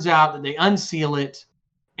it turns out that they unseal it,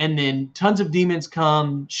 and then tons of demons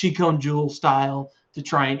come, Shikon Jewel style, to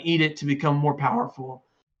try and eat it to become more powerful.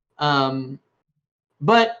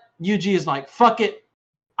 But Yuji is like, fuck it.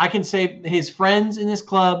 I can save his friends in this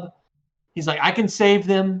club. He's like, I can save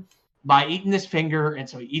them by eating this finger. And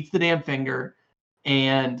so he eats the damn finger.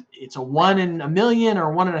 And it's a 1 in a million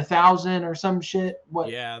or 1 in 1,000 or some shit.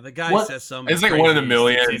 Yeah, the guy says some. It's like 1 in a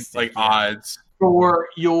million, like odds. For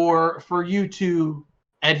you to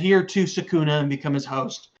adhere to Sukuna and become his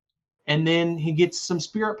host. And then he gets some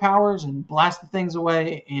spirit powers and blasts the things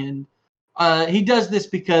away. And he does this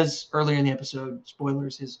because earlier in the episode,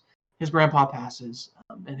 spoilers, his grandpa passes.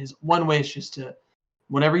 And his one wish is to,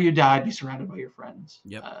 whenever you die, be surrounded by your friends.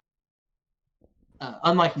 Yep.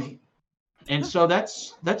 Unlike me. And so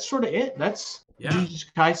that's sort of it. That's Jujutsu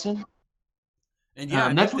Kaisen.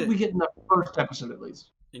 And that's what we get in the first episode, at least.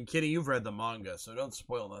 And Kitty, you've read the manga, so don't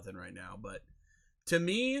spoil nothing right now. But to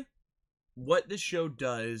me, what this show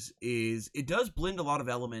does is it does blend a lot of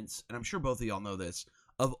elements, and I'm sure both of y'all know this,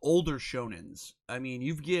 of older shonens. I mean,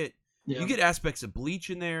 you get aspects of Bleach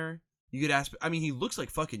in there. You get I mean, he looks like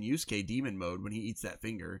fucking Yusuke demon mode when he eats that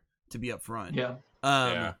finger, to be up front. Yeah.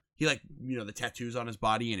 He the tattoos on his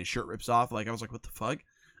body and his shirt rips off. Like, I was like, what the fuck?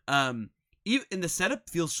 Even and the setup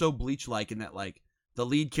feels so Bleach like in that like the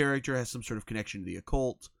lead character has some sort of connection to the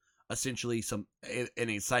occult. Essentially, an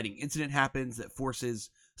exciting incident happens that forces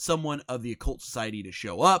someone of the occult society to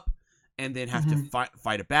show up and then have to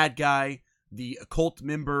fight a bad guy. The occult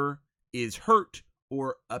member is hurt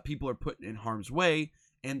or people are put in harm's way,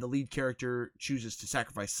 and the lead character chooses to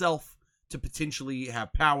sacrifice self to potentially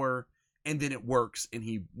have power, and then it works and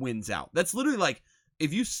he wins out. That's literally like,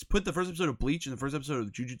 if you put the first episode of Bleach and the first episode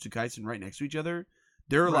of Jujutsu Kaisen right next to each other,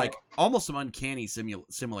 there are like almost some uncanny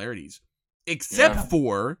similarities. Except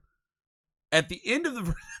for at the end of the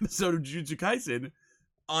first episode of Jujutsu Kaisen,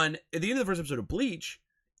 at the end of the first episode of Bleach,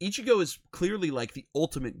 Ichigo is clearly like the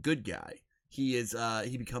ultimate good guy. He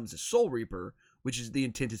becomes a Soul Reaper, which is the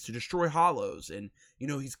intent is to destroy Hollows, and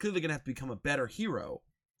he's clearly gonna have to become a better hero.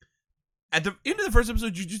 At the end of the first episode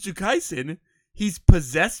of Jujutsu Kaisen, he's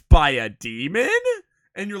possessed by a demon,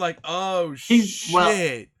 and you're like, oh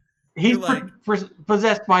shit. He's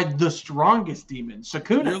possessed by the strongest demon,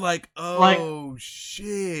 Sukuna. You're like, oh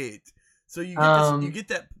shit. So you get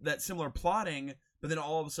that similar plotting, but then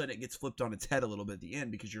all of a sudden it gets flipped on its head a little bit at the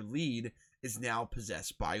end because your lead is now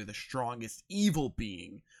possessed by the strongest evil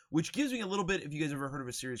being, which gives me a little bit, if you guys ever heard of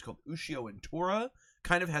a series called Ushio and Tora,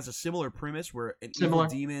 kind of has a similar premise where an evil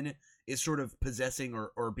demon is sort of possessing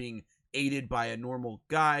or being aided by a normal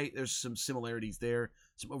guy. There's some similarities there,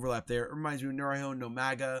 some overlap there. It reminds me of Naraho no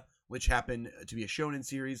Maga, which happened to be a shonen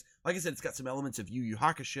series. Like I said, it's got some elements of Yu Yu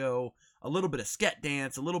Hakusho, a little bit of sket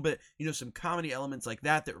dance, a little bit, some comedy elements like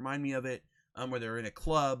that remind me of it, where they're in a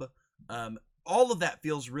club. All of that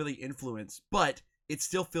feels really influenced, but it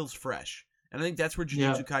still feels fresh. And I think that's where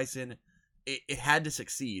Jujutsu Kaisen, it had to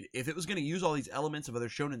succeed. If it was going to use all these elements of other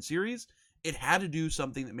shonen series, it had to do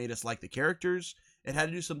something that made us like the characters. It had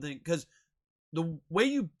to do something, because the way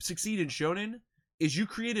you succeed in shonen is you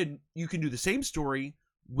can do the same story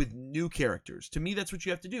with new characters. To me, that's what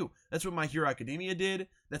you have to do. That's what My Hero Academia did.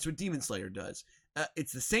 That's what Demon Slayer does.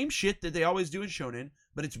 It's the same shit that they always do in shonen,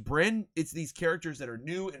 but it's these characters that are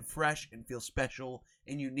new and fresh and feel special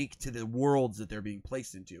and unique to the worlds that they're being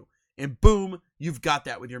placed into. And boom, you've got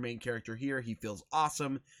that with your main character here. He feels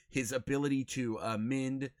awesome. His ability to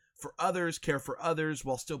mend for others, care for others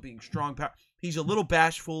while still being strong. He's a little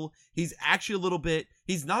bashful. He's actually a little bit,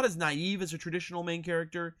 he's not as naive as a traditional main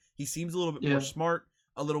character. He seems a little bit more smart,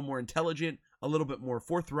 a little more intelligent, a little bit more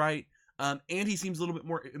forthright. And he seems a little bit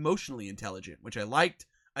more emotionally intelligent, which I liked.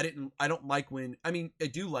 I don't like when, I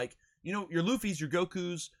do like, your Luffy's, your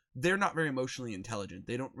Goku's, they're not very emotionally intelligent.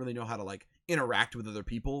 They don't really know how to like interact with other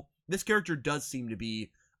people. This character does seem to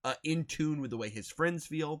be in tune with the way his friends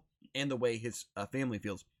feel and the way his family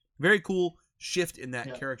feels. Very cool shift in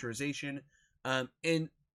that characterization. And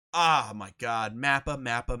oh my god,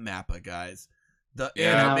 Mappa, guys. The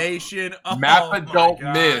animation. Oh, Mappa don't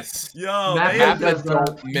miss. Yo, Mappa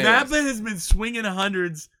don't miss. Mappa has been swinging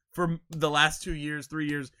hundreds for the last 2 years, 3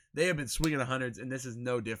 years. They have been swinging hundreds, and this is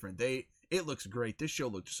no different. It looks great. This show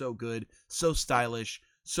looked so good, so stylish.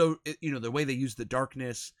 So, the way they use the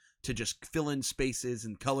darkness to just fill in spaces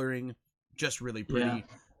and coloring, just really pretty.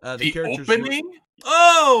 The opening?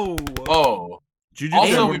 Oh!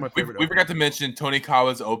 Also, we forgot to mention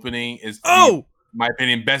Tonikawa's opening is, my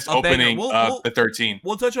opinion, best opening of the 13.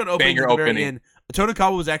 We'll touch on opening at the very end.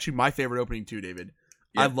 Tonikawa was actually my favorite opening too, David.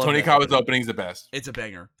 Yeah, I love Tonikawa's opening is the best. It's a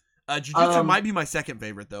banger. Jujutsu might be my second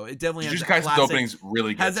favorite though. It definitely has Jujutsu Kaisen's opening's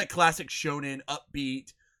really good. Has that classic shonen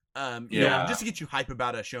upbeat. Just to get you hype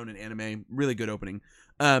about a shonen anime. Really good opening.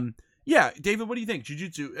 David, what do you think?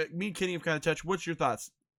 Jujutsu. Me and Kenny have kind of touched. What's your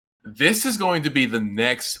thoughts? this is going to be the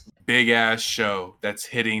next big ass show that's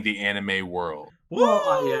hitting the anime world.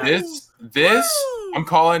 Well, yeah. This I'm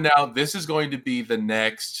calling now. This is going to be the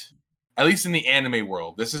next, at least in the anime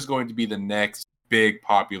world. This is going to be the next big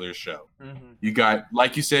popular show. Mm-hmm. You got,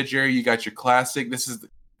 like you said, Jerry. You got your classic. This is the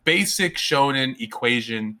basic shonen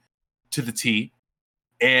equation to the T,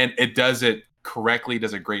 and it does it correctly.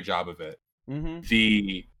 Does a great job of it. Mm-hmm.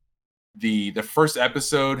 The first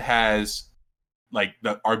episode has like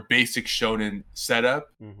our basic shonen setup.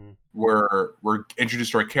 Mm-hmm. We're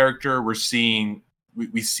introduced to our character. We're seeing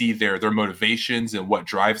we see their motivations and what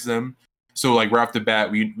drives them. So like right off the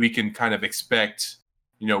bat, we can kind of expect,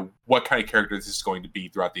 what kind of character this is going to be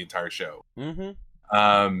throughout the entire show.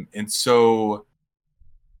 Mm-hmm. And so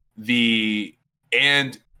we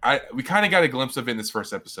kind of got a glimpse of it in this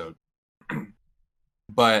first episode,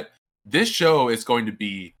 but this show is going to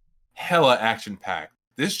be hella action packed.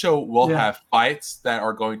 This show will have fights that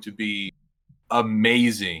are going to be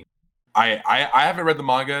amazing. I haven't read the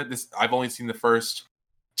manga. I've only seen the first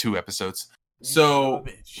 2 episodes. So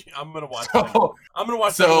I'm gonna watch. I'm gonna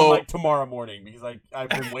watch that one like tomorrow morning because I've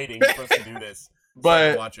been waiting for us to do this. So I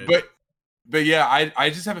can watch it. But yeah, I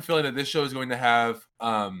just have a feeling that this show is going to have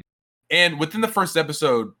and within the first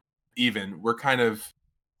episode, even we're kind of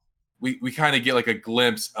we kind of get like a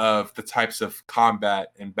glimpse of the types of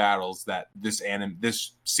combat and battles that this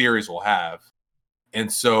series will have.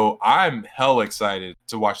 And so I'm hell excited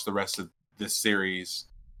to watch the rest of this series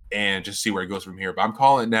and just see where it goes from here. But I'm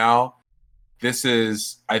calling it now. This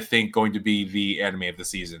is, I think, going to be the anime of the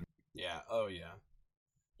season. Yeah. Oh, yeah.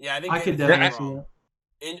 Yeah, I think I could definitely see that.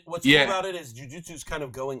 And what's cool about it is Jujutsu's kind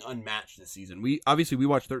of going unmatched this season. We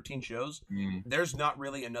watch 13 shows. Mm. There's not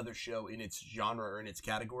really another show in its genre or in its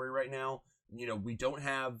category right now. We don't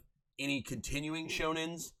have any continuing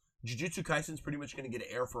shonens. Jujutsu Kaisen's pretty much going to get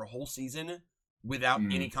air for a whole season without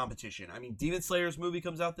any competition. I mean, Demon Slayer's movie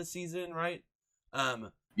comes out this season, right?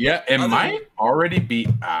 Yeah, it might already be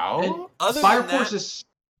out. Fire Force is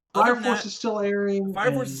still airing.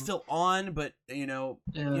 Fire Force is still on, but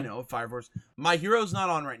Fire Force. My Hero's not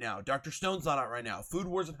on right now. Dr. Stone's not out right now. Food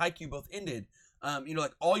Wars and Haikyuu both ended.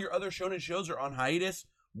 Like all your other shonen shows are on hiatus.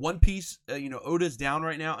 One Piece, Oda's down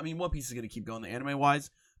right now. I mean, One Piece is going to keep going the anime wise,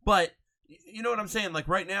 but you know what I'm saying? Like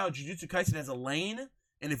right now, Jujutsu Kaisen has a lane,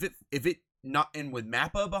 and if it not and with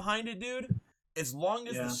Mappa behind it, dude, as long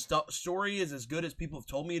as the story is as good as people have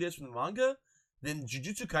told me it is from the manga, then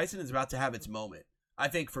Jujutsu Kaisen is about to have its moment. I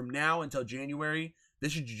think from now until January,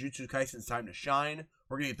 this is Jujutsu Kaisen's time to shine.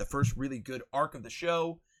 We're going to get the first really good arc of the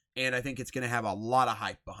show, and I think it's going to have a lot of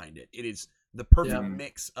hype behind it. It is the perfect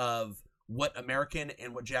mix of what American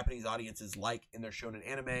and what Japanese audiences like in their shonen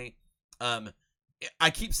anime. I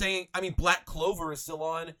keep saying, Black Clover is still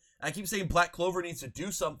on. I keep saying Black Clover needs to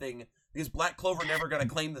do something because Black Clover never got to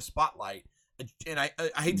claim the spotlight. And I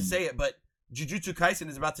hate to say it, but Jujutsu Kaisen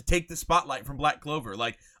is about to take the spotlight from Black Clover.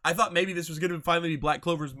 Like, I thought maybe this was going to finally be Black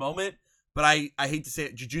Clover's moment, but I hate to say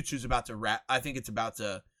it, Jujutsu's about to I think it's about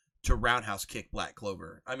to roundhouse kick Black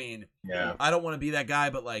Clover. I mean, I don't want to be that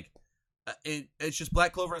guy, but like, it's just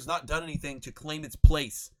Black Clover has not done anything to claim its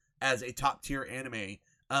place as a top tier anime.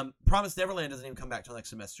 Promised Neverland doesn't even come back till next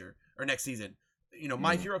semester or next season.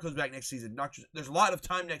 My Hero comes back next season. There's a lot of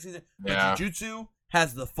time next season, but Jujutsu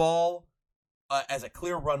has the fall as a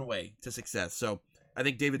clear runway to success. So I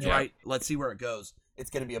think David's right. Let's see where it goes. It's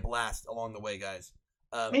going to be a blast along the way, guys.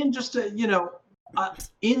 And just in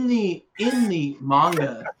the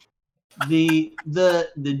manga,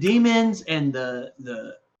 the demons and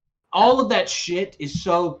the all of that shit is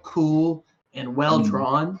so cool and well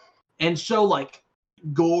drawn and so like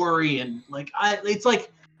gory and like it's like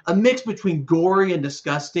a mix between gory and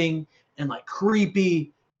disgusting and like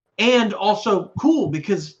creepy and also cool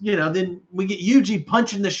because then we get Yuji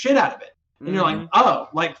punching the shit out of it and you're like, oh,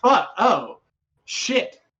 like fuck, oh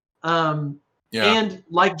shit. And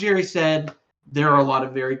like Jerry said, there are a lot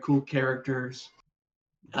of very cool characters.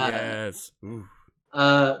 Yes.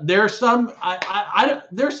 There are some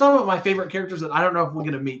there's some of my favorite characters that I don't know if we're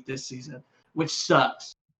gonna meet this season, which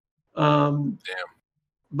sucks. Damn.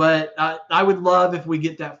 But I would love if we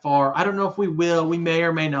get that far. I don't know if we will. We may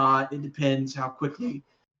or may not. It depends how quickly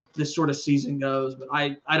this sort of season goes. But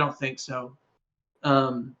I don't think so.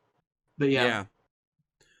 But yeah.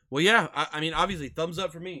 Well, yeah. I mean, obviously, thumbs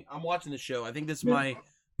up for me. I'm watching this show. I think this is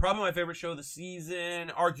probably my favorite show of the season,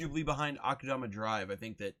 arguably behind Akudama Drive. I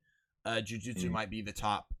think that Jujutsu might be the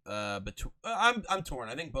top. But I'm torn.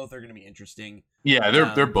 I think both are going to be interesting. Yeah,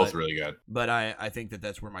 they're both really good. But I think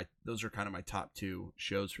that's where those are kind of my top 2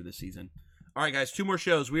 shows for this season. All right, guys, 2 more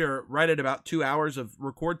shows. We are right at about 2 hours of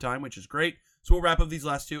record time, which is great. So we'll wrap up these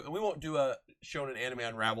last 2, and we won't do a Shonen Anime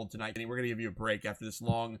Unraveled tonight. We're going to give you a break after this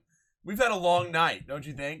long. We've had a long night, don't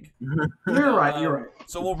you think? You're right.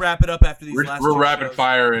 So we'll wrap it up after these last 2 We're rapid shows.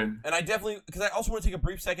 firing. And I definitely, because I also want to take a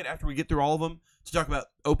brief second after we get through all of them to talk about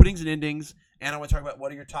openings and endings, and I want to talk about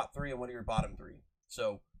what are your top 3 and what are your bottom 3.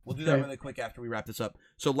 So we'll do that really quick after we wrap this up.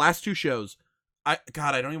 So last 2 shows, I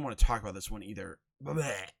don't even want to talk about this one either.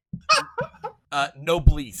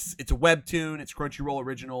 Noblesse. It's a webtoon. It's Crunchyroll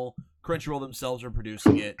original. Crunchyroll themselves are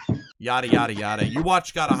producing it. Yada, yada, yada. You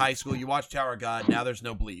watched God of High School. You watched Tower of God. Now there's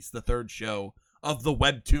Noblesse, the 3rd show of the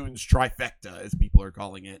webtoons trifecta, as people are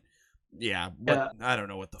calling it. Yeah. I don't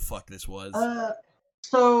know what the fuck this was.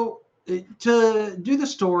 So to do the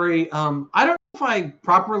story, I don't know if I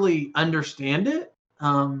properly understand it.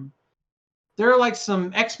 There are like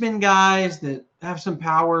some X-Men guys that have some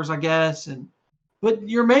powers, I guess, but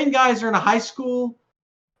your main guys are in a high school,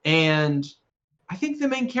 and I think the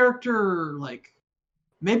main character, like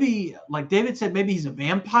maybe, like David said, maybe he's a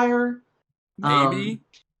vampire. Maybe.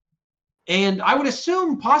 And I would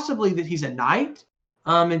assume possibly that he's a knight.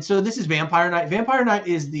 And so this is Vampire Knight. Vampire Knight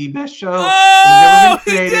is the best show that has ever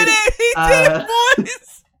been created. He did it,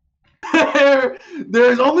 boys!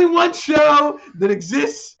 There's only one show that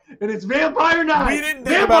exists, and it's Vampire Knight. We didn't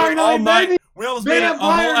think about it all night. We almost made a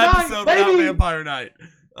whole episode without Vampire Knight.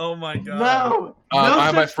 Oh my god. No. I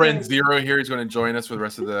have my friend Zero here. He's going to join us for the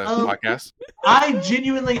rest of the podcast. I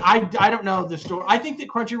genuinely, I don't know the story. I think that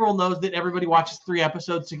Crunchyroll knows that everybody watches 3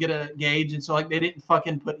 episodes to get a gauge, and so like they didn't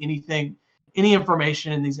fucking put any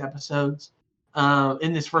information in these episodes,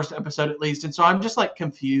 in this first episode at least. And so I'm just like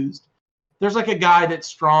confused. There's like a guy that's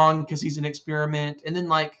strong because he's an experiment, and then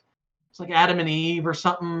like it's like Adam and Eve or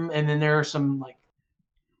something, and then there are some like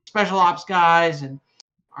special ops guys and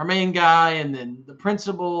our main guy, and then the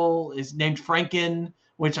principal is named Franken,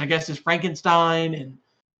 which I guess is Frankenstein, and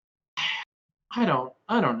I don't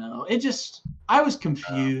know. I was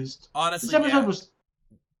confused. Honestly, this episode was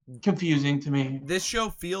confusing to me. This show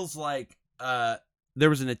feels like there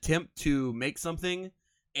was an attempt to make something,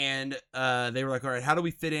 and they were like, all right, how do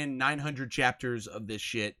we fit in 900 chapters of this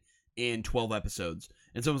shit in 12 episodes?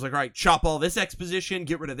 And someone's like, all right, chop all this exposition,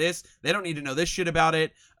 get rid of this. They don't need to know this shit about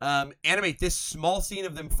it. Animate this small scene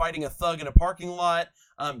of them fighting a thug in a parking lot.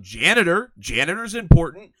 Janitor's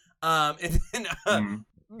important. And then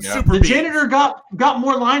Super The Beans. janitor got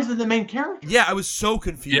more lines than the main character. Yeah, I was so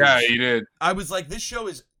confused. Yeah, he did. I was like, this show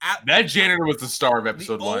is... That janitor was the star of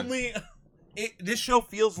episode 1. This show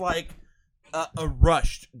feels like a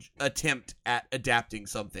rushed attempt at adapting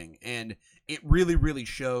something, and it really, really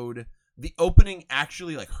showed. The opening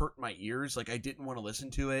actually like hurt my ears. Like I didn't want to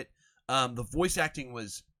listen to it. The voice acting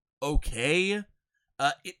was okay.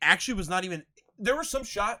 It actually was not even. There were some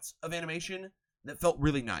shots of animation that felt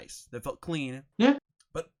really nice, that felt clean. Yeah.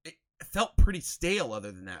 But it felt pretty stale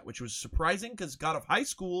other than that, which was surprising because God of High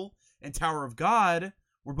School and Tower of God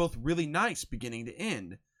were both really nice beginning to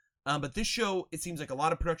end. But this show, it seems like a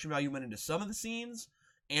lot of production value went into some of the scenes,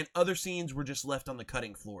 and other scenes were just left on the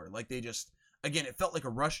cutting floor. Like they just, again, it felt like a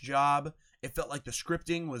rush job. It felt like the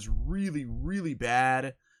scripting was really, really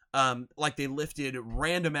bad. Like they lifted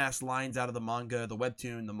random ass lines out of the manga, the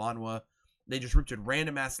webtoon, the manhwa. They just ripped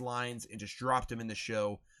random ass lines and just dropped them in the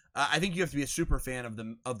show. I think you have to be a super fan of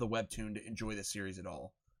the webtoon to enjoy this series at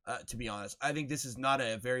all. To be honest, I think this is not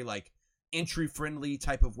a very like entry friendly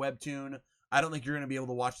type of webtoon. I don't think you're going to be able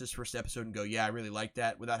to watch this first episode and go, yeah, I really like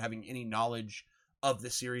that, without having any knowledge of the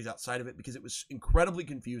series outside of it, because it was incredibly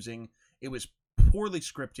confusing. It was poorly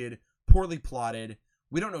scripted, poorly plotted.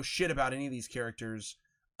 We don't know shit about any of these characters.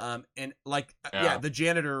 And like, the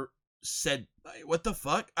janitor said, what the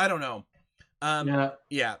fuck? I don't know.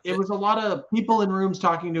 It was a lot of people in rooms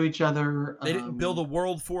talking to each other. They didn't build a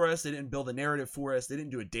world for us. They didn't build a narrative for us. They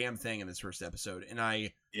didn't do a damn thing in this first episode. And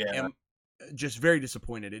I am just very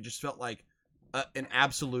disappointed. It just felt like an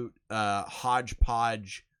absolute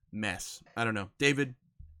hodgepodge mess. I don't know. David?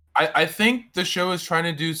 I think the show is trying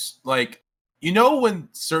to do, like, you know, when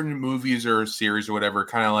certain movies or series or whatever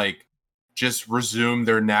kind of like just resume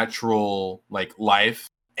their natural like life,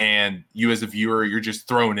 and you as a viewer, you're just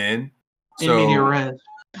thrown in. In media res.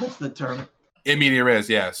 That's the term. In media res,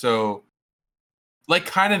 yeah. So like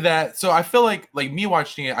kind of that. So I feel like me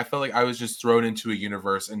watching it, I felt like I was just thrown into a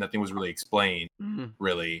universe and nothing was really explained,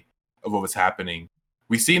 really, of what was happening.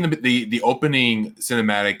 We see in the opening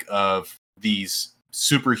cinematic of these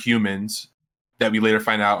superhumans that we later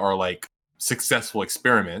find out are like successful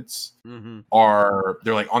experiments. They're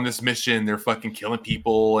like on this mission, they're fucking killing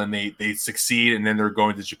people, and they succeed, and then they're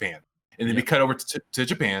going to Japan. And then we cut over to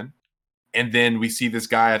Japan, and then we see this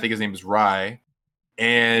guy. I think his name is Rai,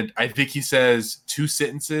 and I think he says 2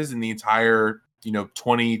 sentences in the entire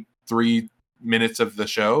 23 minutes of the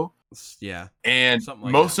show. Yeah, and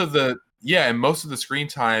most of the screen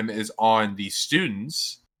time is on the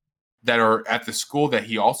students that are at the school that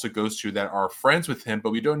he also goes to that are friends with him,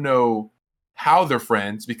 but we don't know how they're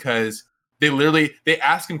friends because they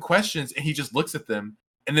ask him questions and he just looks at them,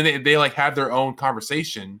 and then they like have their own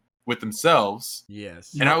conversation with themselves.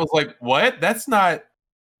 Yes. And I was like, what? That's not.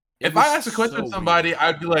 If I asked a question to somebody, weird.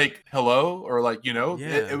 I'd be like, hello, or like,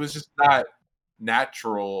 it was just not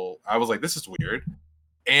natural. I was like, this is weird.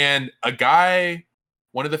 And a guy,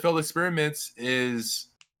 one of the failed experiments is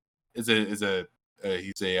a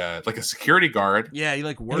like a security guard. Yeah, he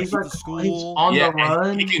like works at the school. He's on the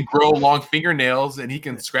run. He can grow long fingernails and he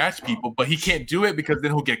can scratch people, but he can't do it because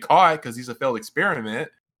then he'll get caught because he's a failed experiment.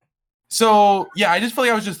 So yeah, I just feel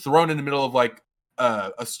like I was just thrown in the middle of like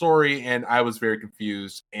a story, and I was very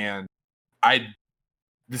confused. And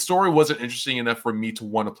the story wasn't interesting enough for me to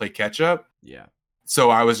want to play catch up. Yeah.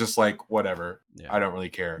 So I was just like, whatever. Yeah. I don't really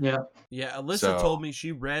care. Yeah. Yeah. Alyssa told me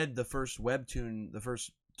she read the first webtoon, the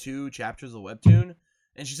first 2 chapters of the webtoon,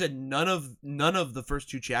 and she said none of the first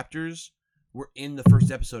 2 chapters were in the first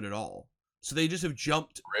episode at all. So they just have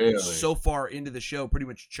jumped so far into the show, pretty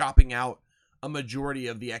much chopping out a majority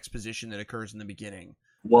of the exposition that occurs in the beginning.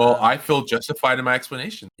 Well, I feel justified in my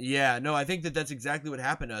explanation. Yeah, no, I think that's exactly what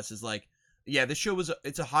happened to us. Is like, yeah, this show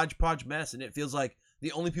it's a hodgepodge mess, and it feels like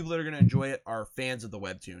the only people that are going to enjoy it are fans of the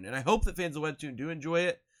webtoon. And I hope that fans of the webtoon do enjoy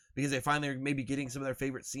it because they finally are maybe getting some of their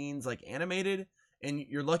favorite scenes like animated. And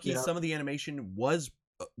you're lucky some of the animation was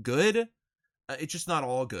good. It's just not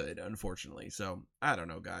all good, unfortunately. So I don't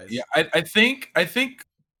know, guys. Yeah, I think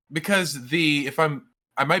because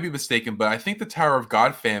I might be mistaken, but I think the Tower of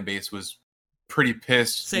God fan base was pretty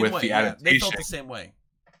pissed the adaptation. They felt the same way.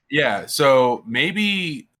 Yeah, so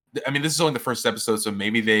maybe. I mean, this is only the first episode, so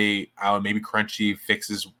maybe maybe Crunchy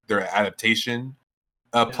fixes their adaptation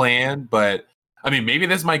plan. But I mean, maybe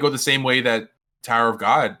this might go the same way that Tower of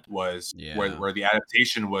God was, where the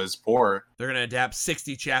adaptation was poor. They're gonna adapt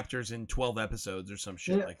 60 chapters in 12 episodes or some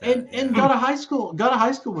shit like that. And God of High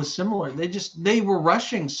School was similar. They were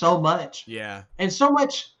rushing so much. Yeah. And so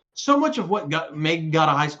much of what made God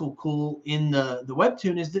of High School cool in the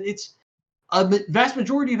webtoon is that it's a vast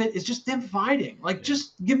majority of it is just them fighting. Like,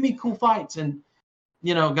 just give me cool fights. And,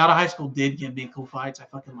 God of High School did give me cool fights. I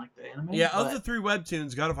fucking like the anime. Yeah, of the 3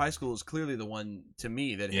 webtoons, God of High School is clearly the one, to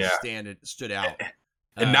me, that has stood out.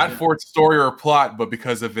 And not for its story or plot, but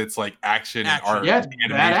because of its, like, action and art. Yeah,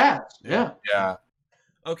 badass. Yeah.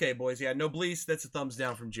 Okay, boys. Yeah, Noblesse, that's a thumbs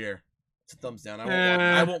down from Jer. It's a thumbs down.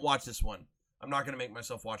 I won't watch this one. I'm not going to make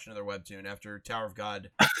myself watch another webtoon after Tower of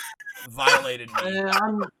God violated me.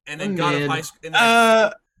 And then God of High School.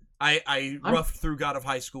 I roughed through God of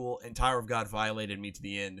High School, and Tower of God violated me to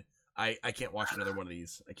the end. I can't watch another one of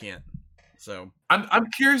these. I can't. So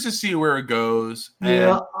I'm curious to see where it goes.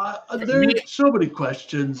 Yeah, there's so many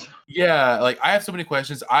questions. Yeah, like I have so many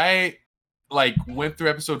questions. I went through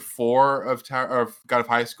episode 4 of God of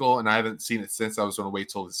High School, and I haven't seen it since. I was going to wait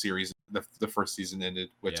till the series, the first season ended,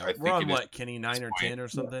 which I think we're on what, Kenny, 9 or 10 or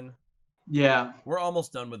something. Yeah, we're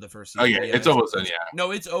almost done with the first season. Oh yeah, it's almost done. Yeah,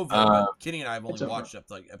 no, it's over. But Kenny and I have only watched up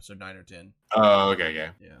to like episode 9 or 10. Oh, okay,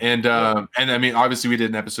 yeah. And I mean, obviously, we did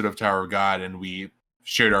an episode of Tower of God, and we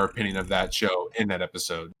shared our opinion of that show in that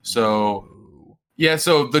episode. So yeah,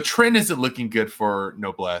 so the trend isn't looking good for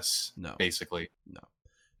Noblesse. No, basically, no.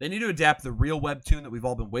 They need to adapt the real webtoon that we've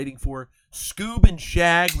all been waiting for. Scoob and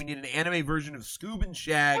Shag. We need an anime version of Scoob and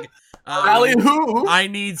Shag. Ballyhoo. I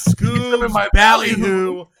need Scoob's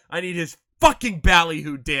Ballyhoo. I need his fucking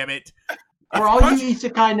Ballyhoo, damn it. For all you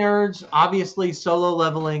isekai nerds, obviously Solo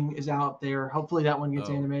Leveling is out there. Hopefully that one gets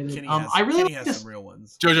animated. Kenny has some real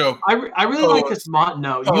ones. Jojo. I really like this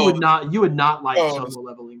No, you would not like Solo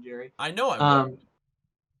Leveling, Jerry. I know I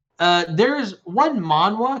would. There's one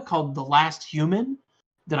manhwa called The Last Human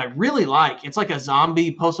that I really like. It's like a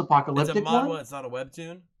zombie post-apocalyptic It's a manhwa, one. It's not a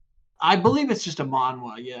webtoon? I believe it's just a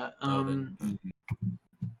manhwa, yeah.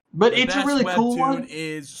 But it's a really cool one. The best webtoon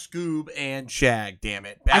is Scoob and Shag, damn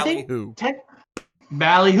it. Ballyhoo.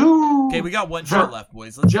 Ballyhoo. Okay, we got one show left,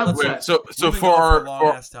 boys. Let's so for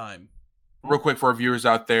our time. Real quick for our viewers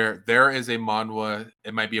out there, there is a manhwa,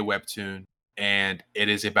 it might be a webtoon, and it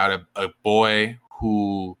is about a boy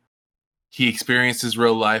who he experiences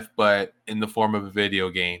real life, but in the form of a video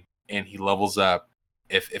game, and he levels up.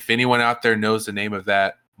 If anyone out there knows the name of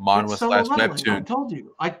that manhwa / webtoon, I told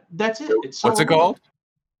you. That's it. It's what's it called?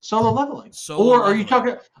 Solo Leveling.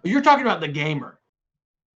 You're talking about the gamer?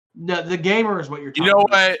 No, the gamer is what you're talking You know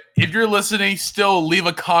about. what? If you're listening, still leave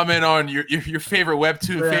a comment on your favorite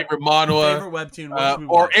webtoon, favorite manhwa, Favorite webtoon, what we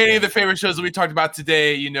or watched, any yeah. of the favorite shows that we talked about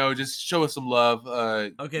today. Just show us some love.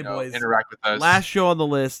 Okay, boys. Interact with us. Last show on the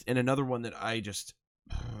list, and another one that I just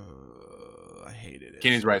I hated it.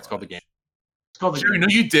 Kenny's so right. It's called The much. Game. It's called the Sure, game. no,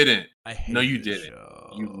 you didn't. I hated No, you this didn't.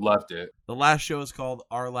 show. You loved it. The last show is called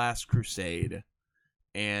Our Last Crusade.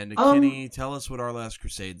 And Kenny, tell us what Our Last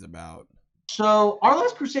Crusade's about. So Our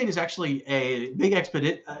Last Crusade is actually a big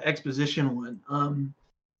exposition one.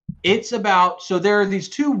 It's about, so there are these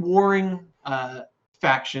two warring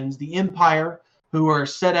factions, the Empire, who are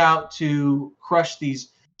set out to crush these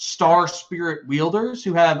star spirit wielders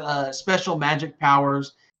who have special magic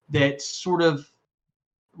powers that sort of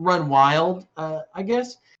run wild, I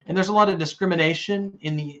guess. And there's a lot of discrimination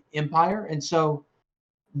in the Empire. And so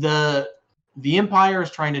the Empire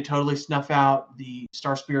is trying to totally snuff out the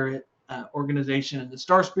Star Spirit organization, and the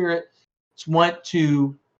Star Spirits want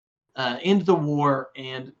to end the war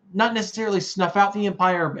and not necessarily snuff out the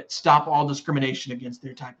Empire, but stop all discrimination against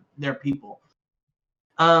their people.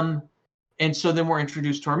 And so then we're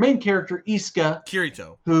introduced to our main character, Iska,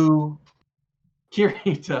 Kirito,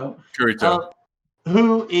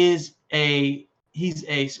 who is he's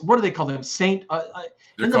a, what do they call them? Saint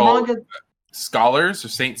in the manga. Scholars or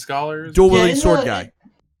saint scholars? dual-wielding sword guy.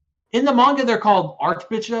 In the manga, they're called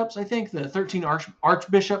archbishops, I think, the 13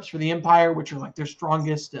 archbishops for the Empire, which are like their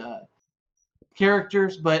strongest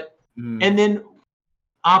characters. But and then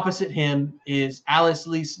opposite him is Alice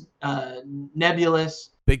Louise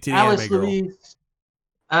Nebulous. Big titty Alice anime girl. Louise.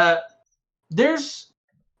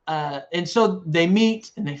 And so they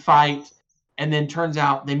meet and they fight, and then turns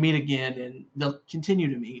out they meet again, and they'll continue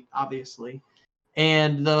to meet, obviously.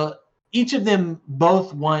 And each of them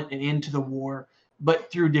both want an end to the war,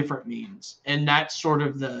 but through different means, and that's sort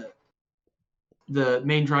of the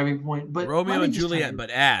main driving point. But Romeo and Juliet,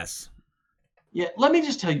 but ass. Yeah, let me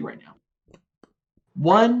just tell you right now.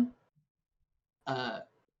 One,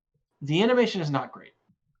 the animation is not great.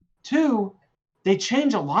 Two, they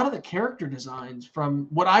change a lot of the character designs from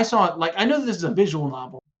what I saw. Like, I know this is a visual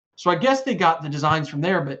novel, so I guess they got the designs from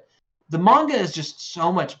there, but the manga is just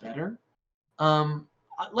so much better.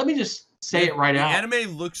 Let me just say it right out. The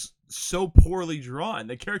anime looks so poorly drawn.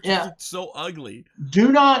 The characters look so ugly.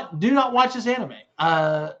 Do not watch this anime.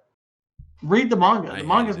 Read the manga. The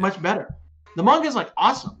manga is much better. The manga is like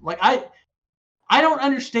awesome. Like I don't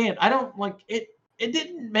understand. I don't like it. It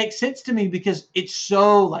didn't make sense to me because it's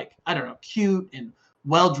so like, I don't know, cute and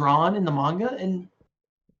well drawn in the manga, and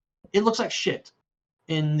it looks like shit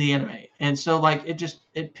in the anime. And so like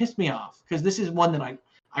it pissed me off because this is one that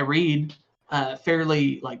I read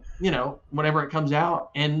fairly, like, whenever it comes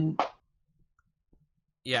out, and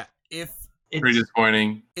yeah, it's pretty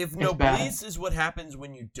disappointing. If Noblesse is what happens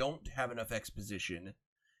when you don't have enough exposition,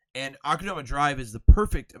 and Akudama Drive is the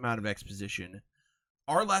perfect amount of exposition,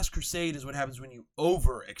 Our Last Crusade is what happens when you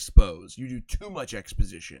overexpose. You do too much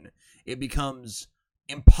exposition. It becomes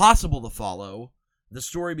impossible to follow. The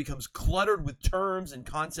story becomes cluttered with terms and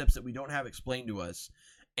concepts that we don't have explained to us.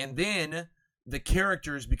 And then the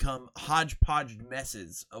characters become hodgepodge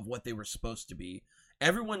messes of what they were supposed to be.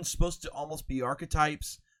 Everyone's supposed to almost be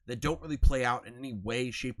archetypes that don't really play out in any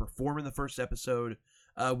way, shape, or form in the first episode.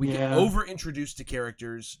 We get over-introduced to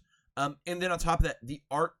characters. And then on top of that, the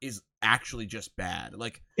art is actually just bad.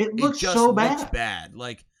 Like, it looks just so looks bad. bad.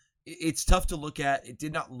 Like, it's tough to look at. It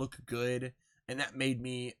did not look good. And that made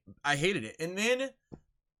me... I hated it. And then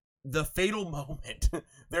the fatal moment.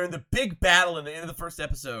 They're in the big battle in the end of the first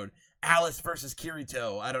episode. Alice versus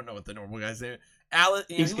Kirito. I don't know what the normal guy's name. Alice,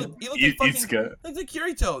 he looked like fucking like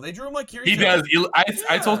Kirito. They drew him like Kirito. He does.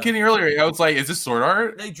 I told Kenny earlier. I was like, "Is this sword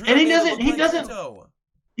art?" They drew and him he doesn't. He like doesn't. Kirito.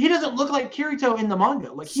 He doesn't look like Kirito in the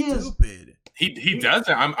manga. Like he is stupid. He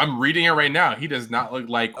doesn't. I'm reading it right now. He does not look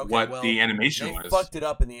like the animation was. They fucked it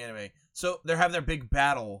up in the anime. So they're having their big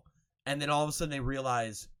battle, and then all of a sudden they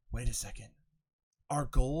realize, wait a second, our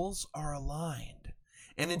goals are aligned.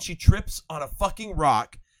 And then she trips on a fucking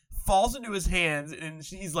rock, falls into his hands, and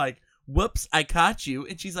he's like, whoops, I caught you.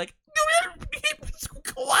 And she's like,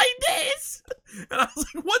 and I was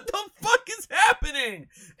like, what the fuck is happening?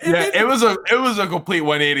 And yeah, it was a complete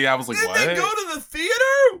 180. I was like, what? Did they go to the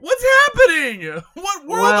theater? What's happening? What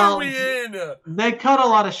world are we in? They cut a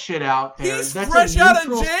lot of shit out there. He's fresh out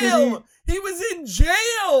of jail. City. He was in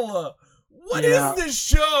jail. What is this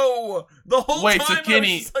show? The whole time so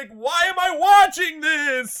Kenny, I was just like, why am I watching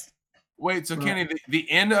this? Wait, so Kenny, the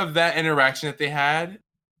end of that interaction that they had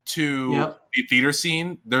to the theater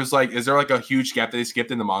scene, is there like a huge gap that they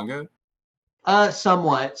skipped in the manga?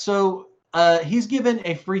 Somewhat. So He's given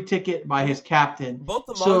a free ticket by his captain. Both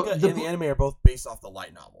the manga and the anime are both based off the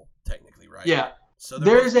light novel, technically, right? Yeah. So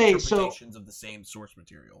there's interpretations of the same source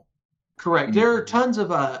material. Correct. There are tons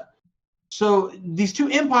of so these two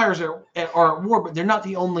empires are at war, but they're not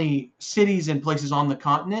the only cities and places on the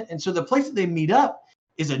continent. And so the place that they meet up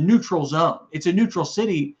is a neutral zone. It's a neutral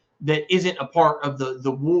city that isn't a part of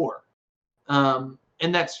the war. And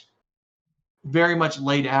that's very much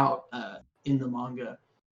laid out in the manga.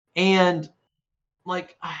 And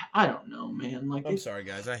like I don't know, man. Like I'm sorry,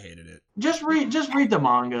 guys, I hated it. Just read the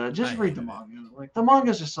manga. Like the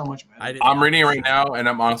manga is just so much better. I'm reading it right now, and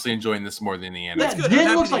I'm honestly enjoying this more than the anime. Yeah,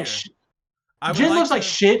 Jin looks like like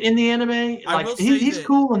shit in the anime. Like he's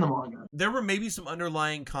cool in the manga. There were maybe some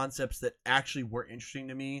underlying concepts that actually were interesting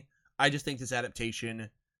to me. I just think this adaptation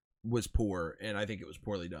was poor, and I think it was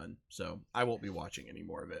poorly done. So I won't be watching any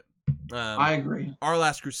more of it. I agree. Our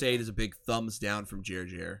Last Crusade is a big thumbs down from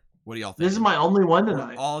Jer. What do y'all think? This is my only one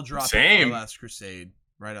tonight. All dropping Our Last Crusade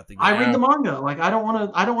right out the gate. I read the manga. Like I don't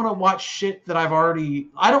want to watch shit that I've already.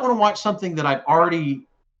 I don't want to watch something that I've already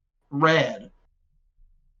read,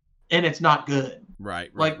 and it's not good.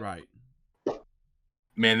 Right.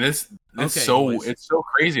 Man, it's so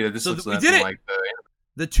crazy that this looks nothing like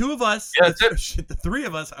the two of us. Yeah, that's it. The three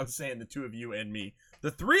of us. I was saying the two of you and me.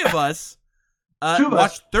 The three of us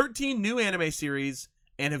watched 13 new anime series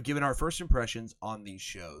and have given our first impressions on these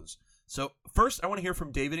shows. So first, I want to hear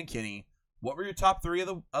from David and Kenny. What were your top three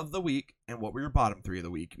of the week, and what were your bottom three of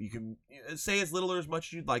the week? You can say as little or as much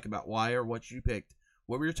as you'd like about why or what you picked.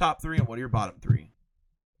 What were your top three, and what are your bottom three?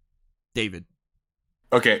 David.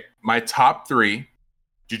 Okay, my top three: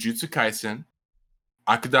 Jujutsu Kaisen,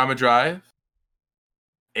 Akudama Drive,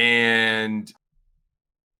 and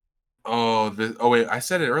I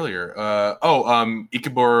said it earlier.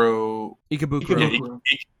 Ikebukuro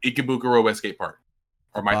Escape Park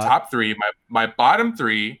are my top three. My bottom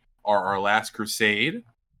three are Our Last Crusade,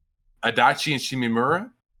 Adachi and Shimimura,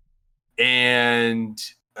 and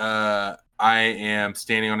I am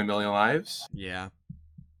Standing on a Million Lives. Yeah.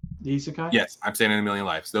 The Isekai? Yes, I'm Standing on a Million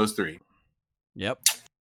Lives. Those three. Yep.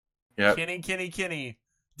 Kenny.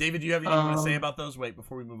 David, do you have anything you want to say about those? Wait,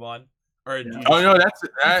 before we move on. Or no,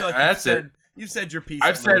 that's it. You said your piece.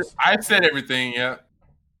 I've said everything. Yeah.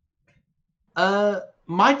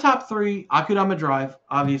 My top three: Akudama Drive.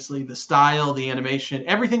 Obviously, the style, the animation,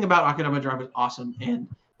 everything about Akudama Drive is awesome, and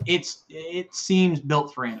it seems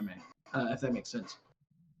built for anime. If that makes sense.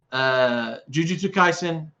 Jujutsu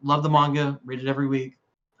Kaisen. Love the manga. Read it every week.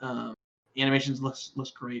 The animations looks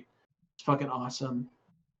great. It's fucking awesome.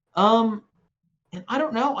 And I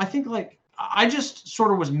don't know. I think like. I just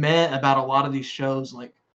sort of was meh about a lot of these shows.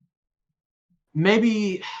 Like,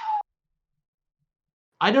 maybe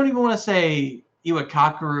I don't even want to say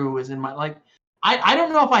Iwakakaru is in my like. I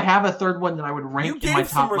don't know if I have a third one that I would rank in my top. You gave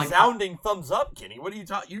some resounding thumbs up, Kenny. What are you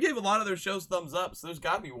talking? You gave a lot of their shows thumbs up, so there's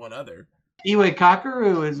got to be one other.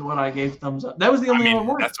 Iwakakaru is what I gave thumbs up. That was the only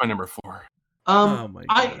one. That's my number 4. Oh my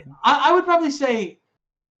God. I would probably say.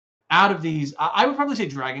 Out of these, I would probably say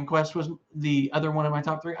Dragon Quest was the other one in my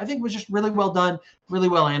top 3. I think it was just really well done, really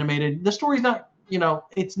well animated. The story's not,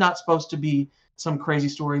 it's not supposed to be some crazy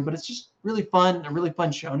story, but it's just really fun, a really fun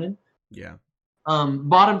shonen. Yeah.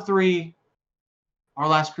 Bottom 3, Our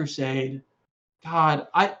Last Crusade. God,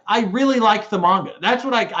 I really like the manga. That's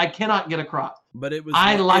what I cannot get across. But it was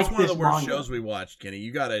it's one of the worst shows we watched, Kenny.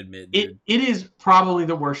 You got to admit, dude. It is probably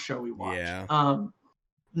the worst show we watched. Yeah.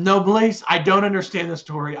 No, Blaze, I don't understand the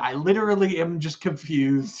story. I literally am just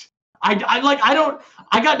confused. I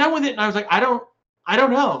got done with it and I was like, I don't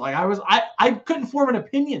know. Like I couldn't form an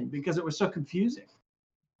opinion because it was so confusing.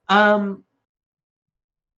 And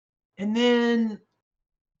then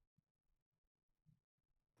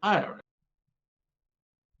I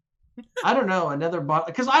don't know another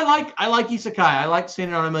because I like Isekai. I like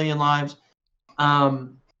Standing on a Million Lives.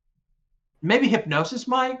 Maybe Hypnosis,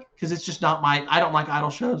 Mike, because it's just not my. I don't like idol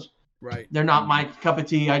shows. Right. They're not my cup of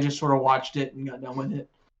tea. I just sort of watched it and got done with it.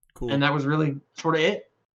 Cool. And that was really sort of it,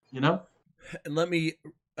 And let me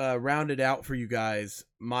round it out for you guys.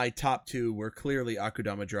 My top 2 were clearly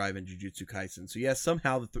Akudama Drive and Jujutsu Kaisen. So yes,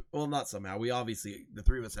 somehow not somehow. We obviously the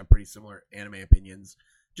three of us have pretty similar anime opinions.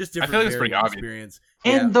 Just different. I feel like it's pretty obvious. Experience.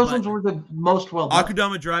 And those ones were the most well done.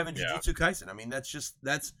 Akudama Drive and Jujutsu Kaisen. I mean, those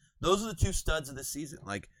are the 2 studs of this season.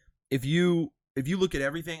 Like. If you look at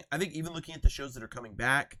everything, I think even looking at the shows that are coming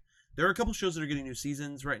back, there are a couple shows that are getting new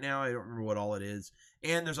seasons right now. I don't remember what all it is.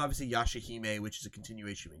 And there's obviously Yashahime, which is a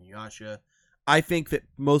continuation of Inuyasha. I think that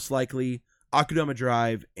most likely Akudama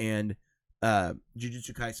Drive and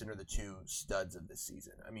Jujutsu Kaisen are the 2 studs of this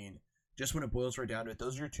season. I mean, just when it boils right down to it,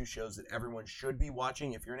 those are your two shows that everyone should be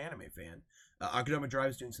watching if you're an anime fan. Akudama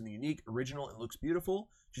Drive is doing something unique, original, and looks beautiful.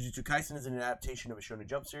 Jujutsu Kaisen is an adaptation of a Shonen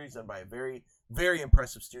Jump series done by a very, very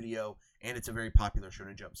impressive studio, and it's a very popular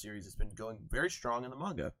Shonen Jump series. It's been going very strong in the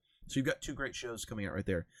manga. So you've got two great shows coming out right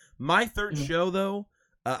there. My third show, though,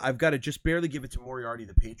 I've got to just barely give it to Moriarty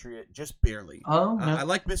the Patriot, just barely. Oh, no. I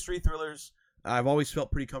like mystery thrillers. I've always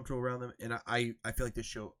felt pretty comfortable around them, and I feel like this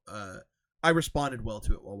show, I responded well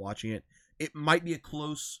to it while watching it. It might be a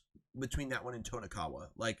close between that one and Tonakawa.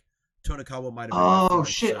 Like, Tonakawa might have been Oh,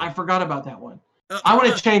 shit. I forgot about that one. I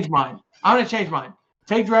want to change mine.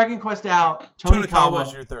 Take Dragon Quest out. Tonakawa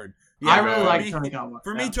is your third. Yeah, I really like Tonakawa.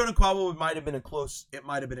 For me, Tonakawa might have been a close. It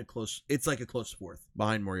might have been a close. It's like a close fourth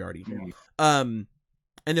behind Moriarty. Yeah.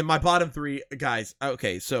 And then my bottom three guys.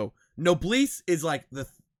 Okay, so Noblesse is like the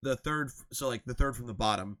third. So like the third from the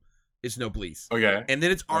bottom is Noblesse. Okay. And then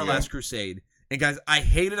it's Our Last Crusade. And guys, I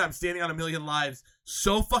hate it. I'm standing on a million lives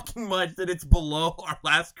so fucking much that it's below Our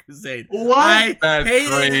Last Crusade. What? That's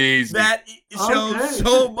crazy. That show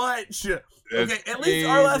so much. Okay, at least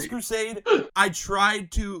Our Last Crusade, I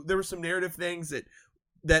tried to. There were some narrative things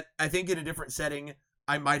that I think in a different setting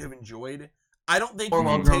I might have enjoyed. I don't think you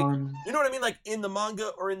can take. You know what I mean? Like in the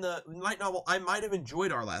manga or in the light novel, I might have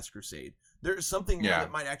enjoyed Our Last Crusade. There is something there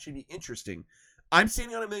that might actually be interesting. I'm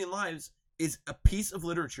Standing on a Million Lives is a piece of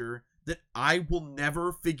literature that I will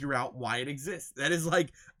never figure out why it exists. That is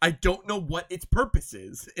like, I don't know what its purpose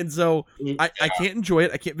is. And so I can't enjoy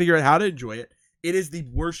it. I can't figure out how to enjoy it. It is the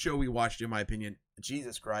worst show we watched, in my opinion.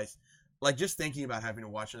 Jesus Christ. Like, just thinking about having to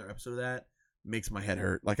watch another episode of that makes my head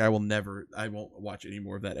hurt. Like, I won't watch any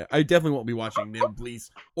more of that. I definitely won't be watching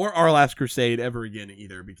Noblesse or Our Last Crusade ever again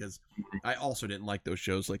either, because I also didn't like those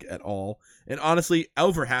shows, like, at all. And honestly,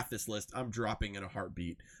 over half this list, I'm dropping in a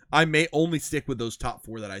heartbeat. I may only stick with those top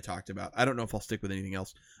four that I talked about. I don't know if I'll stick with anything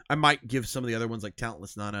else. I might give some of the other ones, like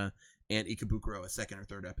Talentless Nana and Ikebukuro, a second or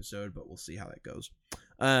third episode, but we'll see how that goes.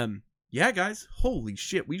 Yeah, guys, holy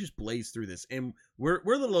shit, we just blazed through this, and we're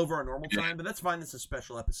a little over our normal time, but that's fine. This is a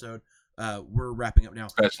special episode. We're wrapping up now.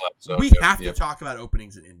 Special episode. We have to talk about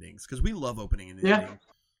openings and endings because we love opening and ending.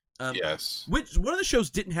 Yes. Which one of the shows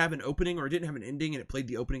didn't have an opening or didn't have an ending, and it played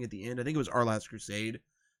the opening at the end? I think it was Our Last Crusade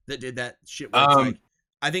that did that shit. Where it's like,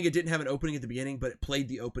 I think it didn't have an opening at the beginning, but it played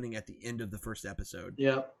the opening at the end of the first episode.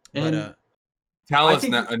 Yeah. But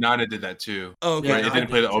Talentless Nana did that too. Oh, okay. Right? It didn't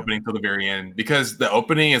play the opening till the very end because the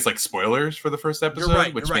opening is like spoilers for the first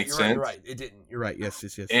episode, which makes sense. You're right. It didn't. You're right. Yes.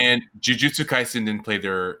 And Jujutsu Kaisen didn't play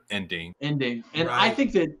their ending. And I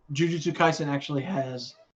think that Jujutsu Kaisen actually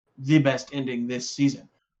has the best ending this season.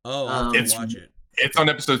 Oh, I'll watch it. It's on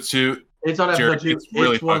episode 2. It's on episode 2. It's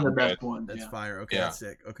really one of the best ones. That's fire. Okay, that's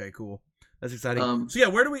sick. Okay, cool. That's exciting. So yeah,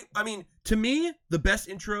 where do we? I mean, to me, the best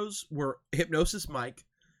intros were Hypnosis Mike,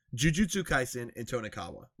 Jujutsu Kaisen, and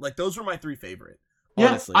Tonakawa. Like those were my three favorite.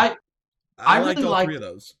 Honestly, I liked really all three of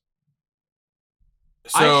those.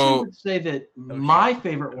 So I would say that my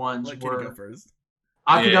favorite ones were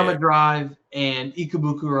Akudama Drive and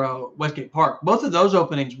Ikebukuro Westgate Park. Both of those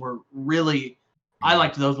openings were really. I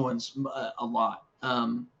liked those ones a lot.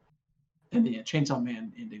 And the Chainsaw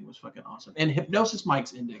Man ending was fucking awesome. And Hypnosis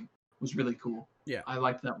Mike's ending was really cool. Yeah. I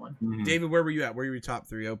liked that one. Mm-hmm. David, where were you at? Where were your top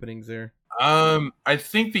three openings there? I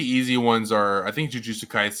think the easy ones are, I think Jujutsu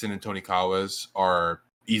Kaisen and Tonikawa's are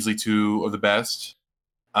easily two of the best.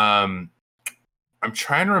 I'm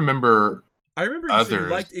trying to remember. I remember you said you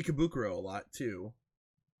liked Ikebukuro a lot too.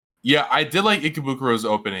 Yeah, I did like Ikebukuro's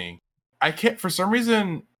opening. I can't, for some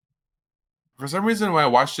reason when I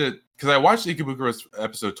watched it, because I watched Ikebukuro's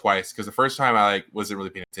episode twice, because the first time I wasn't really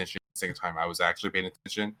paying attention. The second time I was actually paying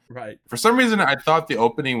attention. Right. For some reason I thought the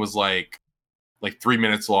opening was like 3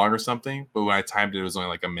 minutes long or something, but when I timed it was only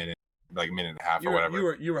like a minute and a half or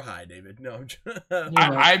whatever. You were high, David. No.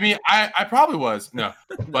 I mean I probably was. No.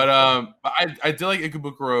 But I did like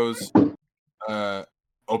Ikebukuro's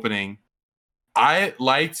opening. I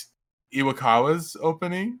liked Iwakawa's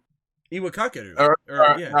opening. Iwakakuru's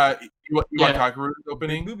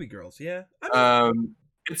opening. Big Booby Girls, yeah.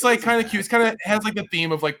 It's like kind of cute. It's kind of has like the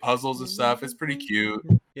theme of like puzzles and stuff. It's pretty cute.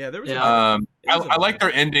 Yeah, there was. I like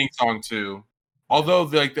their ending song too. Although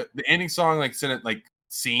the ending song like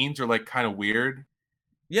scenes are like kind of weird.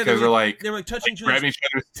 Yeah, because they're like touching grabbing each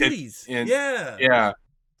other's titties. Yeah.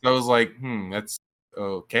 So I was like, that's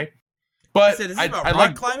okay. But is this about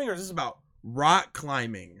rock climbing or is this about rock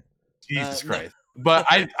climbing? Jesus Christ. But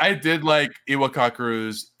I did like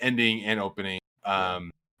Iwakakuru's ending and opening.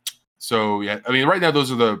 So yeah, I mean, right now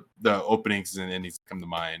those are the openings and endings that come to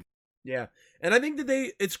mind. Yeah, And I think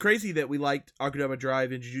that it's crazy that we liked Akudama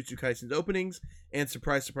Drive and Jujutsu Kaisen's openings, and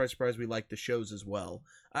surprise, surprise, surprise, we liked the shows as well.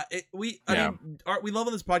 We love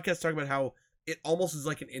on this podcast talking about how it almost is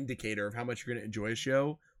like an indicator of how much you're going to enjoy a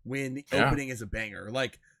show when the opening is a banger.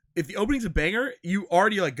 Like, if the opening's a banger, you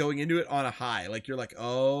already like going into it on a high. Like, you're like,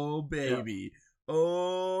 oh baby,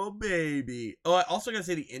 oh baby. Oh, I also gotta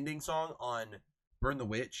say the ending song on Burn the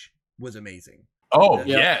Witch was amazing. Oh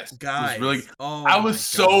yes, guys! It was really, oh, I was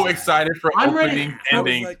so excited for opening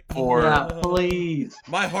ending like, for. Yeah, please.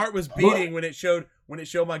 My heart was beating when it showed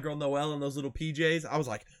my girl Noelle in those little PJs. I was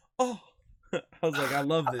like, oh, I was like, I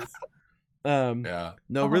love this.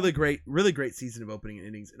 No, really great season of opening and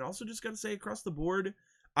endings, and also just gotta say across the board,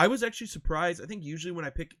 I was actually surprised. I think usually when I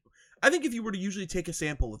think if you were to usually take a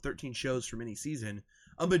sample of 13 shows from any season,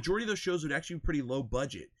 a majority of those shows would actually be pretty low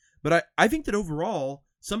budget. But I think that overall,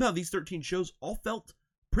 somehow these 13 shows all felt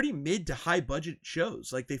pretty mid to high budget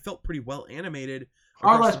shows. Like, they felt pretty well animated.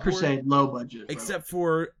 Our Last Crusade, low budget. Except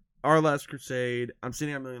for Our Last Crusade. I'm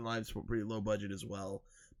Sitting on a Million Lives, pretty low budget as well.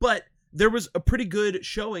 But there was a pretty good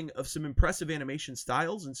showing of some impressive animation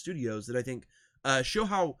styles and studios that I think show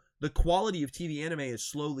how the quality of TV anime is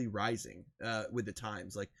slowly rising with the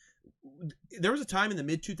times. Like, there was a time in the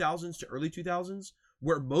mid 2000s to early 2000s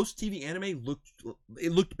where most TV anime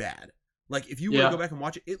looked bad. Like, if you were to go back and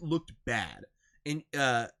watch it, it looked bad. And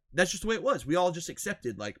that's just the way it was. We all just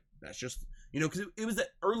accepted, like, that's just, because it was that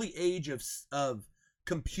early age of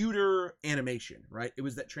computer animation, right? It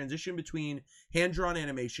was that transition between hand-drawn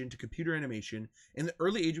animation to computer animation. And the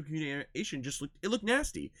early age of computer animation looked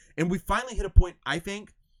nasty. And we finally hit a point, I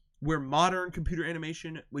think, where modern computer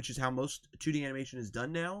animation, which is how most 2D animation is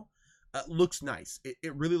done now, looks nice.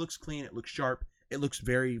 It really looks clean. It looks sharp. It looks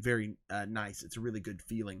very, very nice. It's a really good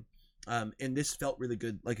feeling. And this felt really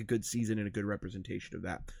good, like a good season and a good representation of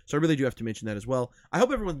that. So I really do have to mention that as well. I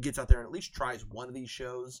hope everyone gets out there and at least tries one of these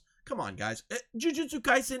shows. Come on, guys. Jujutsu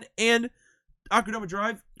Kaisen and Akudama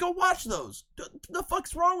Drive, go watch those. The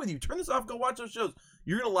fuck's wrong with you? Turn this off, go watch those shows.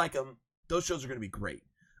 You're going to like them. Those shows are going to be great.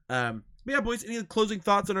 But yeah, boys, any closing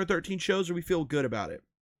thoughts on our 13 shows, or we feel good about it?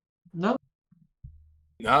 No,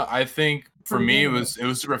 I think for me it was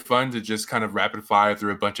super fun to just kind of rapid fire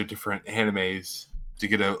through a bunch of different animes to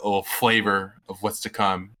get a little flavor of what's to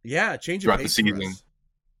come. Yeah, change throughout of pace the season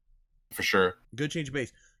for sure. Good change of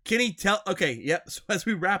pace. Kenny, so as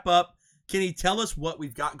we wrap up, Kenny, tell us what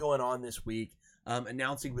we've got going on this week.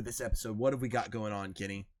 Announcing with this episode, what have we got going on,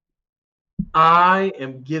 Kenny? I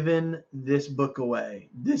am giving this book away.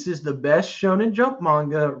 This is the best Shonen Jump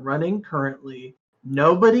manga running currently.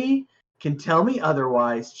 Nobody can tell me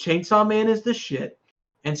otherwise. Chainsaw Man is the shit.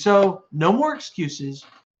 And so, no more excuses.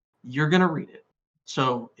 You're going to read it.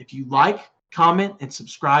 So, if you like, comment, and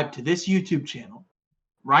subscribe to this YouTube channel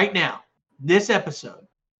right now, this episode,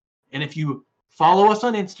 and if you follow us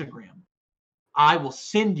on Instagram, I will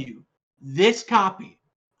send you this copy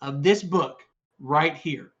of this book right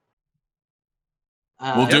here.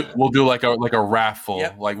 We'll do like a raffle.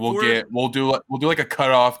 Yep. Like we'll do like a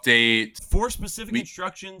cutoff date. For specific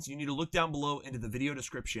instructions, you need to look down below into the video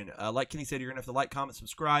description. Like Kenny said, you're gonna have to like, comment,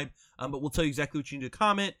 subscribe. But we'll tell you exactly what you need to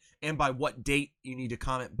comment and by what date you need to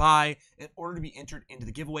comment by in order to be entered into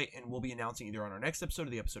the giveaway. And we'll be announcing either on our next episode or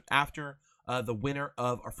the episode after the winner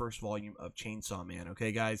of our first volume of Chainsaw Man.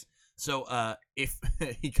 Okay, guys. So if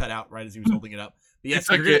he cut out right as he was holding it up. Yes,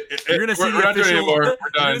 you're gonna see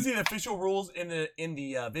the official rules in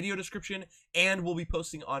the video description, and we'll be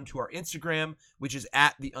posting onto our Instagram, which is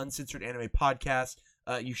at the Uncensored Anime Podcast.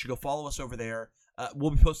 You should go follow us over there.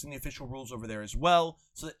 We'll be posting the official rules over there as well,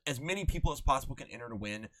 so that as many people as possible can enter to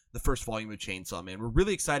win the first volume of Chainsaw Man. We're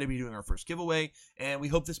really excited to be doing our first giveaway, and we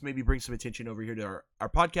hope this maybe brings some attention over here to our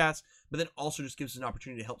podcast, but then also just gives us an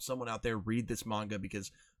opportunity to help someone out there read this manga,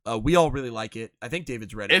 because we all really like it. I think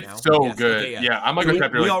David's read it now. It's so good. Okay, yeah, I'm like a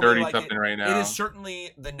chapter like 30 really something right now. It is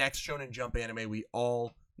certainly the next Shonen Jump anime we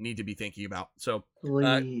all need to be thinking about. So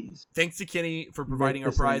thanks to Kenny for providing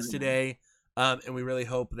our prize today. And we really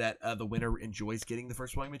hope that the winner enjoys getting the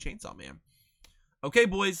first volume of Chainsaw Man. Okay,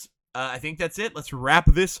 boys. I think that's it. Let's wrap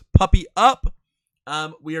this puppy up.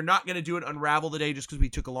 We are not going to do an Unravel today just because we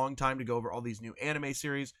took a long time to go over all these new anime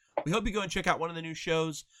series. We hope you go and check out one of the new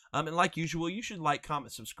shows. And like usual, you should like,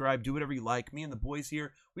 comment, subscribe, do whatever you like. Me and the boys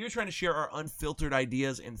here, we are trying to share our unfiltered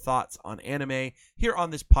ideas and thoughts on anime here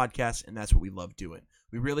on this podcast, and that's what we love doing.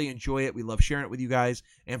 We really enjoy it. We love sharing it with you guys.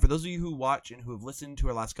 And for those of you who watch and who have listened to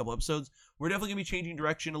our last couple episodes, we're definitely going to be changing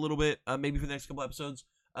direction a little bit, maybe for the next couple episodes.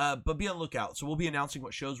 But be on the lookout. So we'll be announcing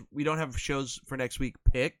what shows. We don't have shows for next week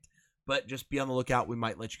picked, but just be on the lookout. We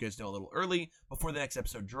might let you guys know a little early before the next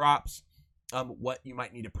episode drops what you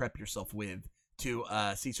might need to prep yourself with to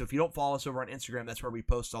see. So if you don't follow us over on Instagram, that's where we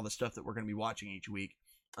post all the stuff that we're going to be watching each week.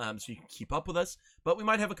 So you can keep up with us. But we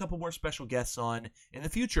might have a couple more special guests on in the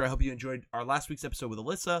future. I hope you enjoyed our last week's episode with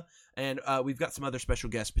Alyssa. And we've got some other special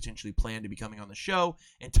guests potentially planned to be coming on the show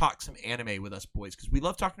and talk some anime with us boys. Because we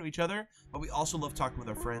love talking to each other, but we also love talking with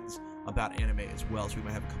our friends about anime as well. So we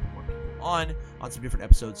might have a couple more people on some different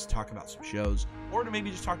episodes to talk about some shows. Or to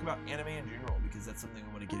maybe just talk about anime in general, because that's something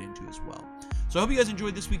I want to get into as well. So I hope you guys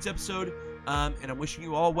enjoyed this week's episode. And I'm wishing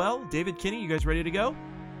you all well. David, Kenny, you guys ready to go?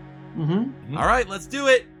 Mm-hmm. All right, let's do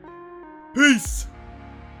it. Peace.